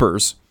major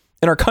papers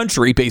in our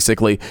country,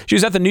 basically. She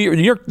was at the New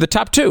York, the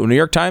top two, New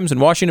York Times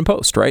and Washington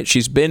Post, right?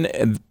 She's been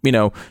in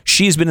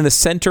the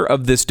center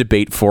of this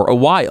debate for a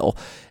while.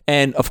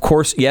 And of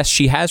course, yes,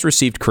 she has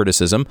received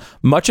criticism,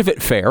 much of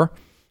it fair,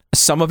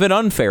 some of it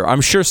unfair.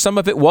 I'm sure some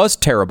of it was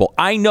terrible.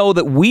 I know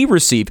that we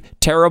receive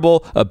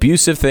terrible,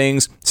 abusive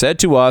things said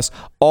to us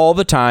all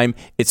the time.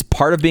 It's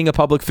part of being a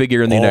public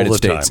figure in the United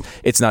States.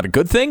 It's not a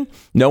good thing.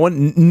 No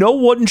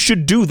one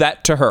should do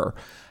that to her.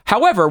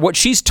 However, what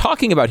she's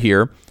talking about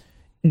here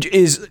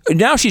is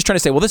now she's trying to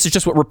say, well, this is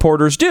just what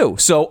reporters do.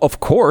 So, of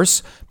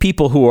course,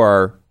 people who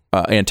are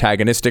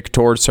antagonistic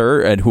towards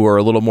her and who are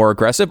a little more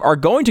aggressive are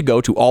going to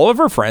go to all of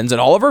her friends and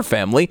all of her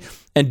family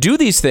and do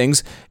these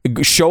things,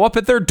 show up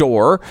at their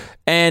door.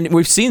 And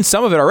we've seen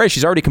some of it already.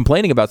 She's already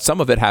complaining about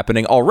some of it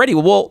happening already.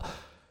 Well,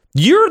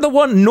 you're the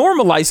one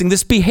normalizing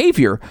this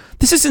behavior.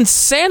 This is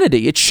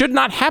insanity. It should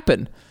not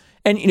happen.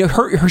 And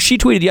she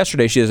tweeted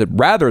yesterday, she said,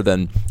 rather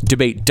than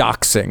debate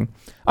doxing,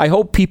 I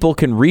hope people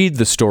can read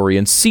the story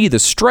and see the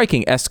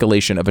striking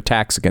escalation of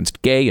attacks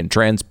against gay and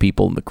trans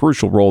people and the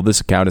crucial role this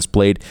account has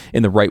played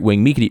in the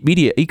right-wing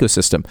media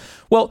ecosystem.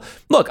 Well,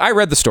 look, I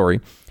read the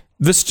story.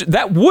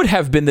 That would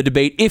have been the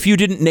debate if you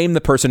didn't name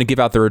the person and give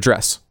out their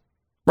address,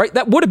 right?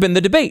 That would have been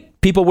the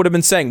debate. People would have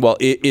been saying, well,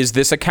 is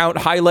this account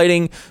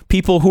highlighting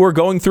people who are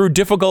going through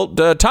difficult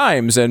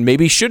times and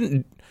maybe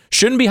shouldn't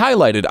be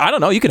highlighted? I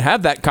don't know. You can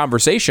have that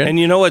conversation. And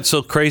you know what's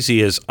so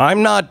crazy is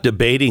I'm not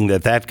debating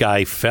that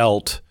guy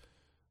felt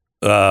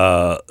he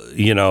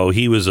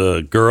was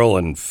a girl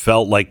and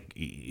felt like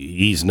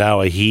he's now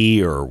a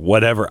he or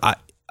whatever.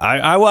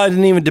 I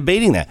wasn't even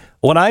debating that.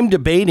 What I'm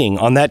debating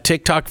on that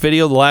TikTok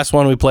video, the last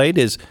one we played,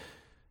 is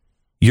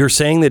you're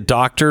saying that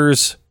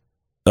doctors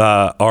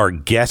are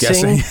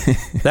guessing?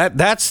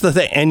 That's the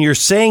thing. And you're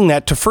saying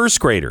that to first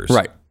graders.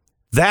 Right.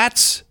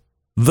 That's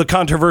the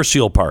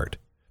controversial part.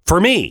 For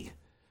me,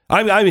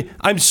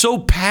 I'm so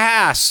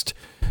past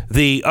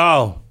the,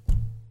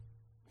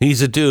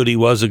 he's a dude, he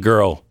was a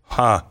girl.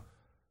 Huh.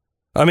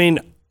 I mean,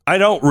 I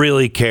don't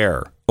really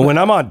care. When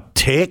I'm on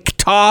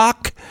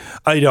TikTok,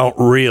 I don't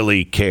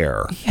really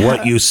care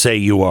what you say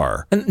you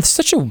are. And it's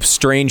such a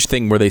strange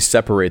thing where they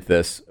separate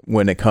this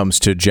when it comes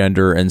to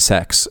gender and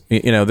sex.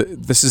 You know,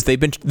 this has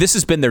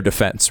been their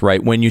defense,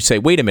 right? When you say,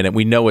 wait a minute,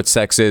 we know what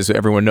sex is.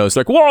 Everyone knows,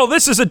 like, whoa,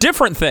 this is a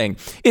different thing.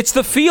 It's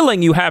the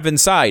feeling you have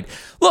inside.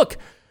 Look,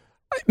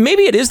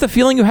 maybe it is the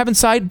feeling you have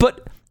inside,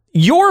 but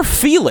your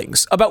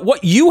feelings about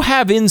what you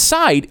have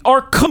inside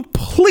are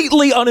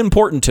completely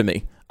unimportant to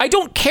me. I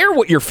don't care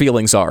what your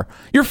feelings are.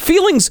 Your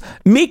feelings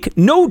make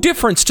no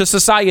difference to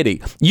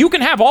society. You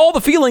can have all the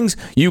feelings.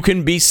 You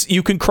can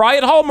cry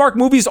at Hallmark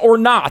movies or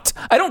not.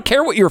 I don't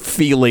care what your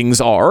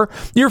feelings are.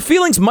 Your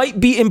feelings might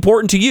be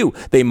important to you.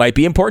 They might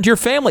be important to your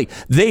family.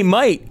 They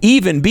might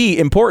even be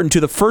important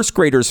to the first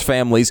graders'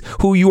 families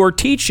who you are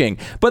teaching.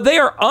 But they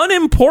are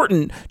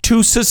unimportant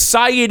to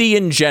society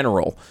in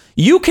general.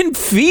 You can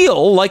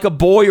feel like a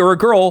boy or a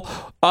girl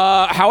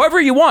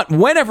however you want,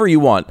 whenever you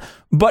want.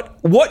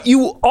 But what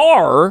you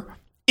are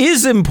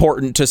is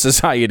important to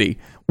society.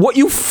 What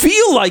you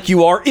feel like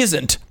you are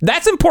isn't.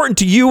 That's important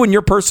to you in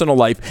your personal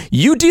life.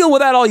 You deal with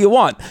that all you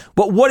want.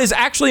 But what is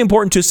actually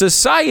important to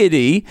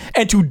society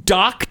and to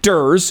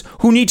doctors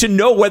who need to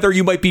know whether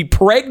you might be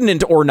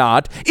pregnant or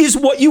not is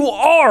what you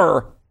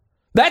are.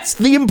 That's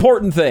the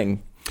important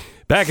thing.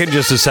 Back in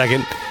just a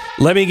second.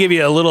 Let me give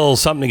you a little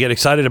something to get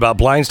excited about.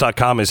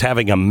 Blinds.com is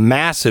having a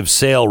massive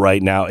sale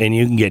right now, and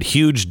you can get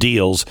huge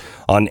deals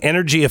on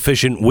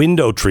energy-efficient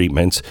window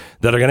treatments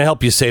that are going to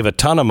help you save a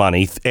ton of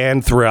money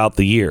and throughout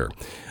the year.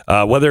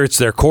 Whether it's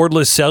their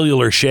cordless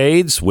cellular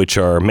shades, which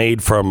are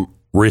made from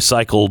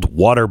recycled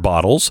water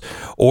bottles,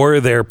 or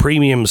their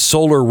premium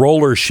solar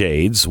roller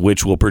shades,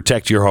 which will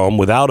protect your home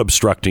without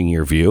obstructing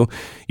your view,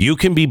 you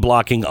can be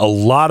blocking a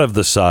lot of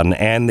the sun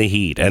and the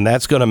heat, and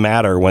that's going to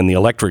matter when the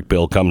electric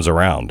bill comes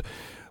around.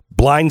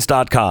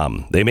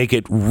 Blinds.com. They make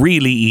it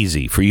really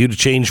easy for you to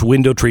change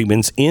window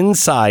treatments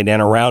inside and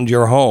around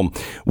your home.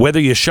 Whether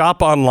you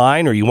shop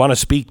online or you want to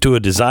speak to a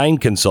design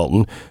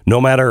consultant,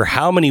 no matter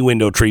how many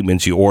window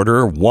treatments you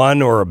order,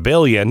 1 or a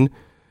billion,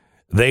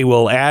 they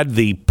will add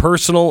the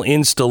personal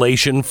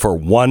installation for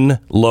one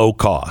low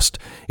cost.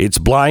 It's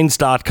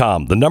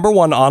Blinds.com, the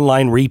 #1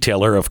 online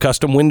retailer of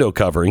custom window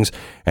coverings,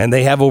 and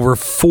they have over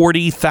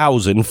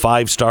 40,000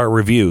 5-star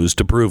reviews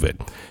to prove it.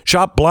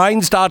 Shop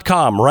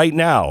Blinds.com right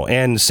now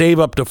and save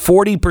up to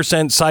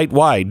 40%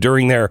 site-wide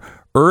during their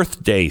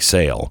Earth Day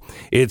sale.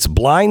 It's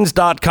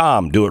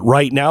Blinds.com. Do it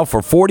right now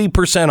for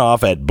 40%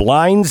 off at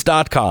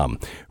Blinds.com.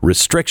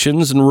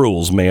 Restrictions and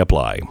rules may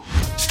apply.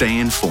 Stay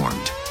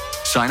informed.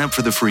 Sign up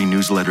for the free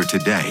newsletter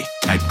today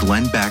at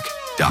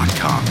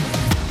glennbeck.com.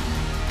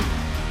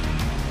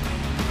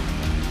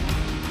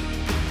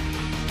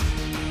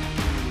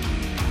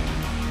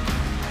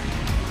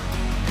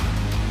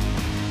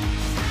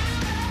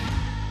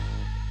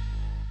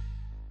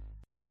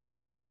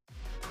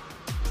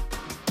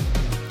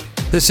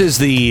 This is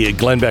the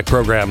Glenn Beck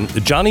program.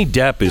 Johnny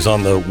Depp is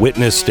on the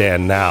witness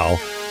stand now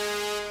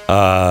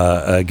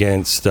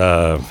against,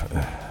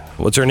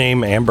 what's her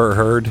name? Amber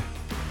Heard.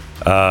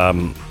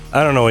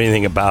 I don't know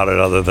anything about it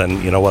other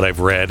than, what I've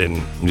read and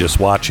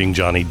just watching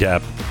Johnny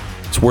Depp.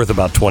 It's worth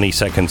about 20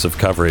 seconds of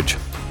coverage.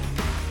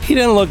 He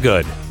didn't look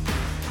good.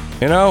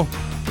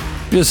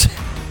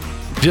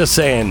 Just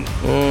saying,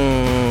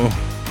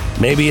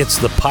 maybe it's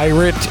the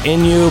pirate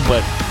in you,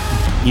 but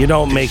you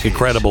don't make a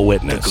credible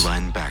witness. The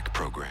Glenn Beck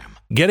program.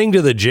 Getting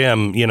to the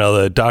gym,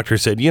 the doctor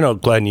said,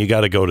 Glenn, you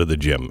got to go to the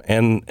gym.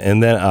 And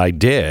then I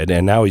did,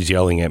 and now he's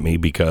yelling at me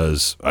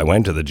because I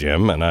went to the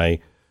gym and I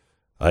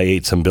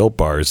ate some Built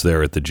Bars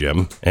there at the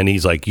gym, and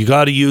he's like, you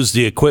got to use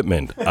the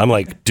equipment. I'm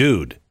like,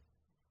 dude,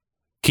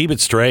 keep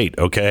it straight,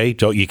 okay?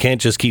 You can't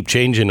just keep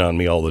changing on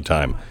me all the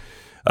time.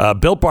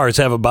 Built Bars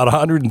have about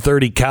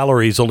 130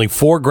 calories, only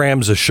 4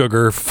 grams of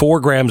sugar,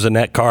 4 grams of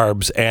net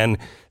carbs, and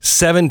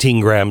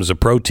 17 grams of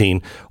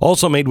protein.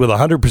 Also made with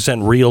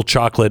 100% real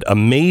chocolate,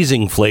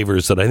 amazing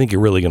flavors that I think you're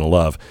really going to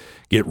love.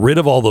 Get rid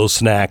of all those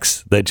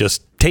snacks that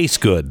just taste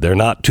good. They're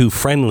not too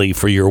friendly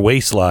for your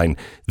waistline.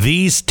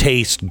 These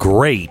taste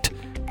great.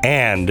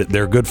 And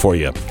they're good for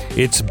you.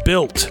 It's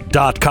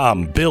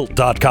built.com,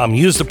 built.com.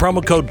 Use the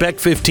promo code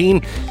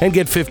BECK15 and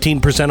get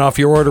 15% off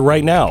your order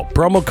right now.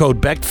 Promo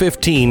code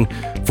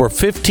BECK15 for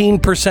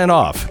 15%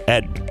 off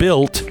at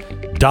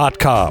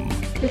built.com.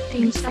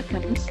 15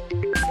 seconds.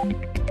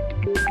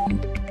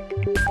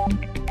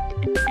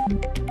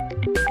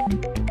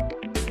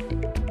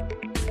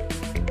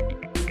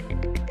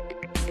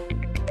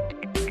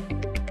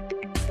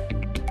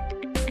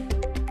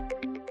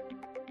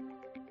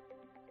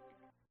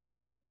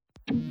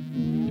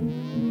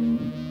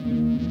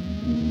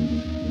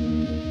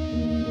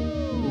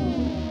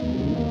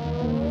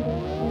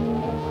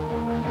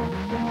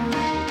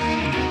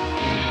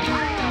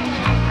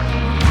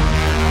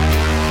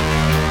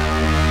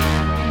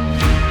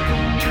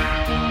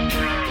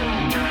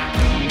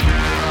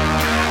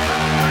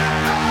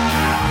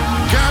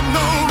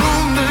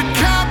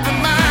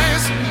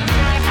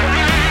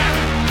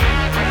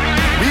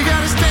 We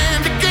gotta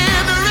stand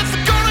together, it's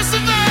gonna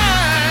survive.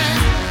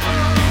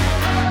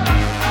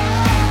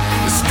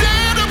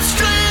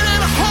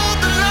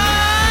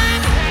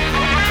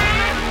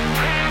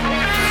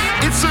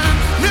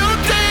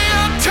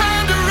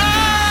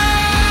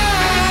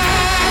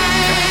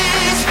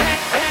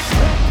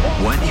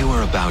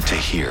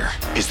 hear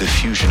is the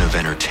fusion of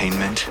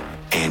entertainment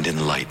and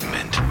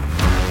enlightenment.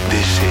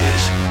 This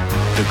is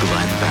the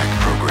Glenn Beck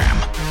Program.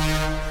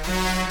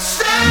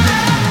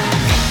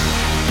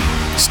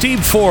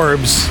 Steve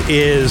Forbes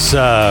is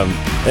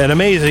an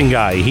amazing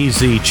guy. He's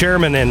the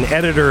chairman and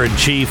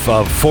editor-in-chief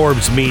of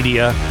Forbes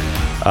Media.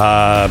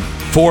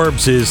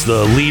 Forbes is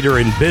the leader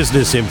in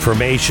business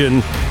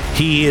information.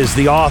 He is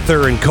the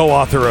author and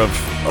co-author of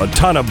a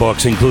ton of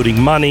books,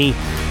 including Money,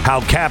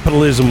 How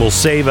Capitalism Will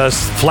Save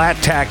Us, Flat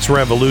Tax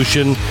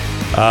Revolution.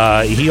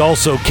 He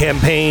also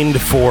campaigned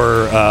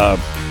for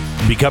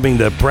becoming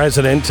the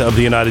president of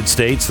the United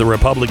States, the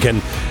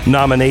Republican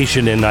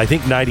nomination in, I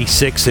think,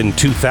 96 and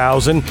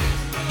 2000.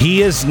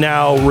 He has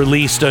now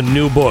released a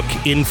new book,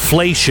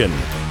 Inflation,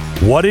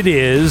 what it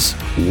is,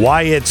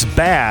 why it's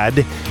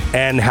bad,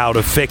 and how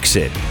to fix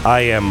it.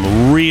 I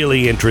am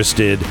really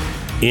interested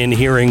in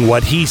hearing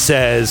what he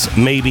says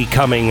may be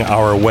coming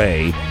our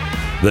way.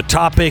 The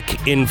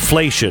topic,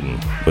 inflation,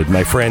 with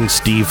my friend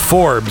Steve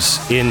Forbes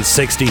in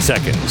 60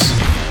 seconds.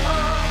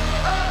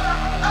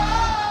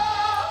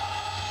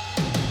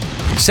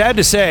 Sad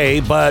to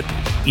say, but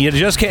you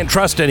just can't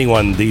trust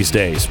anyone these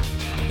days.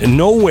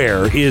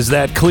 Nowhere is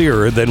that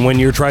clearer than when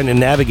you're trying to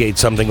navigate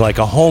something like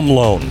a home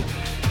loan.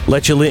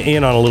 Let you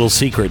in on a little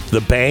secret.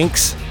 The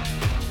banks,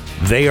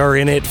 they are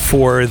in it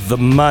for the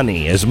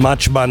money, as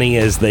much money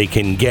as they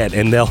can get,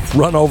 and they'll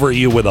run over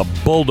you with a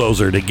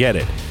bulldozer to get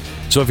it.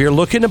 So if you're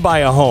looking to buy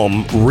a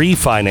home,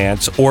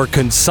 refinance, or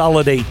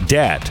consolidate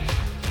debt,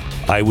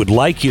 I would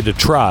like you to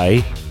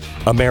try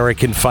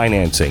American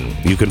Financing.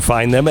 You can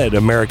find them at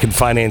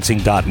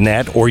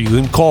americanfinancing.net, or you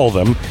can call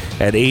them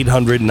at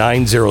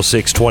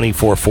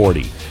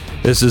 800-906-2440.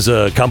 This is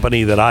a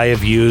company that I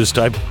have used.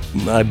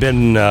 I've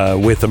been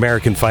with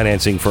American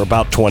Financing for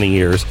about 20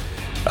 years,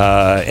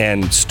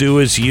 and Stu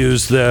has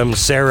used them.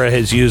 Sarah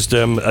has used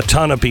them. A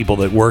ton of people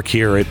that work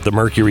here at the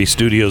Mercury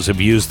Studios have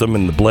used them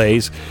in the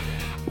Blaze.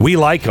 We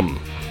like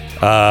them,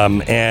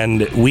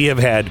 and we have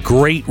had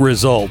great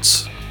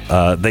results.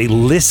 They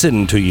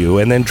listen to you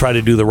and then try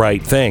to do the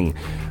right thing.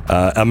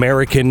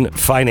 American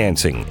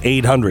Financing,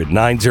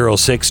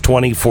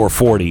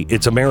 800-906-2440.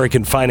 It's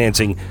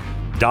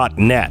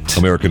AmericanFinancing.net.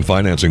 American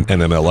Financing,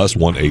 NMLS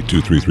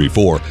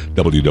 182334,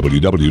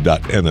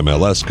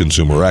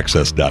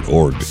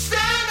 www.nmlsconsumeraccess.org.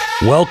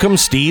 Welcome,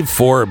 Steve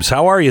Forbes.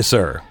 How are you,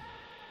 sir?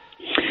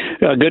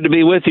 Good to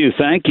be with you.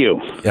 Thank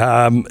you.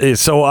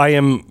 So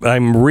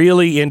I'm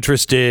really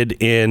interested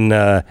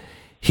in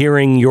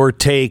hearing your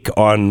take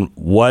on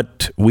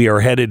what we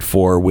are headed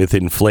for with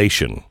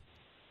inflation.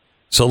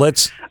 So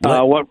let's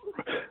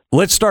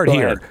start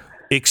here. Ahead.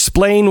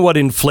 Explain what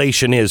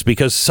inflation is,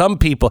 because some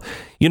people,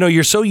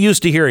 you're so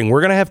used to hearing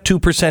we're going to have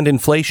 2%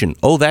 inflation.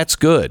 Oh, that's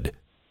good.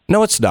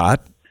 No, it's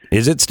not.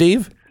 Is it,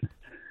 Steve?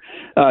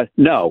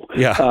 No.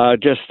 Yeah.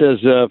 Just as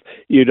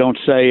you don't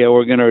say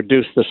we're going to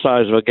reduce the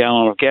size of a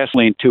gallon of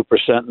gasoline 2%,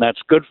 and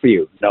that's good for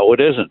you. No, it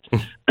isn't.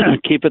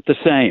 Keep it the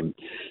same.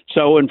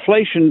 So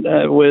inflation,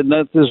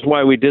 this is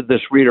why we did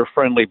this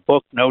reader-friendly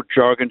book, no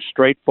jargon,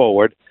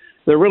 straightforward.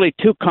 There are really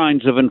two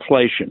kinds of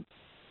inflation.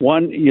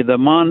 One, the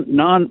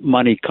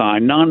non-money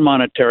kind,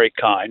 non-monetary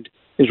kind,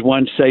 is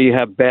when, say, you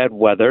have bad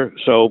weather,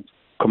 so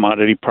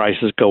commodity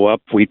prices go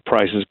up, wheat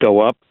prices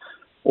go up,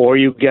 or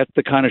you get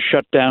the kind of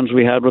shutdowns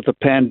we had with the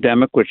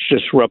pandemic, which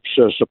disrupts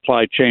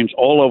supply chains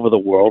all over the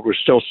world. We're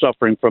still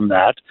suffering from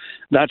that.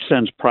 That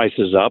sends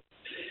prices up.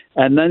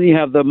 And then you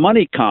have the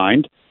money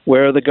kind,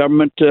 where the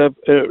government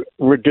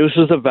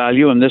reduces the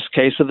value, in this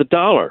case, of the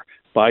dollar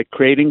by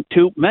creating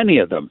too many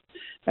of them.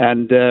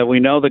 And we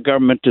know the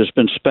government has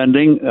been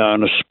spending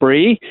on a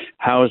spree.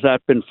 How has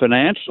that been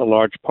financed? A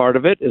large part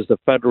of it is the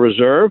Federal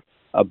Reserve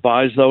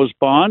buys those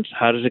bonds.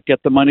 How does it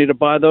get the money to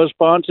buy those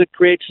bonds? It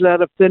creates it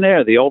out of thin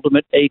air, the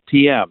ultimate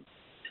ATM.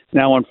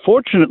 Now,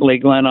 unfortunately,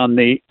 Glenn, on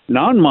the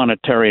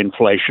non-monetary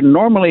inflation,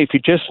 normally if you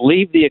just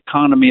leave the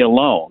economy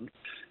alone,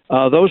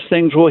 those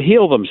things will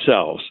heal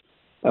themselves.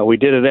 We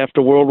did it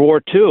after World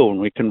War II,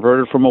 and we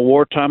converted from a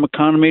wartime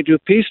economy to a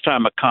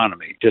peacetime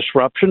economy.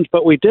 Disruptions,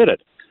 but we did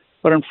it.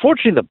 But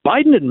unfortunately, the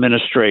Biden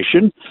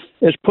administration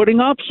is putting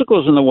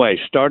obstacles in the way,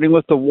 starting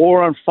with the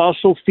war on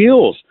fossil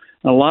fuels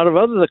and a lot of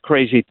other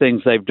crazy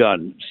things they've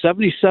done.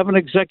 77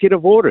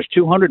 executive orders,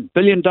 $200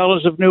 billion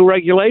of new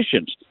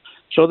regulations.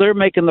 So they're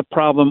making the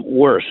problem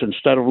worse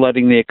instead of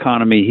letting the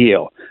economy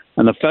heal.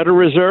 And the Federal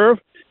Reserve,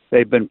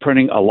 they've been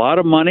printing a lot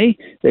of money.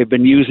 They've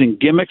been using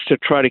gimmicks to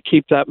try to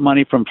keep that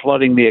money from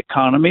flooding the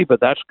economy, but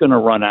that's going to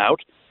run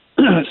out.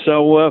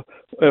 So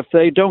if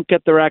they don't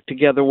get their act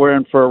together, we're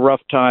in for a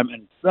rough time.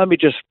 And let me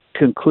just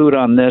conclude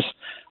on this.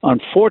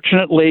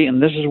 Unfortunately,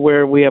 and this is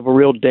where we have a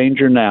real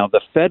danger now,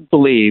 the Fed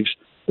believes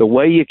the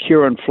way you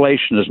cure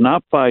inflation is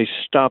not by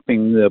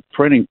stopping the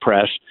printing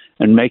press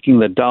and making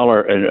the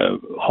dollar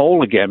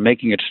whole again,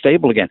 making it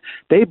stable again.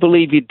 They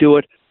believe you do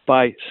it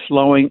by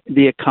slowing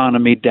the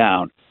economy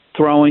down,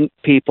 throwing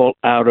people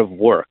out of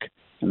work.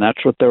 And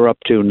that's what they're up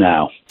to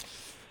now.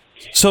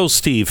 So,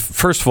 Steve,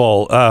 first of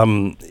all,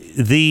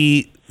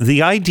 the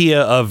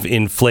idea of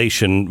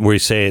inflation, where you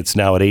say it's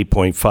now at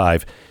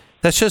 8.5,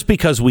 That's just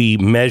because we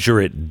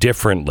measure it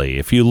differently.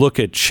 If you look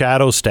at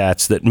shadow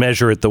stats that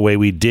measure it the way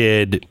we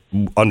did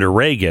under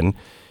Reagan,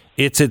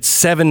 it's at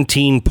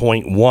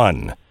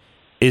 17.1.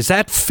 Is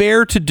that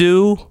fair to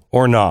do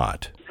or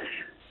not?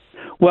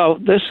 Well,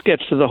 this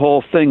gets to the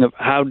whole thing of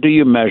how do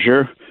you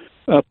measure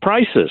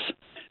prices?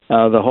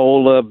 The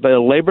whole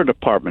Labor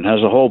Department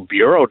has a whole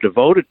bureau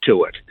devoted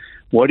to it.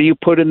 What do you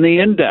put in the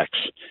index?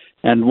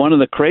 And one of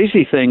the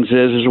crazy things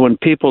is when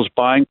people's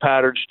buying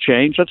patterns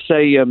change, let's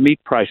say meat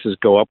prices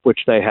go up,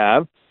 which they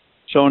have.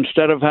 So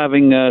instead of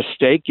having a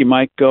steak, you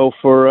might go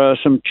for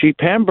some cheap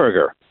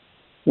hamburger.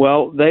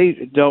 Well,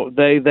 they don't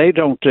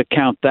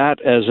count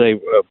that as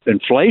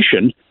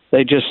inflation.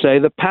 They just say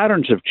the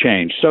patterns have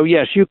changed. So,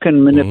 yes, you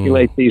can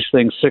manipulate these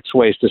things 6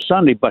 ways to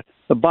Sunday, but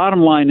the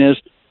bottom line is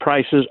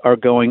prices are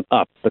going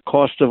up. The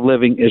cost of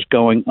living is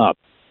going up.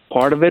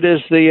 Part of it is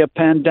the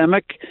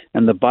pandemic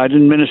and the Biden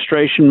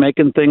administration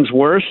making things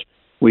worse.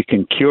 We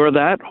can cure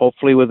that,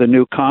 hopefully, with a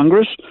new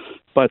Congress.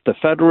 But the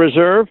Federal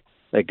Reserve,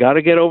 they got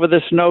to get over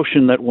this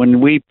notion that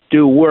when we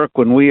do work,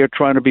 when we are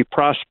trying to be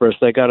prosperous,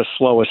 they got to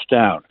slow us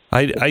down.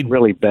 It's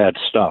really bad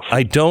stuff.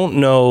 I don't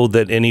know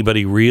that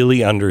anybody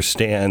really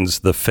understands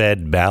the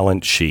Fed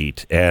balance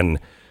sheet and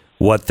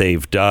what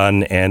they've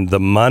done and the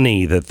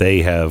money that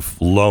they have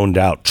loaned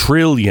out,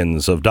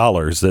 trillions of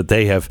dollars that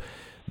they have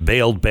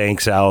bailed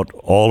banks out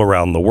all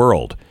around the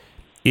world.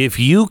 If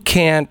you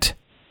can't,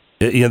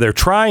 they're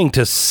trying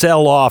to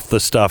sell off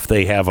the stuff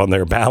they have on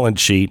their balance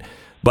sheet,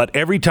 but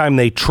every time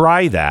they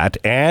try that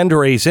and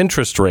raise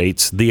interest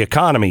rates, the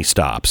economy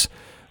stops.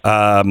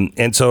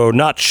 And so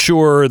not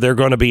sure they're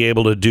going to be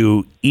able to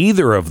do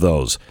either of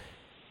those.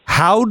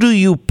 How do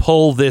you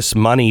pull this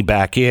money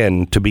back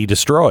in to be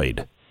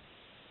destroyed?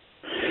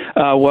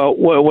 Well,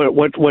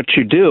 what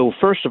you do,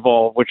 first of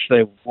all, which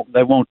they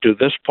won't do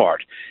this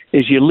part,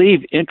 is you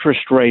leave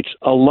interest rates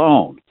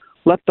alone.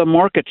 Let the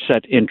market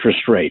set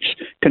interest rates.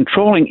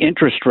 Controlling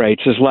interest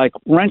rates is like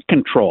rent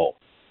control,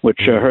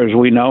 which, as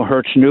we know,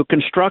 hurts new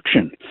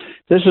construction.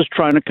 This is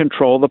trying to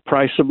control the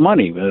price of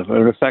money,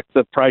 in effect,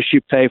 the price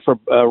you pay for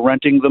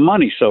renting the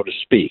money, so to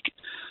speak.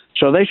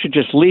 So they should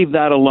just leave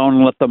that alone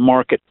and let the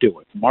market do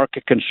it. The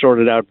market can sort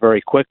it out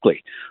very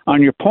quickly.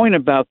 On your point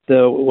about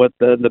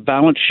the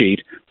balance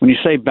sheet, when you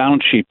say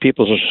balance sheet,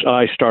 people's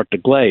eyes start to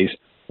glaze.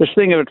 Just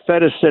think of it,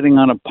 Fed is sitting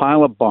on a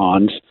pile of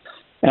bonds,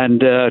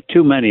 and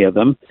too many of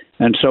them.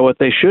 And so what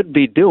they should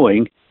be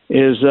doing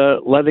is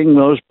letting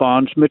those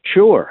bonds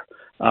mature,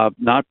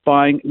 not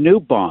buying new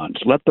bonds.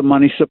 Let the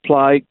money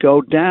supply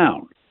go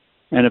down.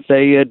 And if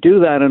they do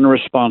that in a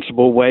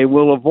responsible way,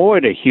 we'll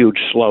avoid a huge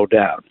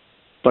slowdown.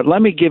 But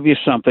let me give you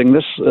something.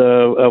 This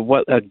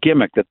a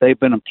gimmick that they've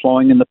been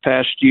employing in the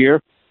past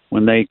year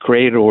when they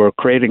creating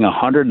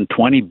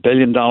 $120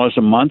 billion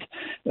a month,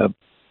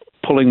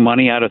 pulling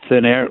money out of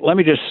thin air. Let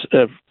me just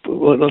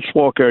let's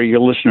walk your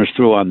listeners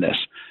through on this.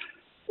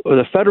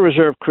 The Federal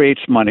Reserve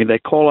creates money. They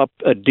call up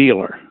a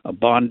dealer, a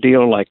bond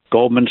dealer like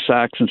Goldman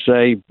Sachs, and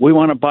say, we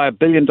want to buy $1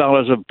 billion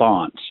of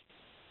bonds.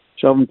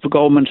 So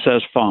Goldman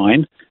says,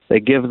 fine. They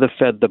give the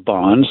Fed the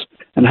bonds.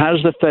 And how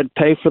does the Fed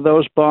pay for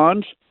those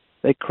bonds?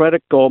 They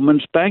credit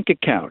Goldman's bank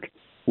account.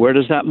 Where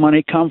does that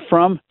money come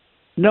from?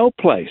 No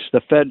place.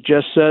 The Fed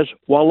just says,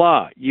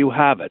 voila, you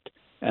have it.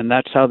 And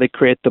that's how they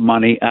create the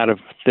money out of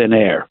thin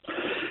air.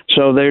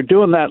 So they're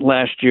doing that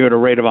last year at a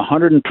rate of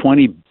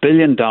 $120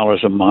 billion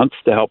a month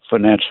to help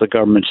finance the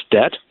government's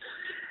debt.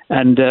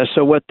 And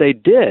so what they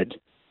did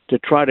to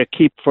try to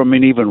keep from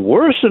an even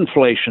worse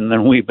inflation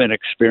than we've been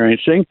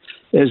experiencing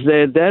is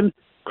they then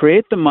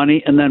create the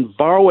money and then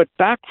borrow it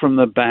back from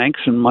the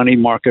banks and money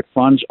market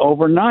funds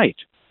overnight.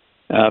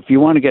 If you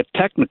want to get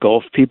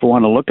technical, if people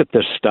want to look at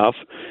this stuff,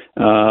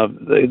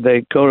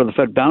 they go to the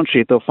Fed balance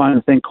sheet, they'll find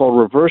a thing called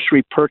reverse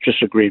repurchase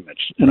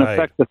agreements. In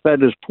effect, the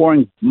Fed is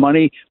pouring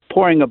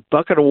a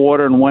bucket of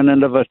water in one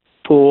end of a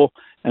pool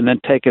and then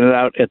taking it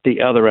out at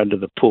the other end of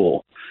the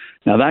pool.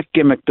 Now, that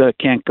gimmick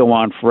can't go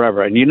on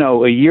forever. And, a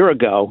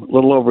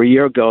little over a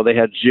year ago, they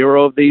had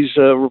 0 of these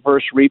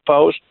reverse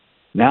repos.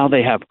 Now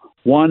they have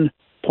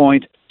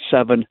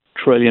 $1.7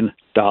 trillion.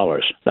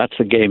 That's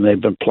the game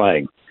they've been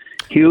playing.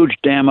 Huge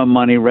dam of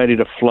money ready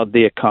to flood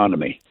the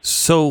economy.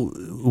 So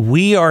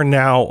we are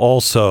now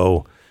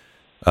also,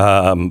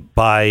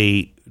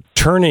 by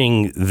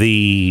turning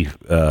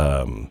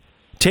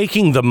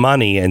taking the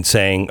money and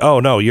saying, oh,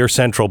 no, your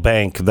central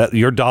bank, that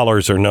your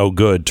dollars are no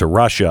good to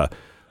Russia.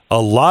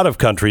 A lot of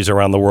countries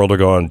around the world are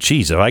going,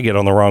 geez, if I get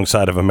on the wrong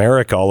side of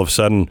America, all of a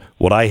sudden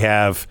what I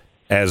have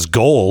as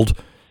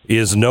gold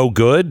is no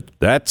good.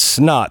 That's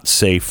not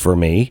safe for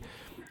me.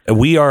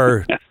 We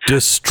are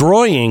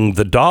destroying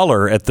the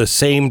dollar at the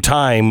same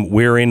time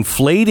we're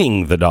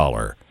inflating the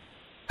dollar.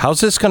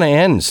 How's this going to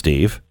end,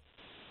 Steve?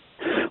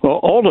 Well,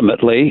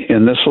 ultimately,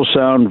 and this will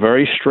sound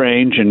very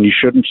strange, and you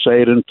shouldn't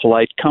say it in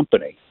polite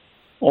company,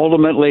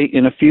 ultimately,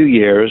 in a few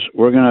years,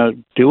 we're going to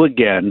do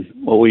again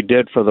what we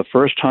did for the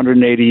first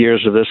 180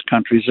 years of this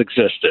country's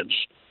existence,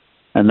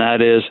 and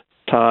that is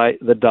tie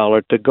the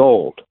dollar to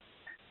gold.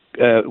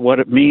 What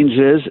it means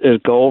is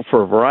gold,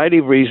 for a variety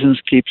of reasons,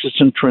 keeps its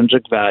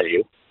intrinsic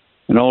value.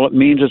 And all it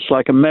means, it's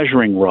like a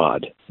measuring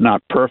rod.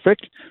 Not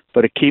perfect,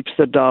 but it keeps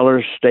the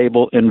dollar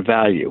stable in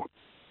value.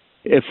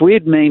 If we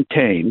had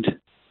maintained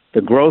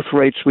the growth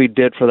rates we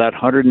did for that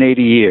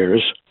 180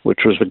 years,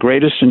 which was the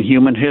greatest in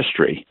human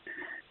history,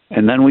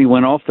 and then we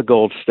went off the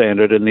gold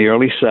standard in the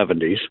early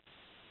 70s,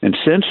 and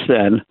since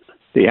then,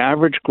 the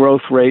average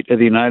growth rate of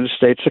the United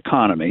States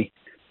economy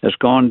has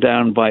gone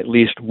down by at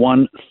least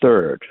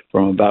 1/3,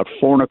 from about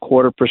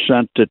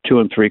 4.25% to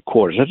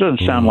 2.75%. That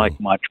doesn't sound like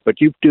much,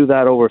 but you do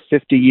that over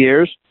 50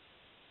 years.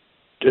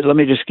 Let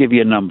me just give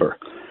you a number.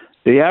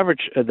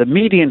 The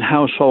median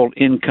household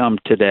income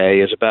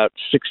today is about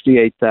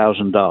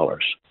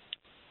 $68,000.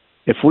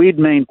 If we'd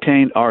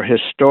maintained our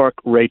historic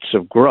rates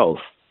of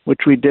growth,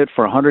 which we did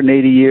for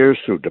 180 years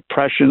through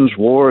depressions,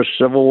 wars,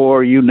 civil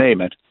war, you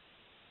name it,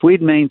 if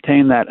we'd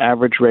maintained that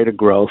average rate of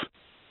growth,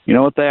 you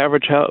know what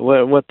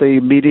the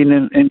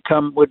median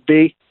income would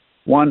be?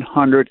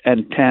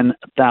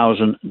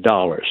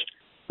 $110,000.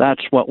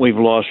 That's what we've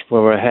lost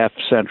for a half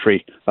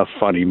century of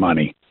funny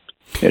money.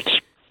 It's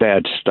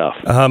bad stuff.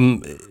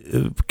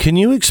 Can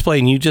you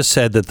explain? You just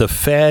said that the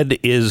Fed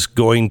is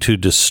going to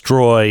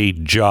destroy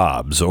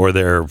jobs, or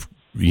they're,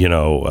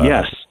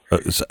 yes.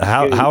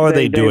 How are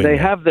they doing? They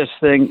have this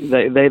thing.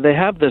 They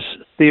have this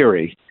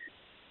theory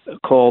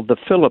called the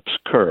Phillips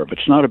curve.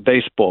 It's not a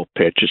baseball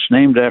pitch. It's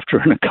named after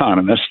an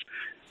economist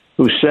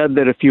who said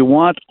that if you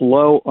want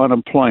low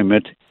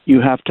unemployment, you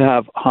have to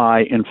have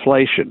higher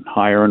inflation.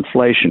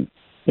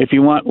 If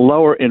you want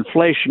lower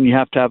inflation, you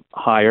have to have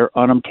higher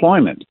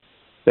unemployment.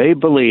 They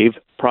believe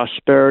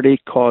prosperity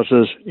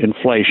causes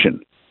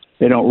inflation.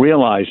 They don't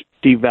realize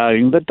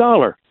devaluing the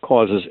dollar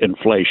causes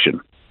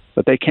inflation,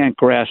 but they can't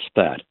grasp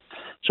that.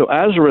 So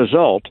as a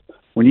result,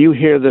 when you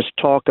hear this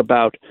talk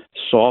about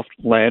soft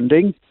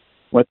landing,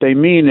 what they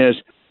mean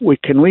is,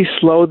 can we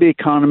slow the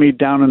economy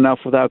down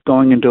enough without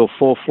going into a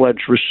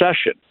full-fledged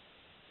recession?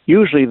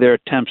 Usually their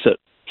attempts at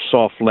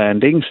soft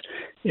landings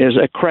is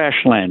a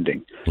crash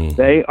landing. Mm-hmm.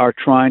 They are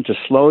trying to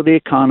slow the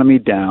economy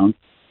down,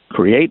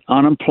 create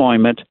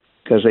unemployment,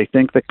 because they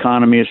think the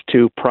economy is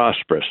too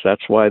prosperous.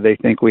 That's why they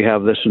think we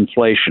have this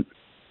inflation.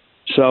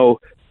 So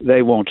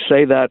they won't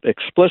say that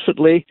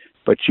explicitly,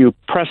 but you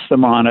press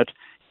them on it.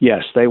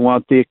 Yes, they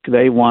want a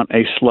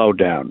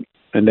slowdown,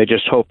 and they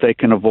just hope they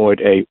can avoid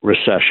a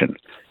recession.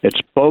 It's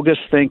bogus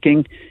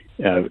thinking.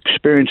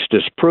 Experience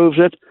disproves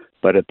it.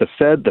 But at the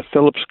Fed, the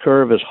Phillips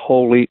curve is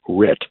holy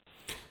writ.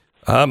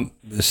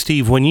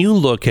 Steve, when you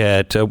look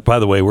at, by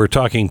the way, we're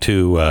talking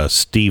to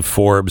Steve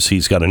Forbes.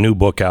 He's got a new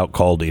book out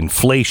called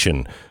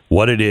Inflation,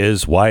 What It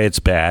Is, Why It's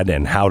Bad,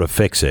 and How to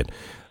Fix It.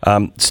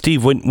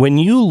 Steve, when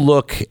you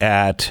look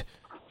at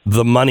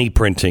the money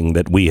printing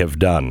that we have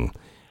done,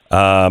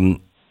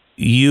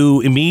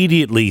 you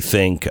immediately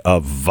think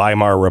of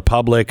Weimar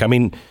Republic. I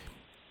mean,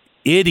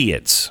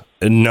 idiots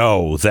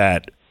know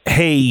that,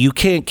 hey, you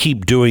can't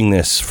keep doing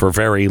this for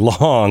very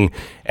long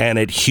and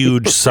at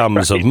huge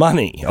sums of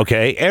money,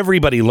 okay?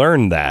 Everybody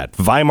learned that.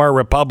 Weimar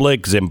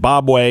Republic,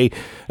 Zimbabwe,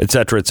 et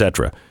cetera, et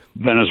cetera.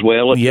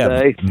 Venezuela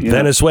today. Yeah,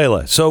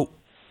 Venezuela. So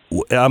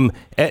do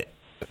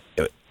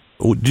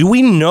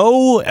we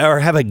know or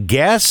have a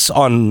guess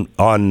on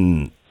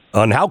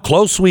how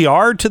close we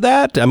are to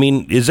that? I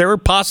mean, is there a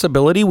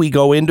possibility we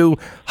go into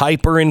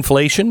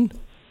hyperinflation?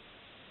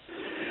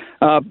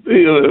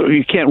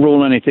 You can't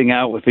rule anything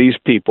out with these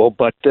people,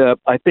 but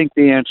I think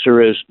the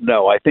answer is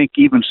no. I think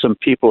even some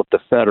people at the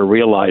Fed are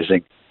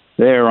realizing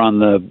they're in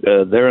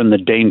the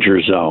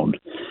danger zone,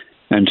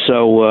 and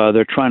so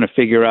they're trying to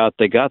figure out.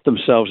 They got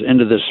themselves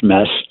into this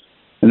mess,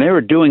 and they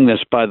were doing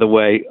this, by the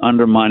way,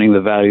 undermining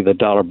the value of the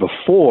dollar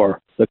before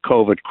the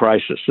COVID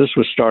crisis. This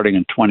was starting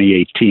in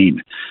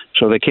 2018,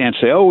 so they can't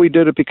say, "Oh, we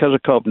did it because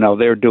of COVID." No,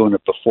 they're doing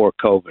it before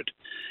COVID.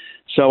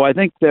 So I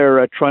think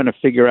they're trying to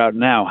figure out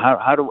now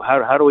how do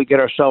we get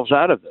ourselves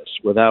out of this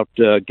without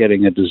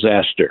getting a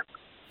disaster.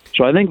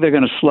 So I think they're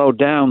going to slow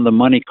down the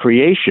money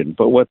creation.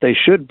 But what they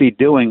should be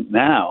doing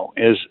now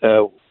is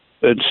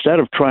instead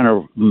of trying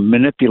to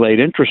manipulate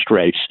interest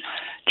rates,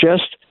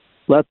 just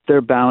let the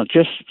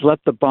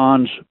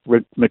bonds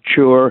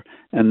mature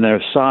and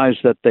the size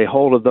that they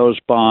hold of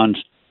those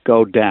bonds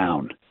go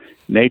down.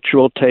 Nature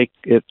will take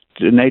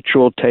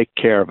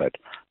care of it.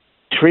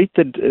 Keep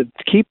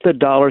the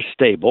dollar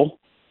stable,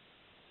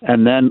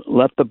 and then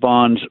let the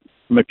bonds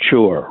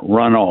mature,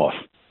 run off,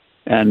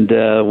 and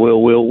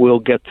we'll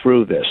get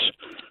through this.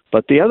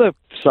 But the other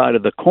side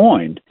of the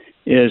coin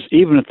is,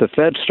 even if the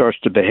Fed starts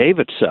to behave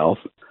itself,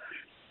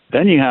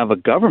 then you have a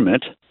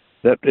government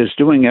that is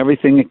doing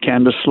everything it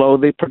can to slow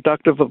the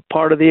productive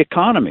part of the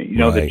economy. You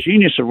know, right. The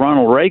genius of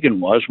Ronald Reagan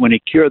was when he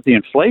cured the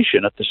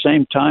inflation, at the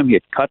same time he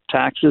had cut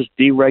taxes,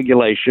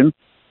 deregulation,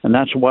 and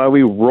that's why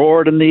we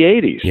roared in the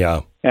 80s.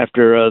 Yeah.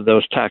 After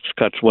those tax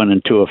cuts went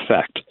into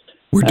effect.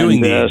 We're doing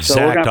the so we're exact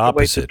gonna have to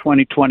opposite. wait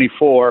to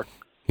 2024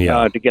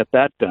 to get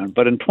that done.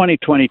 But in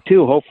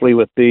 2022, hopefully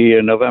with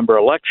the November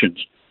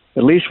elections,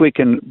 at least we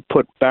can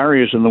put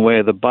barriers in the way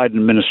of the Biden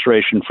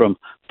administration from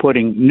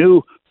putting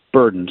new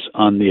burdens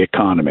on the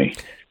economy.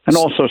 And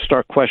also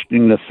start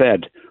questioning the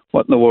Fed.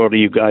 What in the world are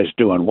you guys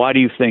doing? Why do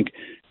you think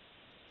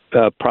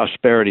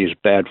prosperity is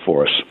bad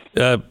for us.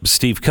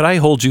 Steve, could I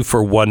hold you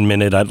for 1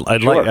 minute?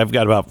 Sure. I've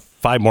got about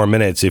 5 more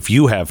minutes if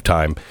you have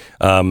time.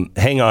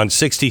 Hang on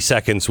 60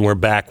 seconds and we're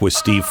back with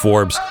Steve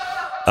Forbes.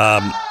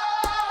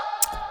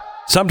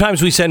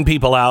 Sometimes we send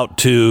people out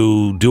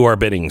to do our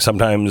bidding.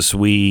 Sometimes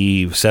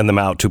we send them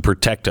out to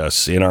protect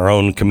us in our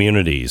own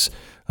communities.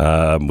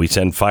 We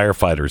send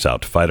firefighters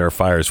out to fight our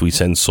fires. We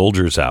send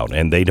soldiers out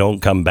and they don't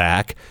come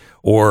back,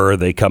 or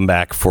they come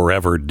back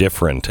forever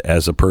different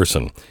as a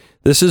person.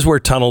 This is where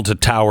Tunnel to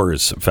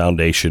Towers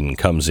Foundation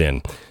comes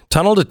in.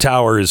 Tunnel to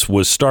Towers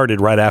was started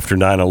right after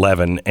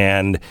 9/11,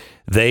 and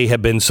they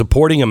have been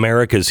supporting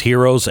America's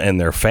heroes and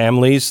their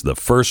families, the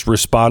first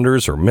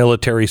responders or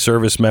military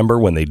service member,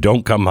 when they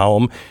don't come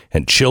home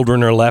and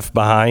children are left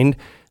behind.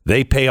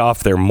 They pay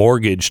off their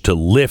mortgage to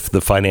lift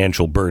the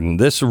financial burden.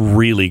 This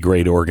really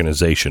great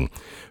organization.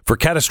 For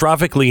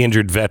catastrophically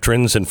injured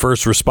veterans and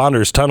first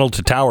responders, Tunnel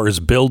to Towers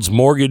builds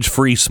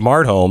mortgage-free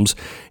smart homes,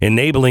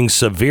 enabling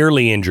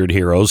severely injured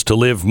heroes to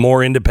live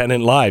more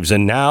independent lives.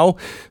 And now,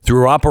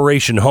 through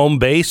Operation Home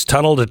Base,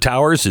 Tunnel to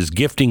Towers is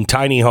gifting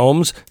tiny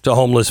homes to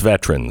homeless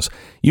veterans.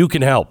 You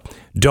can help.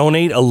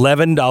 Donate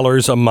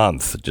 $11 a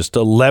month, just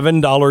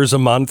 $11 a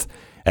month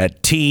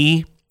at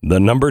T2T.org.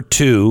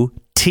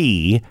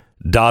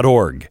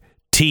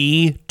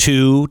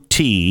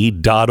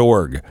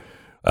 T2T.org.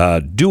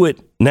 Do it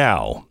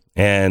now.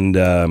 And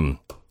can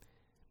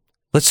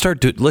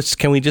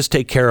we just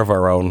take care of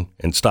our own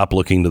and stop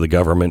looking to the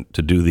government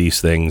to do these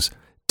things?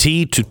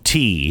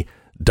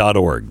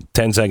 T2T.org.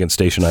 10-second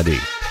station ID.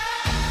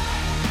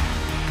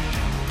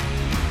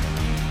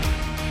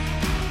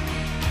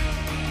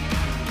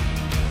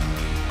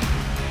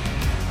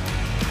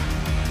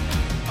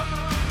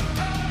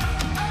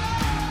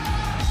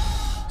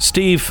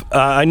 Steve,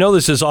 I know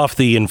this is off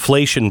the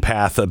inflation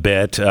path a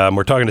bit.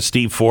 We're talking to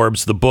Steve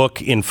Forbes, the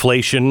book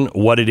Inflation,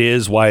 What It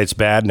Is, Why It's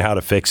Bad, and How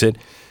to Fix It.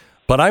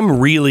 But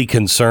I'm really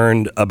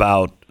concerned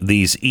about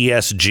these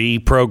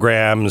ESG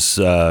programs,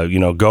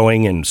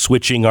 going and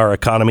switching our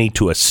economy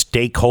to a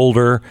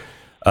stakeholder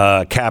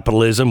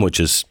capitalism, which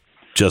is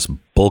just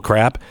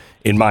bullcrap,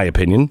 in my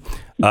opinion.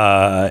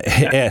 And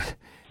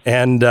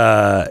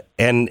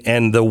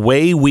the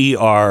way we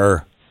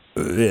are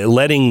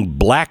letting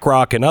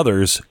BlackRock and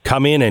others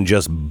come in and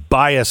just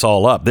buy us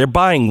all up. They're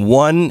buying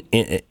one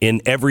in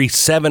every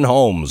 7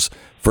 homes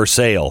for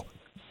sale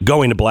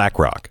going to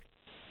BlackRock.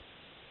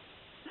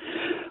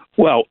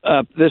 Well,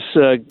 and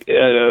the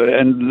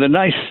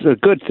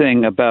good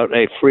thing about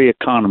a free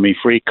economy,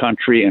 free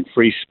country, and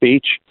free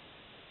speech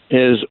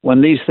is when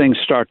these things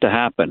start to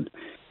happen,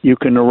 you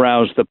can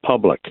arouse the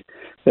public.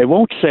 They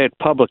won't say it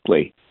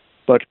publicly,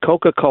 but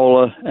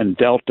Coca-Cola and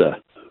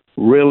Delta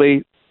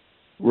really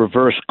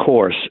reverse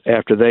course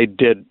after they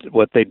did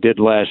what they did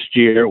last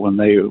year when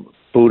they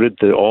booted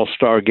the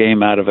All-Star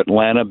game out of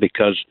Atlanta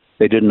because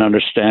they didn't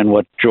understand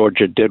what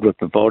Georgia did with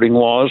the voting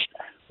laws,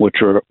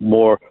 which are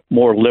more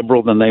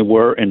liberal than they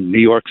were in New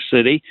York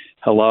City.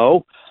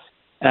 Hello.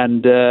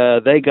 And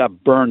they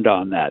got burned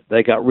on that.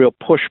 They got real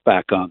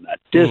pushback on that.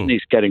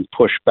 Disney's getting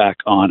pushback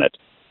on it.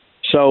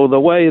 So the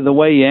way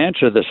you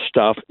answer this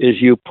stuff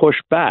is you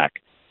push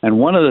back. And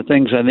one of the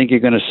things I think you're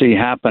going to see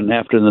happen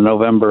after the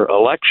November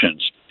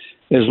elections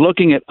is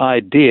looking at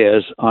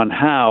ideas on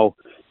how,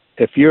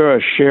 if you're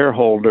a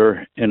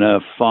shareholder in a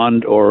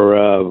fund or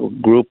a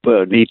group,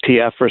 an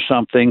ETF or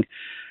something,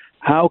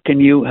 how can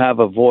you have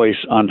a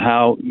voice on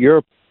how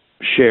your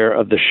share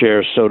of the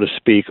shares, so to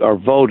speak, are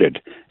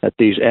voted at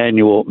these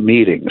annual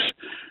meetings?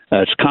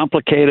 It's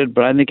complicated,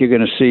 but I think you're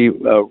going to see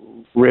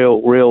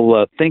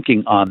real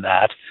thinking on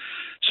that.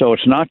 So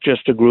it's not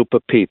just a group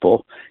of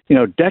people. You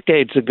know,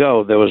 decades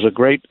ago, there was a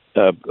great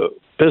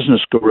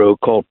business guru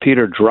called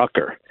Peter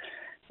Drucker.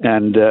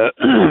 And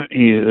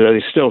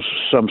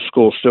some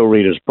schools still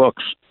read his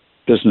books,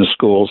 business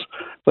schools,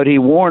 but he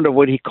warned of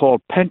what he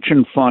called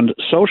pension fund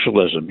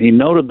socialism. He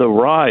noted the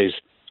rise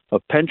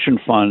of pension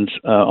funds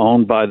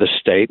owned by the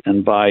state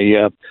and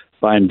by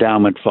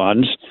endowment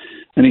funds,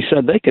 and he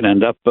said they could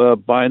end up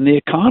buying the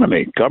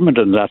economy. Government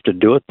doesn't have to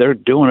do it; they're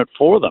doing it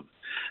for them.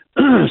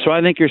 So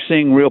I think you're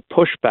seeing real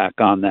pushback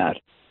on that.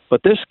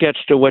 But this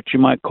gets to what you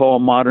might call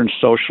modern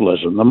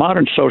socialism. The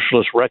modern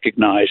socialists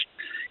recognize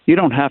you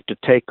don't have to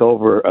take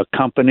over a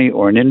company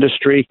or an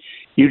industry.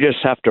 You just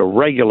have to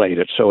regulate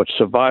it so its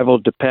survival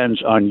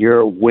depends on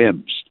your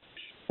whims.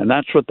 And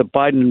that's what the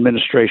Biden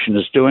administration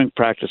is doing,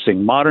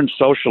 practicing modern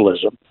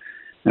socialism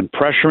and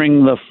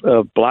pressuring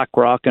the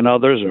BlackRock and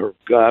others, or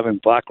having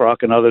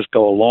BlackRock and others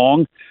go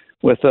along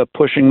with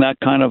pushing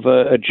that kind of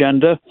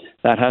agenda.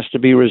 That has to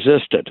be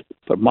resisted.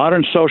 But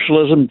modern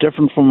socialism,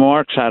 different from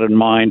Marx had in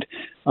mind,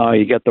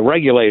 you get the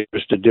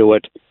regulators to do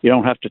it. You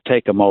don't have to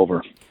take them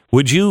over.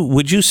 Would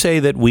you say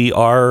that we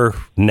are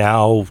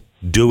now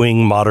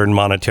doing modern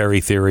monetary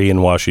theory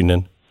in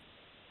Washington?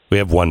 We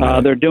have 1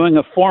 minute. They're doing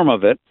a form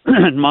of it.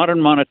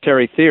 Modern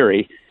monetary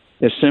theory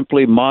is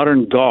simply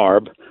modern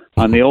garb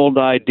on the old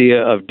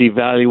idea of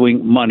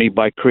devaluing money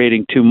by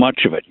creating too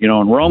much of it. You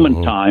know, in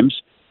Roman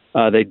times,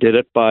 They did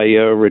it by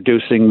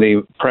reducing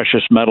the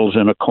precious metals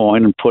in a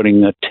coin and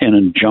putting a tin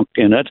and junk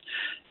in it.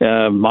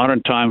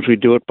 Modern times, we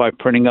do it by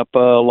printing up a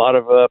lot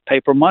of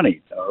paper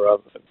money,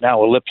 or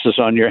now ellipses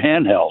on your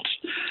handhelds.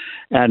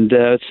 And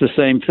it's the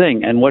same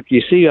thing. And what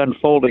you see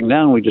unfolding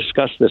now, and we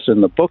discuss this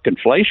in the book,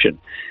 Inflation,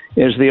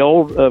 is the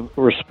old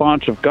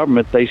response of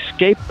government. They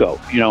scapegoat.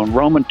 In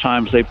Roman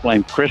times, they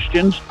blamed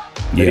Christians.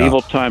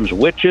 Medieval times,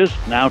 witches.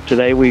 Now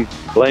today, we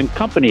blame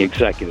company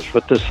executives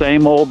with the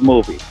same old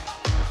movie.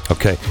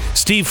 Okay.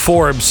 Steve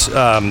Forbes,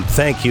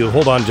 thank you.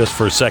 Hold on just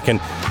for a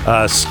second.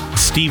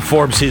 Steve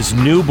Forbes, his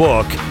new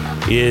book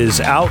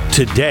is out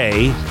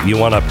today. You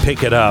want to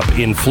pick it up.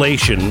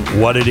 Inflation,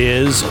 what it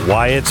is,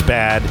 why it's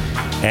bad,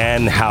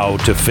 and how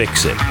to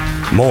fix it.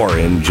 More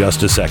in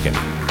just a second.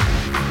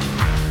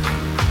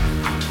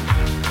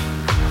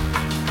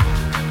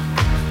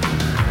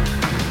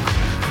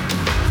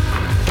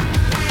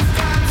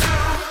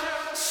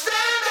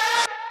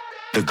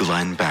 The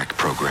Glenn Beck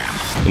Program.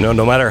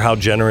 No matter how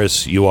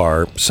generous you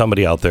are,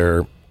 somebody out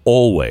there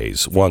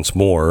always wants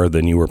more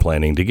than you were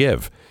planning to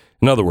give.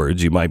 In other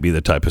words, you might be the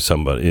type of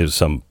somebody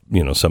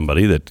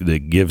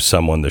that gives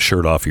someone the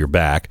shirt off your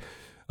back,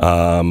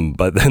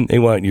 but then they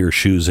want your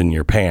shoes and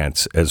your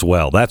pants as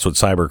well. That's what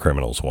cyber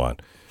criminals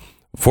want.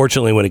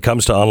 Fortunately, when it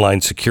comes to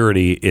online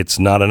security, it's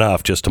not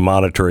enough just to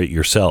monitor it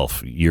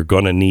yourself. You're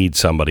going to need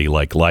somebody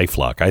like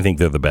LifeLock. I think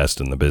they're the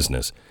best in the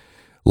business.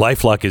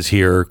 LifeLock is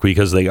here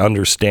because they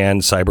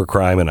understand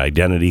cybercrime and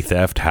identity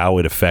theft, how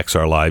it affects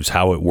our lives,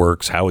 how it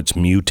works, how it's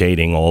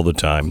mutating all the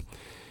time.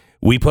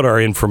 We put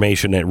our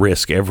information at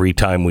risk every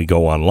time we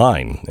go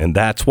online, and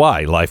that's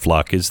why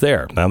LifeLock is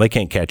there. Now, they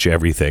can't catch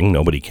everything.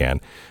 Nobody can.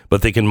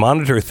 But they can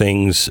monitor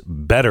things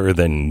better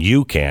than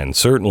you can,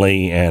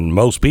 certainly, and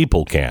most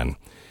people can.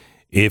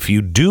 If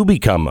you do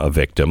become a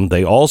victim,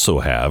 they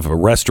also have a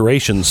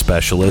restoration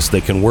specialist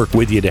that can work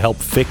with you to help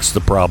fix the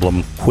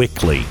problem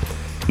quickly.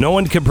 No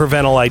one can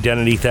prevent all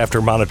identity theft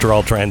or monitor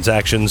all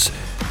transactions,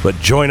 but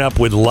join up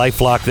with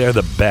LifeLock. They're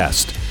the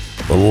best.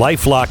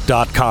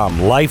 LifeLock.com.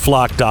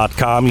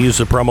 LifeLock.com. Use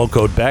the promo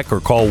code Beck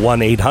or call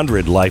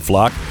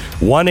 1-800-LifeLock.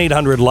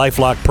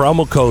 1-800-LifeLock.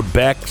 Promo code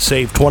Beck.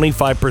 Save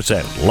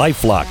 25%.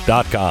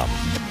 LifeLock.com.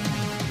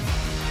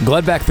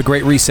 Glenn Beck, The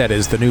Great Reset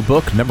is the new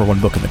book.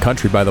 #1 book in the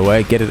country, by the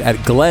way. Get it at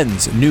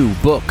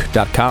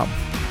glensnewbook.com.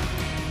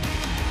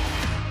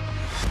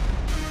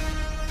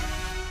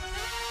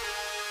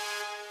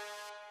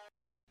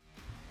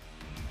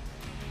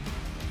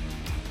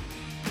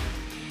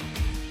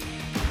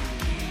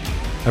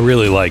 I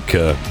really like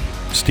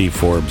Steve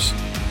Forbes.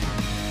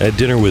 I had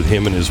dinner with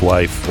him and his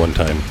wife one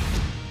time.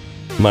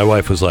 My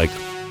wife was like,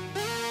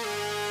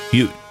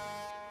 "You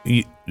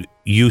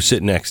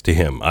sit next to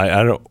him.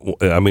 I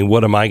mean,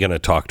 what am I going to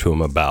talk to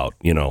him about?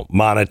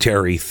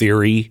 Monetary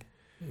theory?"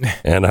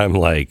 And I'm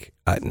like,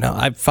 "No,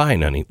 I'm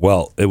fine, honey."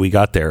 Well, we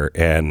got there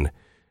and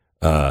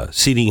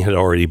seating had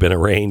already been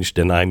arranged,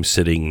 and I'm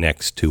sitting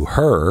next to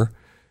her,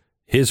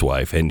 his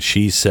wife, and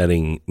she's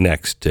sitting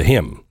next to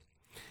him.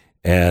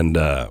 And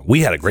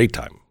we had a great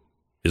time.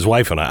 His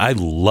wife and I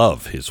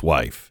love his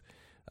wife.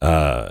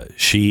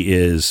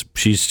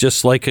 She's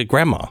just like a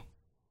grandma.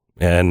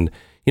 And,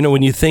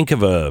 when you think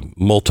of a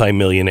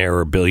multimillionaire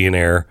or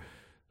billionaire,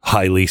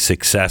 highly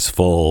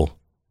successful,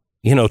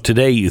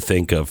 today you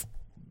think of,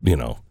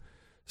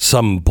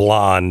 some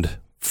blonde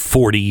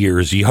 40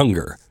 years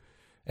younger.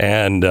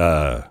 And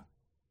I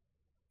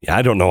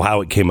don't know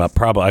how it came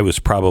up. I was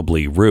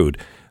probably rude.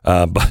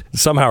 But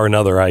somehow or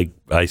another, I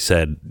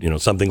said,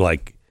 something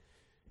like,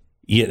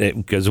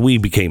 because we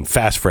became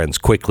fast friends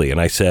quickly.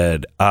 And I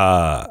said,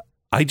 I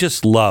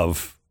just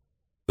love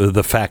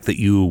the fact that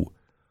you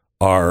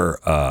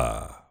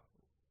are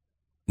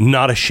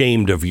not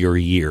ashamed of your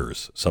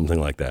years,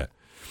 something like that.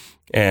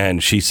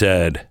 And she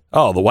said,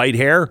 "Oh, the white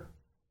hair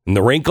and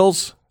the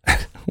wrinkles?"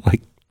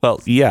 Like,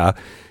 well, yeah.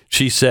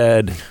 She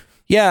said,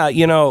 "Yeah,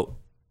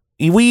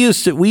 we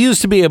used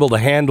to be able to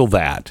handle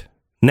that.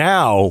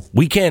 Now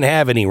we can't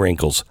have any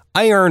wrinkles.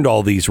 I earned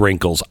all these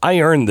wrinkles. I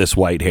earned this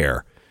white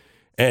hair."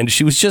 And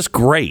she was just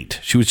great.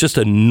 She was just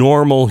a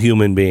normal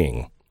human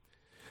being.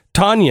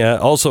 Tanya,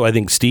 also, I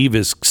think Steve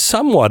is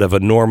somewhat of a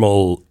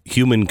normal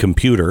human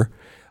computer,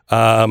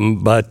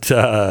 but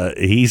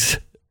she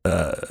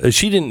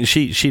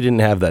didn't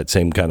have that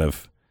same kind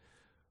of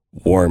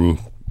warm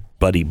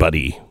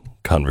buddy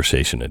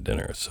conversation at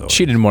dinner. So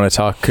she didn't want to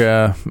talk.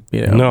 No,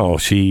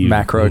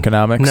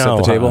 macroeconomics at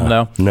the table.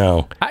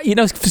 No.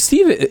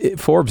 Steve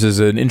Forbes is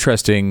an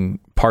interesting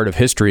part of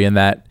history in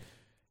that,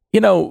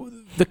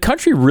 the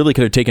country really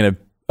could have taken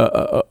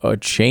a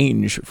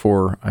change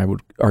for, I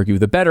would argue,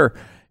 the better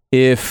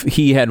if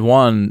he had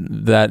won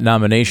that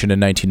nomination in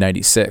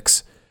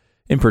 1996.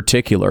 In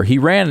particular, he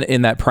ran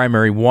in that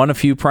primary, won a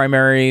few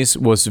primaries,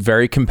 was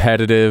very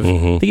competitive. I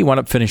think he wound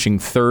up finishing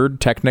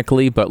third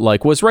technically, but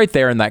was right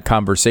there in that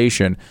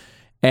conversation.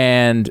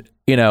 And,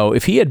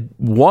 if he had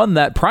won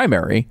that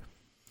primary,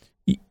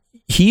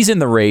 he's in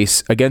the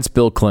race against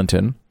Bill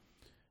Clinton.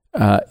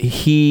 Does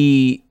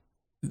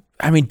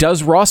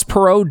Ross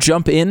Perot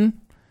jump in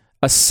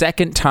a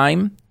second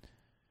time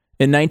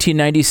in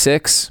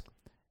 1996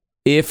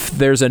 if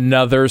there's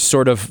another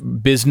sort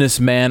of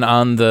businessman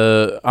on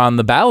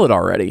the ballot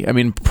already? I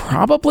mean,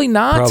 probably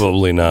not.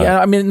 Probably not. Yeah,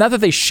 I mean, not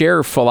that they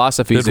share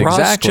philosophies Did Ross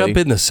exactly. jump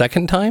in the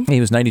second time? He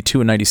was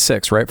 92 and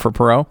 96, right, for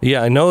Perot?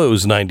 Yeah, I know it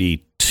was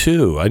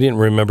 92. I didn't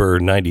remember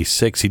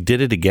 96. He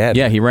did it again.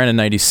 Yeah, he ran in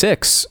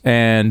 96.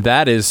 And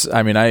that is,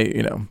 I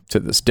mean, to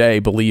this day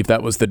believe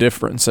that was the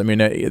difference. I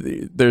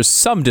mean, there's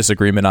some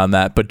disagreement on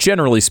that. But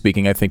generally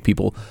speaking, I think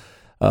people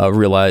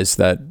realize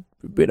that,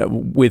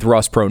 with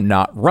Ross Perot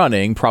not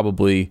running,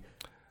 probably.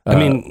 I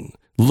mean,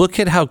 look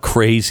at how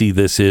crazy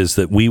this is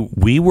that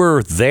we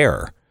were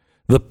there.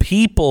 The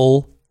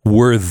people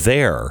were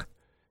there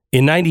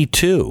in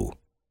 92.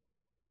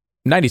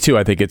 92,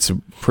 I think it's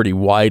pretty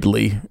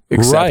widely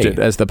accepted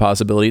as the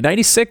possibility.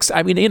 96,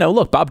 I mean,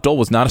 look, Bob Dole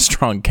was not a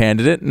strong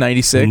candidate in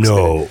 96.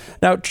 No.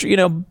 Now,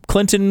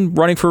 Clinton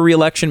running for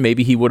re-election,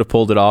 maybe he would have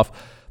pulled it off.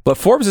 But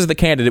Forbes is the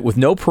candidate with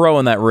no Perot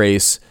in that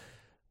race.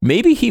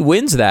 Maybe he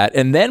wins that,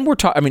 and then we're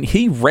talking. I mean,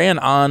 he ran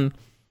on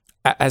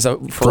as a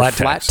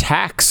flat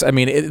tax. I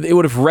mean, it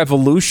would have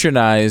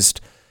revolutionized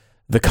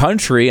the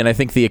country and I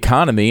think the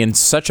economy in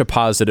such a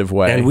positive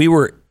way. And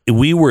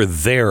we were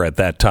there at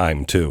that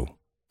time too.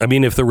 I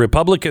mean, if the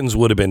Republicans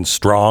would have been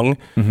strong,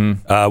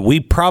 we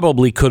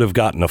probably could have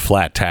gotten a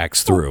flat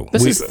tax through.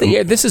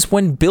 This is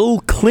when Bill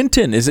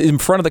Clinton is in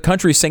front of the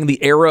country saying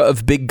the era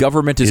of big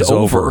government is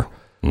over.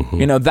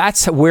 Mm-hmm.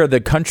 That's where the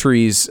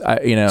country's,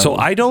 So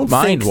I don't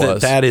think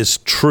that is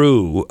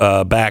true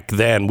back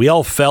then. We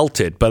all felt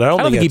it, but I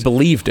don't think he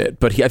believed it,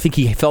 but I think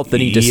he felt the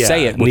need to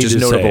say it, which is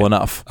notable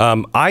enough.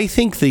 I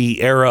think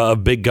the era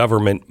of big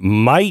government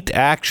might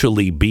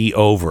actually be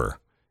over.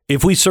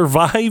 If we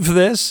survive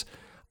this,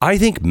 I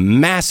think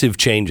massive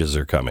changes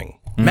are coming.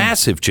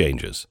 Massive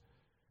changes.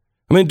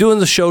 I mean, doing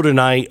the show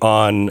tonight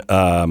on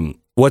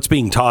what's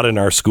being taught in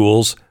our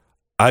schools,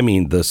 I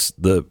mean,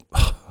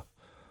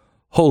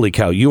 holy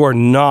cow, you are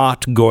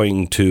not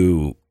going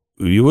to,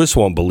 you just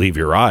won't believe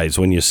your eyes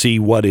when you see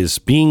what is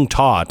being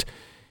taught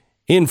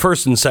in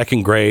first and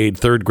second grade,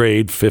 third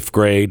grade, fifth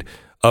grade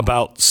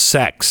about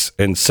sex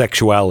and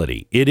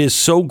sexuality. It is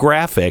so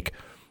graphic,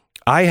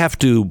 I have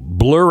to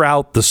blur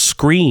out the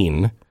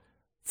screen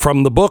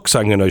from the books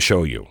I'm going to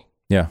show you.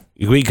 Yeah.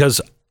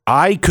 Because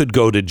I could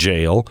go to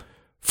jail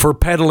for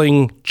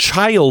peddling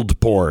child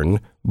porn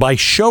by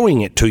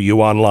showing it to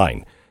you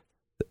online.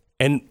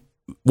 And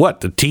what,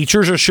 the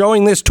teachers are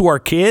showing this to our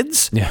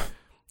kids? Yeah.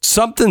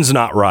 Something's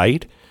not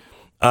right.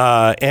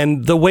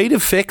 And the way to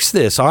fix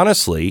this,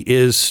 honestly,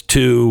 is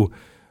to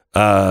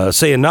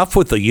say enough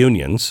with the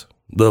unions.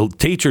 The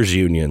teachers'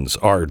 unions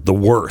are the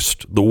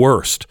worst.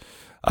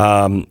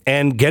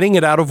 And getting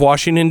it out of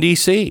Washington,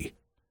 D.C.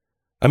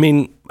 I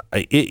mean,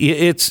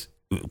 it's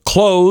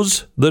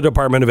close the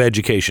Department of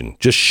Education.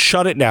 Just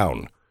shut it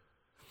down.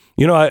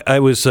 I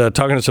was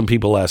talking to some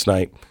people last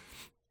night,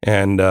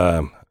 and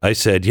I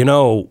said,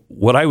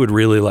 what I would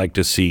really like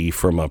to see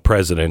from a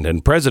president,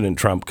 and President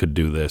Trump could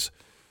do this,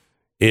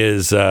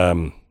 is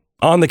on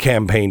the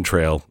campaign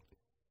trail,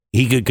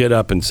 he could get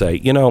up and say,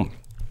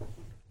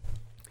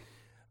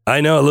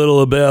 I know a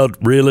little about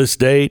real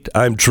estate.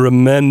 I'm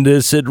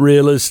tremendous at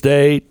real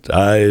estate.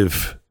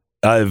 I've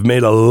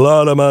made a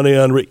lot of money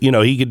on,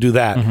 he could do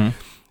that.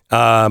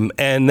 Mm-hmm.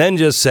 And then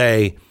just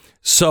say,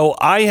 so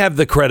I have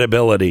the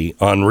credibility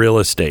on real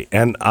estate,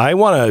 and I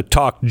want to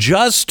talk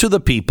just to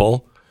the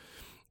people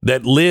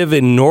that live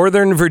in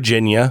Northern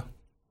Virginia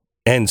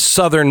and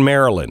Southern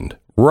Maryland,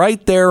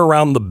 right there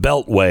around the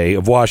beltway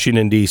of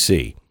Washington,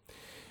 D.C.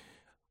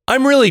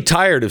 I'm really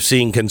tired of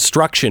seeing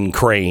construction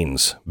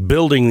cranes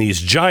building these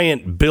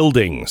giant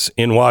buildings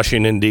in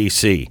Washington,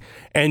 D.C.,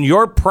 and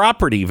your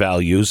property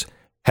values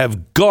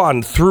have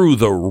gone through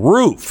the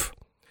roof.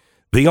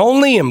 The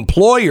only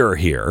employer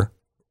here,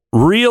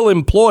 real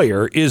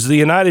employer, is the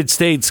United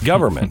States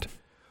government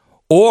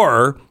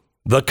or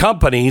the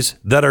companies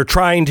that are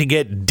trying to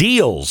get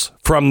deals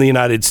from the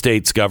United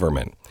States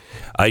government.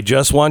 I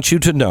just want you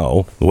to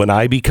know, when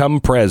I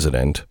become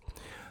president,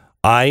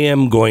 I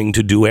am going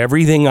to do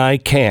everything I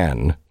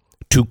can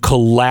to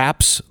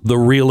collapse the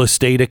real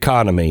estate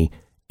economy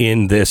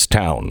in this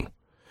town.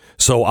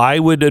 So I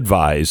would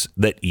advise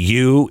that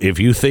you, if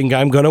you think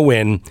I'm going to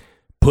win,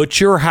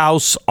 put your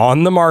house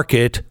on the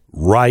market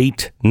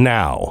right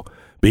now,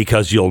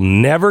 because you'll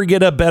never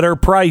get a better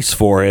price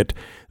for it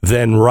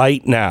than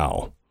right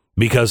now.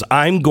 Because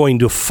I'm going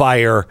to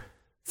fire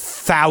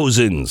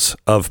thousands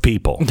of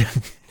people.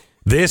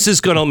 This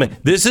is going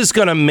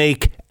to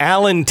make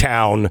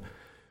Allentown,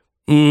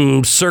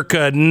 circa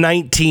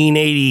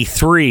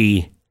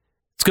 1983.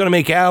 It's going to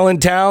make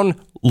Allentown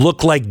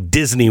look like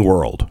Disney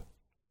World.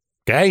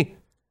 Okay,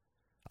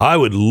 I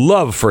would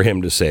love for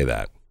him to say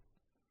that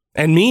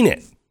and mean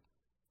it,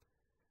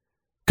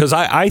 because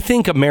I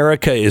think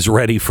America is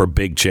ready for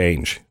big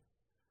change.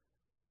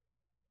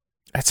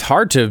 It's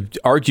hard to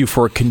argue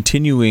for a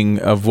continuing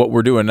of what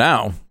we're doing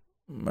now.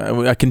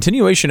 A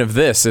continuation of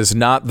this is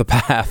not the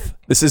path.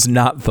 This is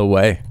not the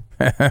way.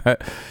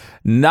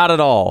 Not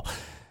at all.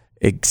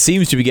 It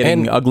seems to be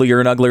getting uglier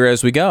and uglier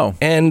as we go.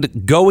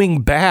 And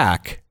going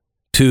back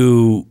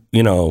to,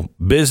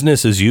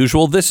 business as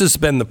usual. This has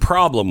been the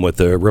problem with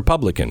the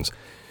Republicans.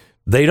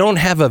 They don't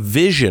have a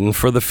vision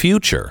for the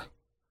future.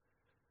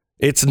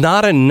 It's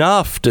not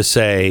enough to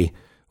say,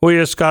 we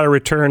just got to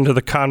return to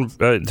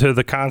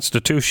the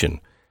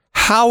Constitution.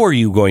 How are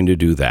you going to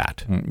do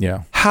that?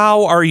 Yeah.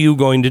 How are you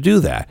going to do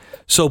that?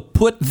 So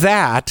put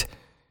that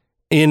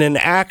in an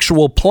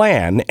actual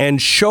plan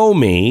and show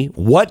me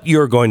what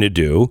you're going to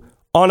do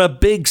on a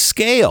big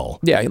scale.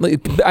 Yeah,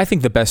 I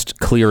think the best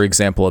clear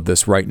example of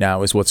this right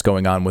now is what's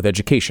going on with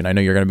education. I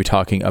know you're going to be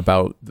talking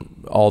about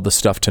all the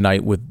stuff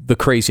tonight with the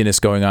craziness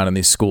going on in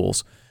these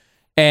schools.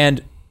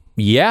 And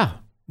yeah,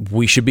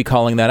 we should be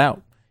calling that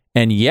out.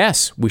 And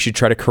yes, we should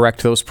try to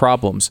correct those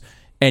problems.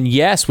 And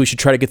yes, we should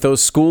try to get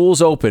those schools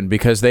open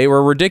because they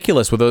were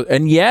ridiculous with those.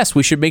 And yes,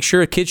 we should make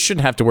sure kids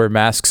shouldn't have to wear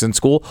masks in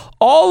school.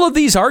 All of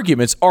these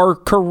arguments are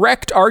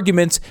correct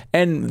arguments,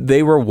 and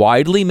they were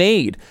widely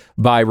made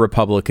by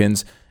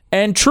Republicans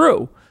and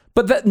true.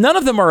 But none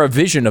of them are a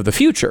vision of the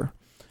future.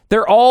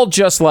 They're all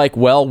just like,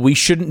 well, we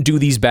shouldn't do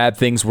these bad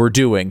things we're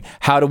doing.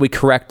 How do we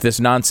correct this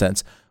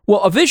nonsense?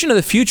 Well, a vision of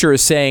the future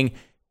is saying,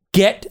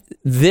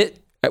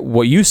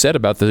 what you said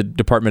about the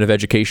Department of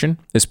Education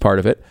is part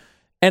of it.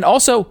 And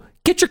also,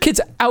 get your kids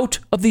out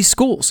of these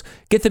schools.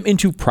 Get them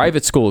into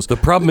private schools. The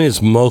problem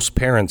is most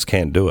parents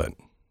can't do it.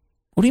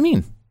 What do you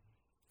mean?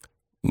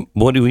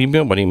 What do you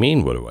mean? What do you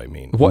mean? What do I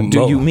mean? What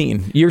do you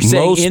mean? You're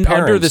saying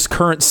under this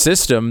current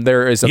system,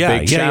 there is a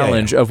big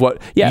challenge of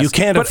what... Yes, you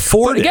can't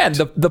afford it. But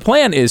again, the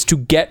plan is to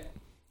get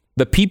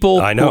the people...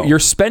 I know. You're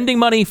spending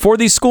money for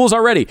these schools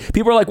already.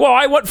 People are like, well,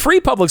 I want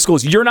free public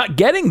schools. You're not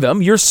getting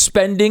them. You're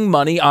spending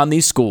money on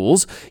these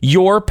schools.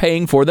 You're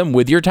paying for them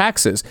with your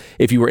taxes.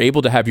 If you were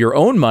able to have your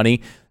own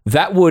money...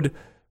 That would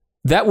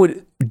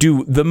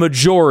do the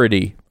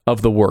majority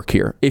of the work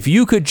here. If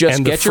you could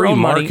just get your own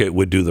money, the free market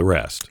would do the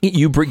rest.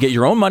 You get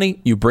your own money,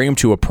 you bring them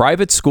to a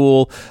private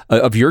school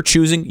of your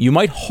choosing. You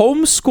might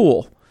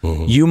homeschool.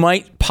 Mm-hmm. You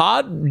might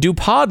do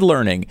pod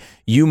learning.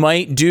 You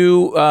might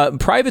do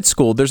private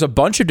school. There's a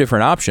bunch of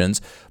different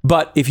options.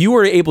 But if you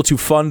were able to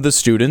fund the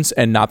students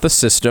and not the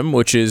system,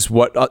 which is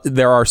what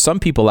there are some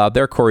people out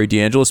there, Corey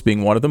DeAngelis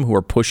being one of them, who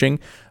are pushing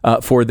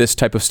for this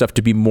type of stuff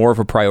to be more of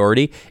a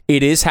priority.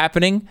 It is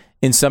happening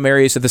in some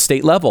areas at the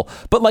state level.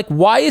 But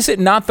why is it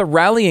not the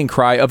rallying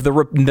cry of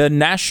the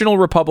National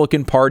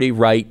Republican Party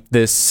right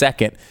this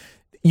second?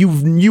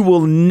 You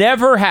will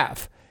never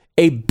have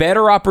a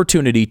better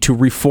opportunity to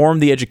reform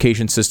the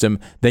education system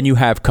than you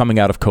have coming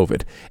out of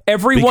COVID.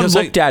 Everyone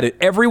looked at it.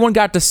 Everyone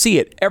got to see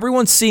it.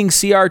 Everyone's seeing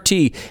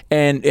CRT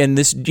and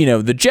this,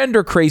 the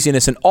gender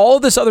craziness and all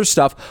this other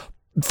stuff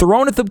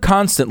thrown at them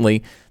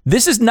constantly.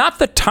 This is not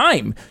the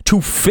time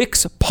to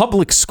fix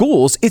public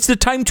schools. It's the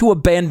time to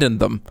abandon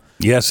them.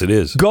 Yes, it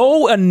is.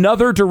 Go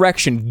another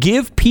direction.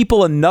 Give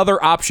people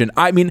another option.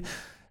 I mean,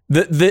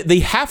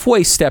 the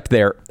halfway step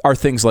there are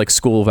things like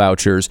school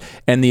vouchers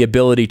and the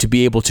ability to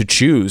be able to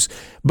choose.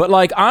 But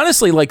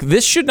honestly,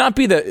 this should not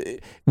be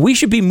we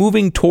should be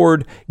moving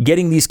toward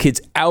getting these kids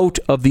out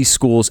of these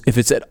schools if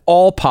it's at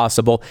all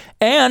possible.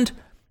 And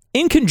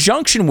in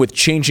conjunction with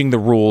changing the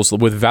rules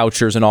with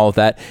vouchers and all of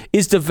that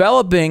is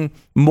developing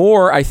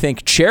more, I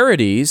think,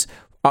 charities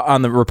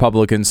on the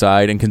Republican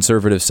side and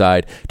conservative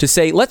side to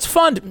say, let's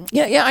fund.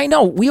 Yeah, I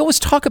know. We always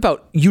talk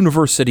about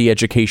university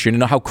education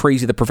and how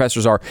crazy the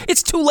professors are.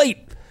 It's too late.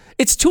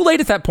 It's too late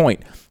at that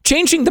point.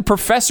 Changing the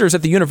professors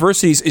at the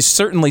universities is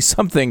certainly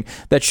something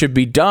that should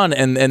be done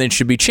and it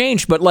should be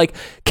changed. But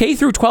K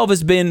through 12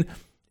 has been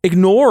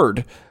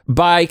ignored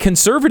by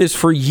conservatives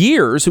for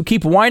years who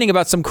keep whining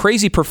about some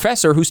crazy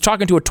professor who's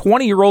talking to a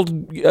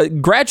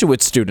 20-year-old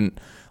graduate student.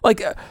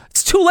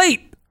 It's too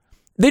late.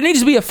 There needs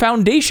to be a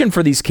foundation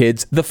for these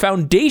kids. The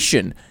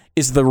foundation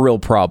is the real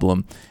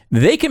problem.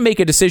 They can make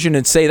a decision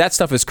and say that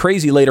stuff is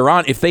crazy later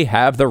on if they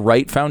have the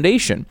right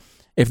foundation.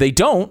 If they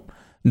don't,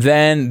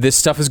 then this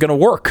stuff is going to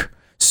work.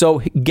 So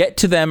get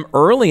to them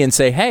early and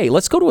say, hey,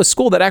 let's go to a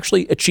school that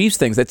actually achieves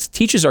things, that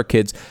teaches our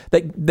kids,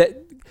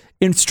 that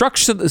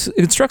instructs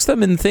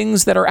them in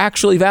things that are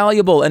actually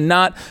valuable and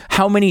not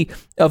how many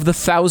of the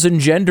 1,000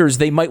 genders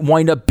they might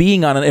wind up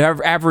being on an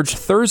average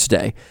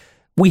Thursday.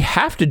 We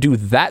have to do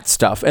that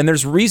stuff. And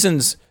there's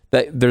reasons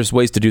that there's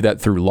ways to do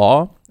that through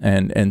law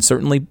and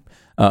certainly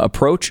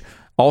approach.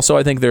 Also,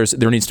 I think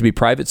there needs to be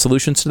private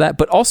solutions to that.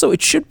 But also,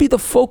 it should be the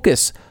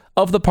focus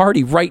of the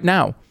party right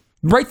now,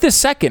 right this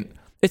second.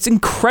 It's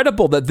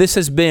incredible that this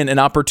has been an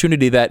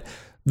opportunity that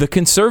the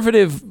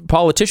conservative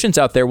politicians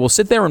out there will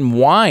sit there and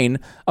whine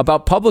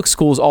about public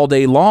schools all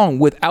day long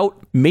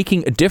without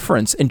making a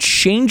difference and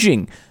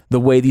changing the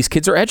way these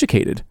kids are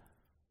educated.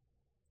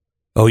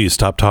 Oh, you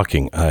stopped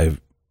talking.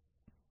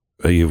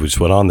 You just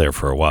went on there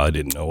for a while. I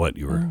didn't know what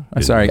you were.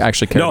 Sorry, I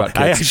actually care about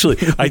kids.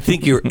 I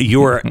think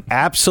you're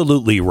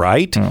absolutely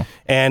right,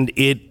 and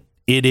it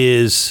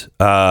is.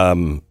 We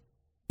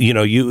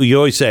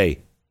always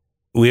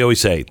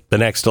say the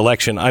next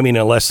election. I mean,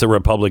 unless the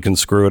Republicans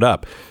screw it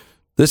up,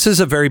 This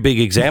is a very big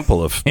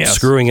example of Yes.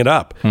 screwing it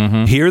up.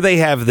 Here they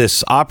have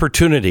this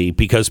opportunity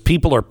because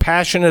people are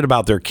passionate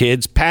about their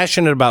kids,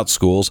 passionate about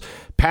schools,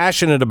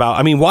 passionate about,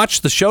 I mean,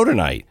 watch the show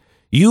tonight.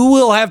 You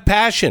will have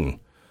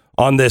passion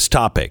on this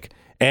topic,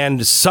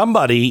 and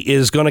somebody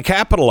is going to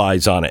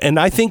capitalize on it. And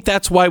I think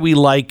that's why we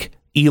like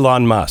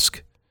Elon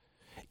Musk.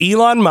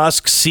 Elon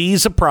Musk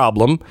sees a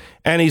problem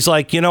and he's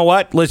like, you know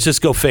what? Let's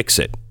just go fix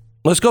it.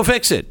 Let's go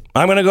fix it.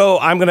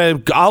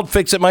 I'll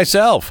fix it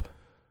myself.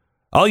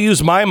 I'll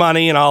use my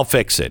money and I'll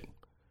fix it.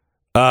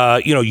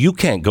 You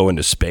can't go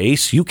into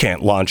space. You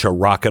can't launch a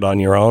rocket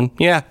on your own.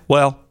 Yeah,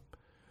 well,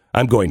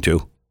 I'm going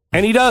to.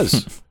 And he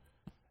does.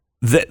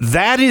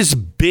 That is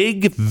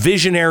big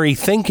visionary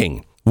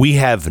thinking. We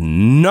have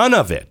none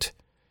of it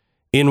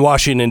in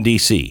Washington,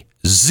 D.C.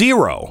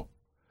 Zero.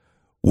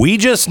 We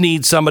just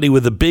need somebody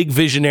with a big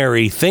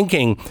visionary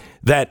thinking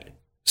that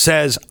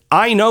says,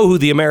 I know who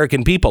the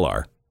American people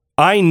are.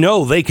 I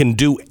know they can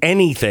do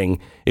anything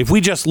if we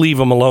just leave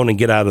them alone and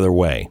get out of their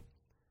way.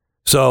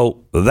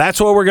 So that's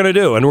what we're going to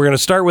do. And we're going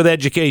to start with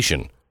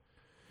education.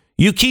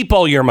 You keep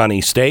all your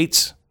money,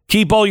 states.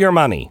 Keep all your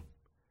money.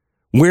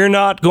 We're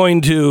not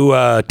going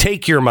to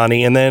take your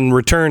money and then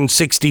return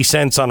 60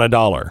 cents on a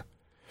dollar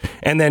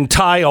and then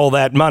tie all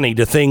that money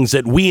to things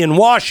that we in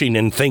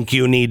Washington think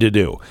you need to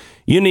do.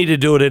 You need to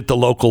do it at the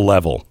local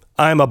level.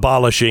 I'm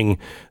abolishing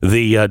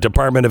the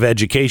Department of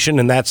Education,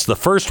 and that's the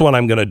first one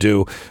I'm going to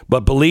do.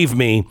 But believe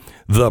me,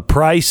 the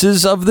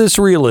prices of this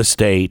real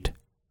estate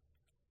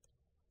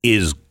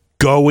is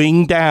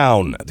going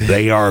down.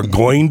 They are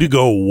going to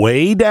go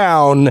way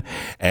down,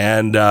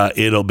 and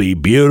it'll be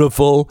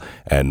beautiful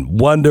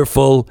and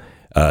wonderful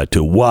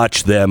to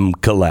watch them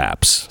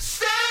collapse.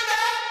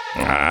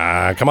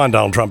 Come on,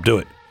 Donald Trump, do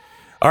it.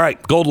 All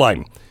right, Gold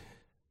Line.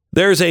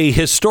 There's a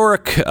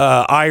historic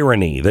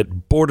irony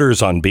that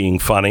borders on being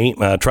funny.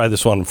 Try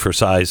this one for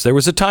size. There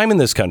was a time in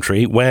this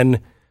country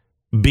when,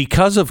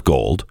 because of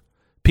gold,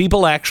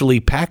 people actually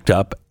packed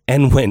up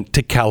and went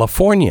to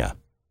California.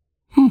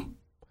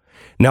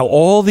 Now,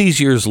 all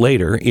these years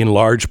later, in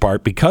large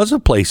part because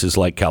of places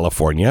like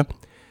California,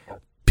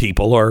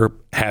 people are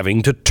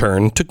having to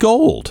turn to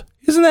gold.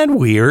 Isn't that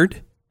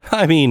weird?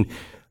 I mean,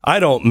 I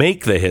don't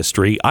make the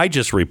history. I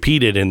just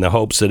repeat it in the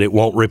hopes that it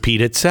won't repeat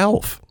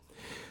itself.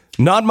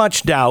 Not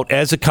much doubt,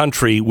 as a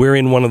country, we're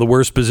in one of the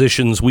worst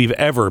positions we've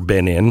ever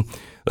been in.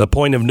 The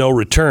point of no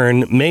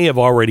return may have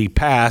already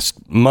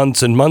passed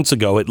months and months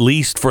ago, at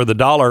least for the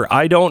dollar.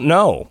 I don't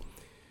know.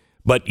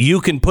 But you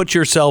can put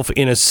yourself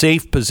in a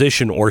safe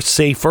position or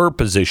safer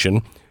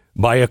position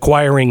by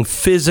acquiring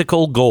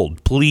physical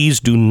gold. Please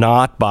do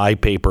not buy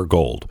paper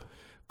gold.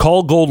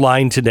 Call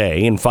Goldline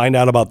today and find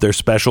out about their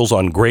specials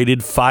on graded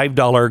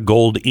 $5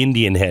 gold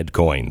Indian head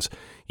coins.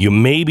 You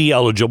may be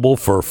eligible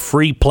for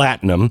free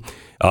platinum,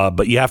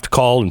 but you have to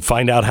call and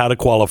find out how to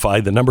qualify.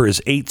 The number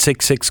is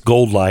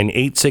 866-GOLD-LINE,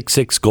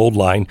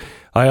 866-GOLD-LINE.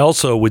 I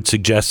also would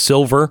suggest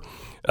silver.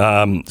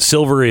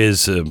 Silver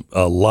is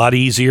a lot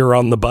easier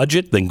on the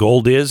budget than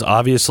gold is,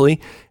 obviously.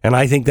 And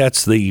I think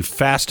that's the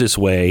fastest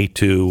way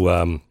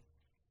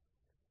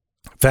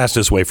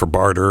for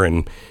barter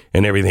and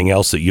everything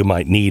else that you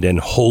might need and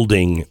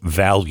holding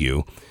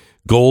value.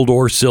 Gold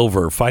or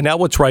silver. Find out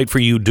what's right for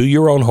you. Do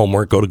your own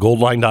homework. Go to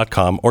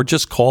goldline.com or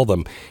just call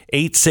them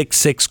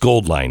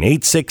 866-GOLD-LINE,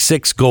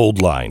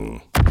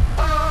 866-GOLD-LINE.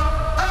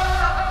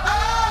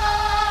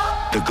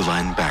 The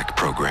Glenn Beck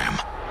Program.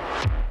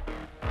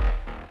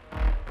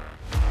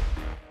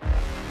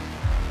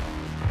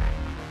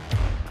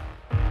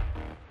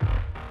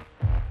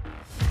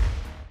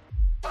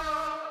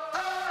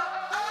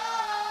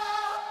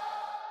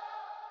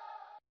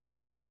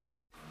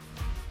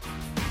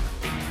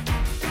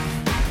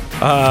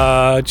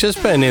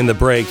 Just been in the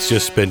breaks,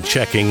 just been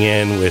checking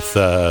in with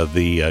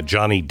the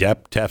Johnny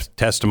Depp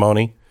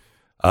testimony.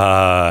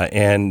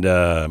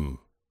 And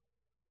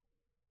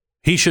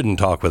he shouldn't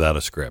talk without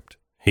a script.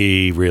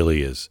 He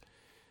really is.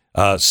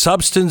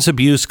 Substance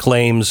abuse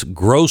claims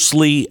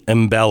grossly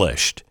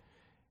embellished.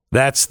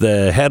 That's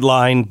the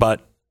headline.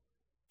 But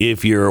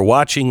if you're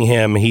watching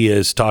him, he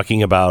is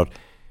talking about,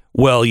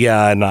 well,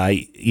 yeah, and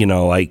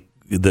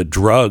the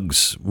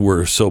drugs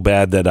were so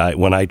bad that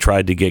when I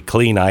tried to get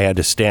clean, I had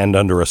to stand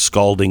under a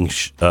scalding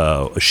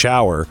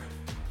shower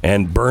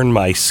and burn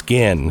my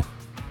skin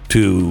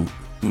to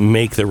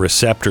make the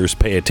receptors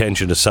pay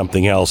attention to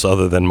something else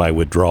other than my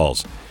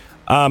withdrawals.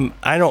 I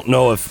don't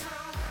know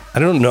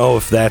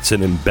if that's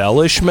an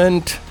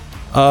embellishment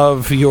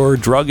of your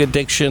drug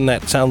addiction.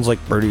 That sounds like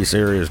pretty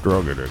serious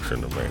drug addiction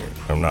to me.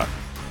 I'm not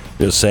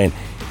just saying.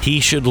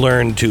 He should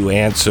learn to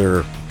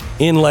answer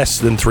in less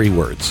than 3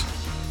 words.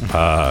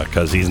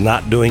 Because he's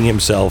not doing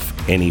himself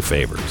any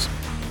favors.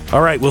 All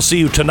right, we'll see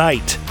you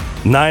tonight,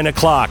 9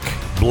 o'clock,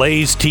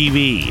 Blaze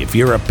TV. If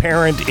you're a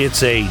parent,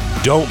 it's a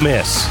don't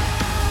miss.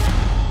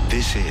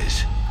 This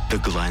is the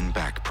Glenn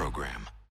Beck Program.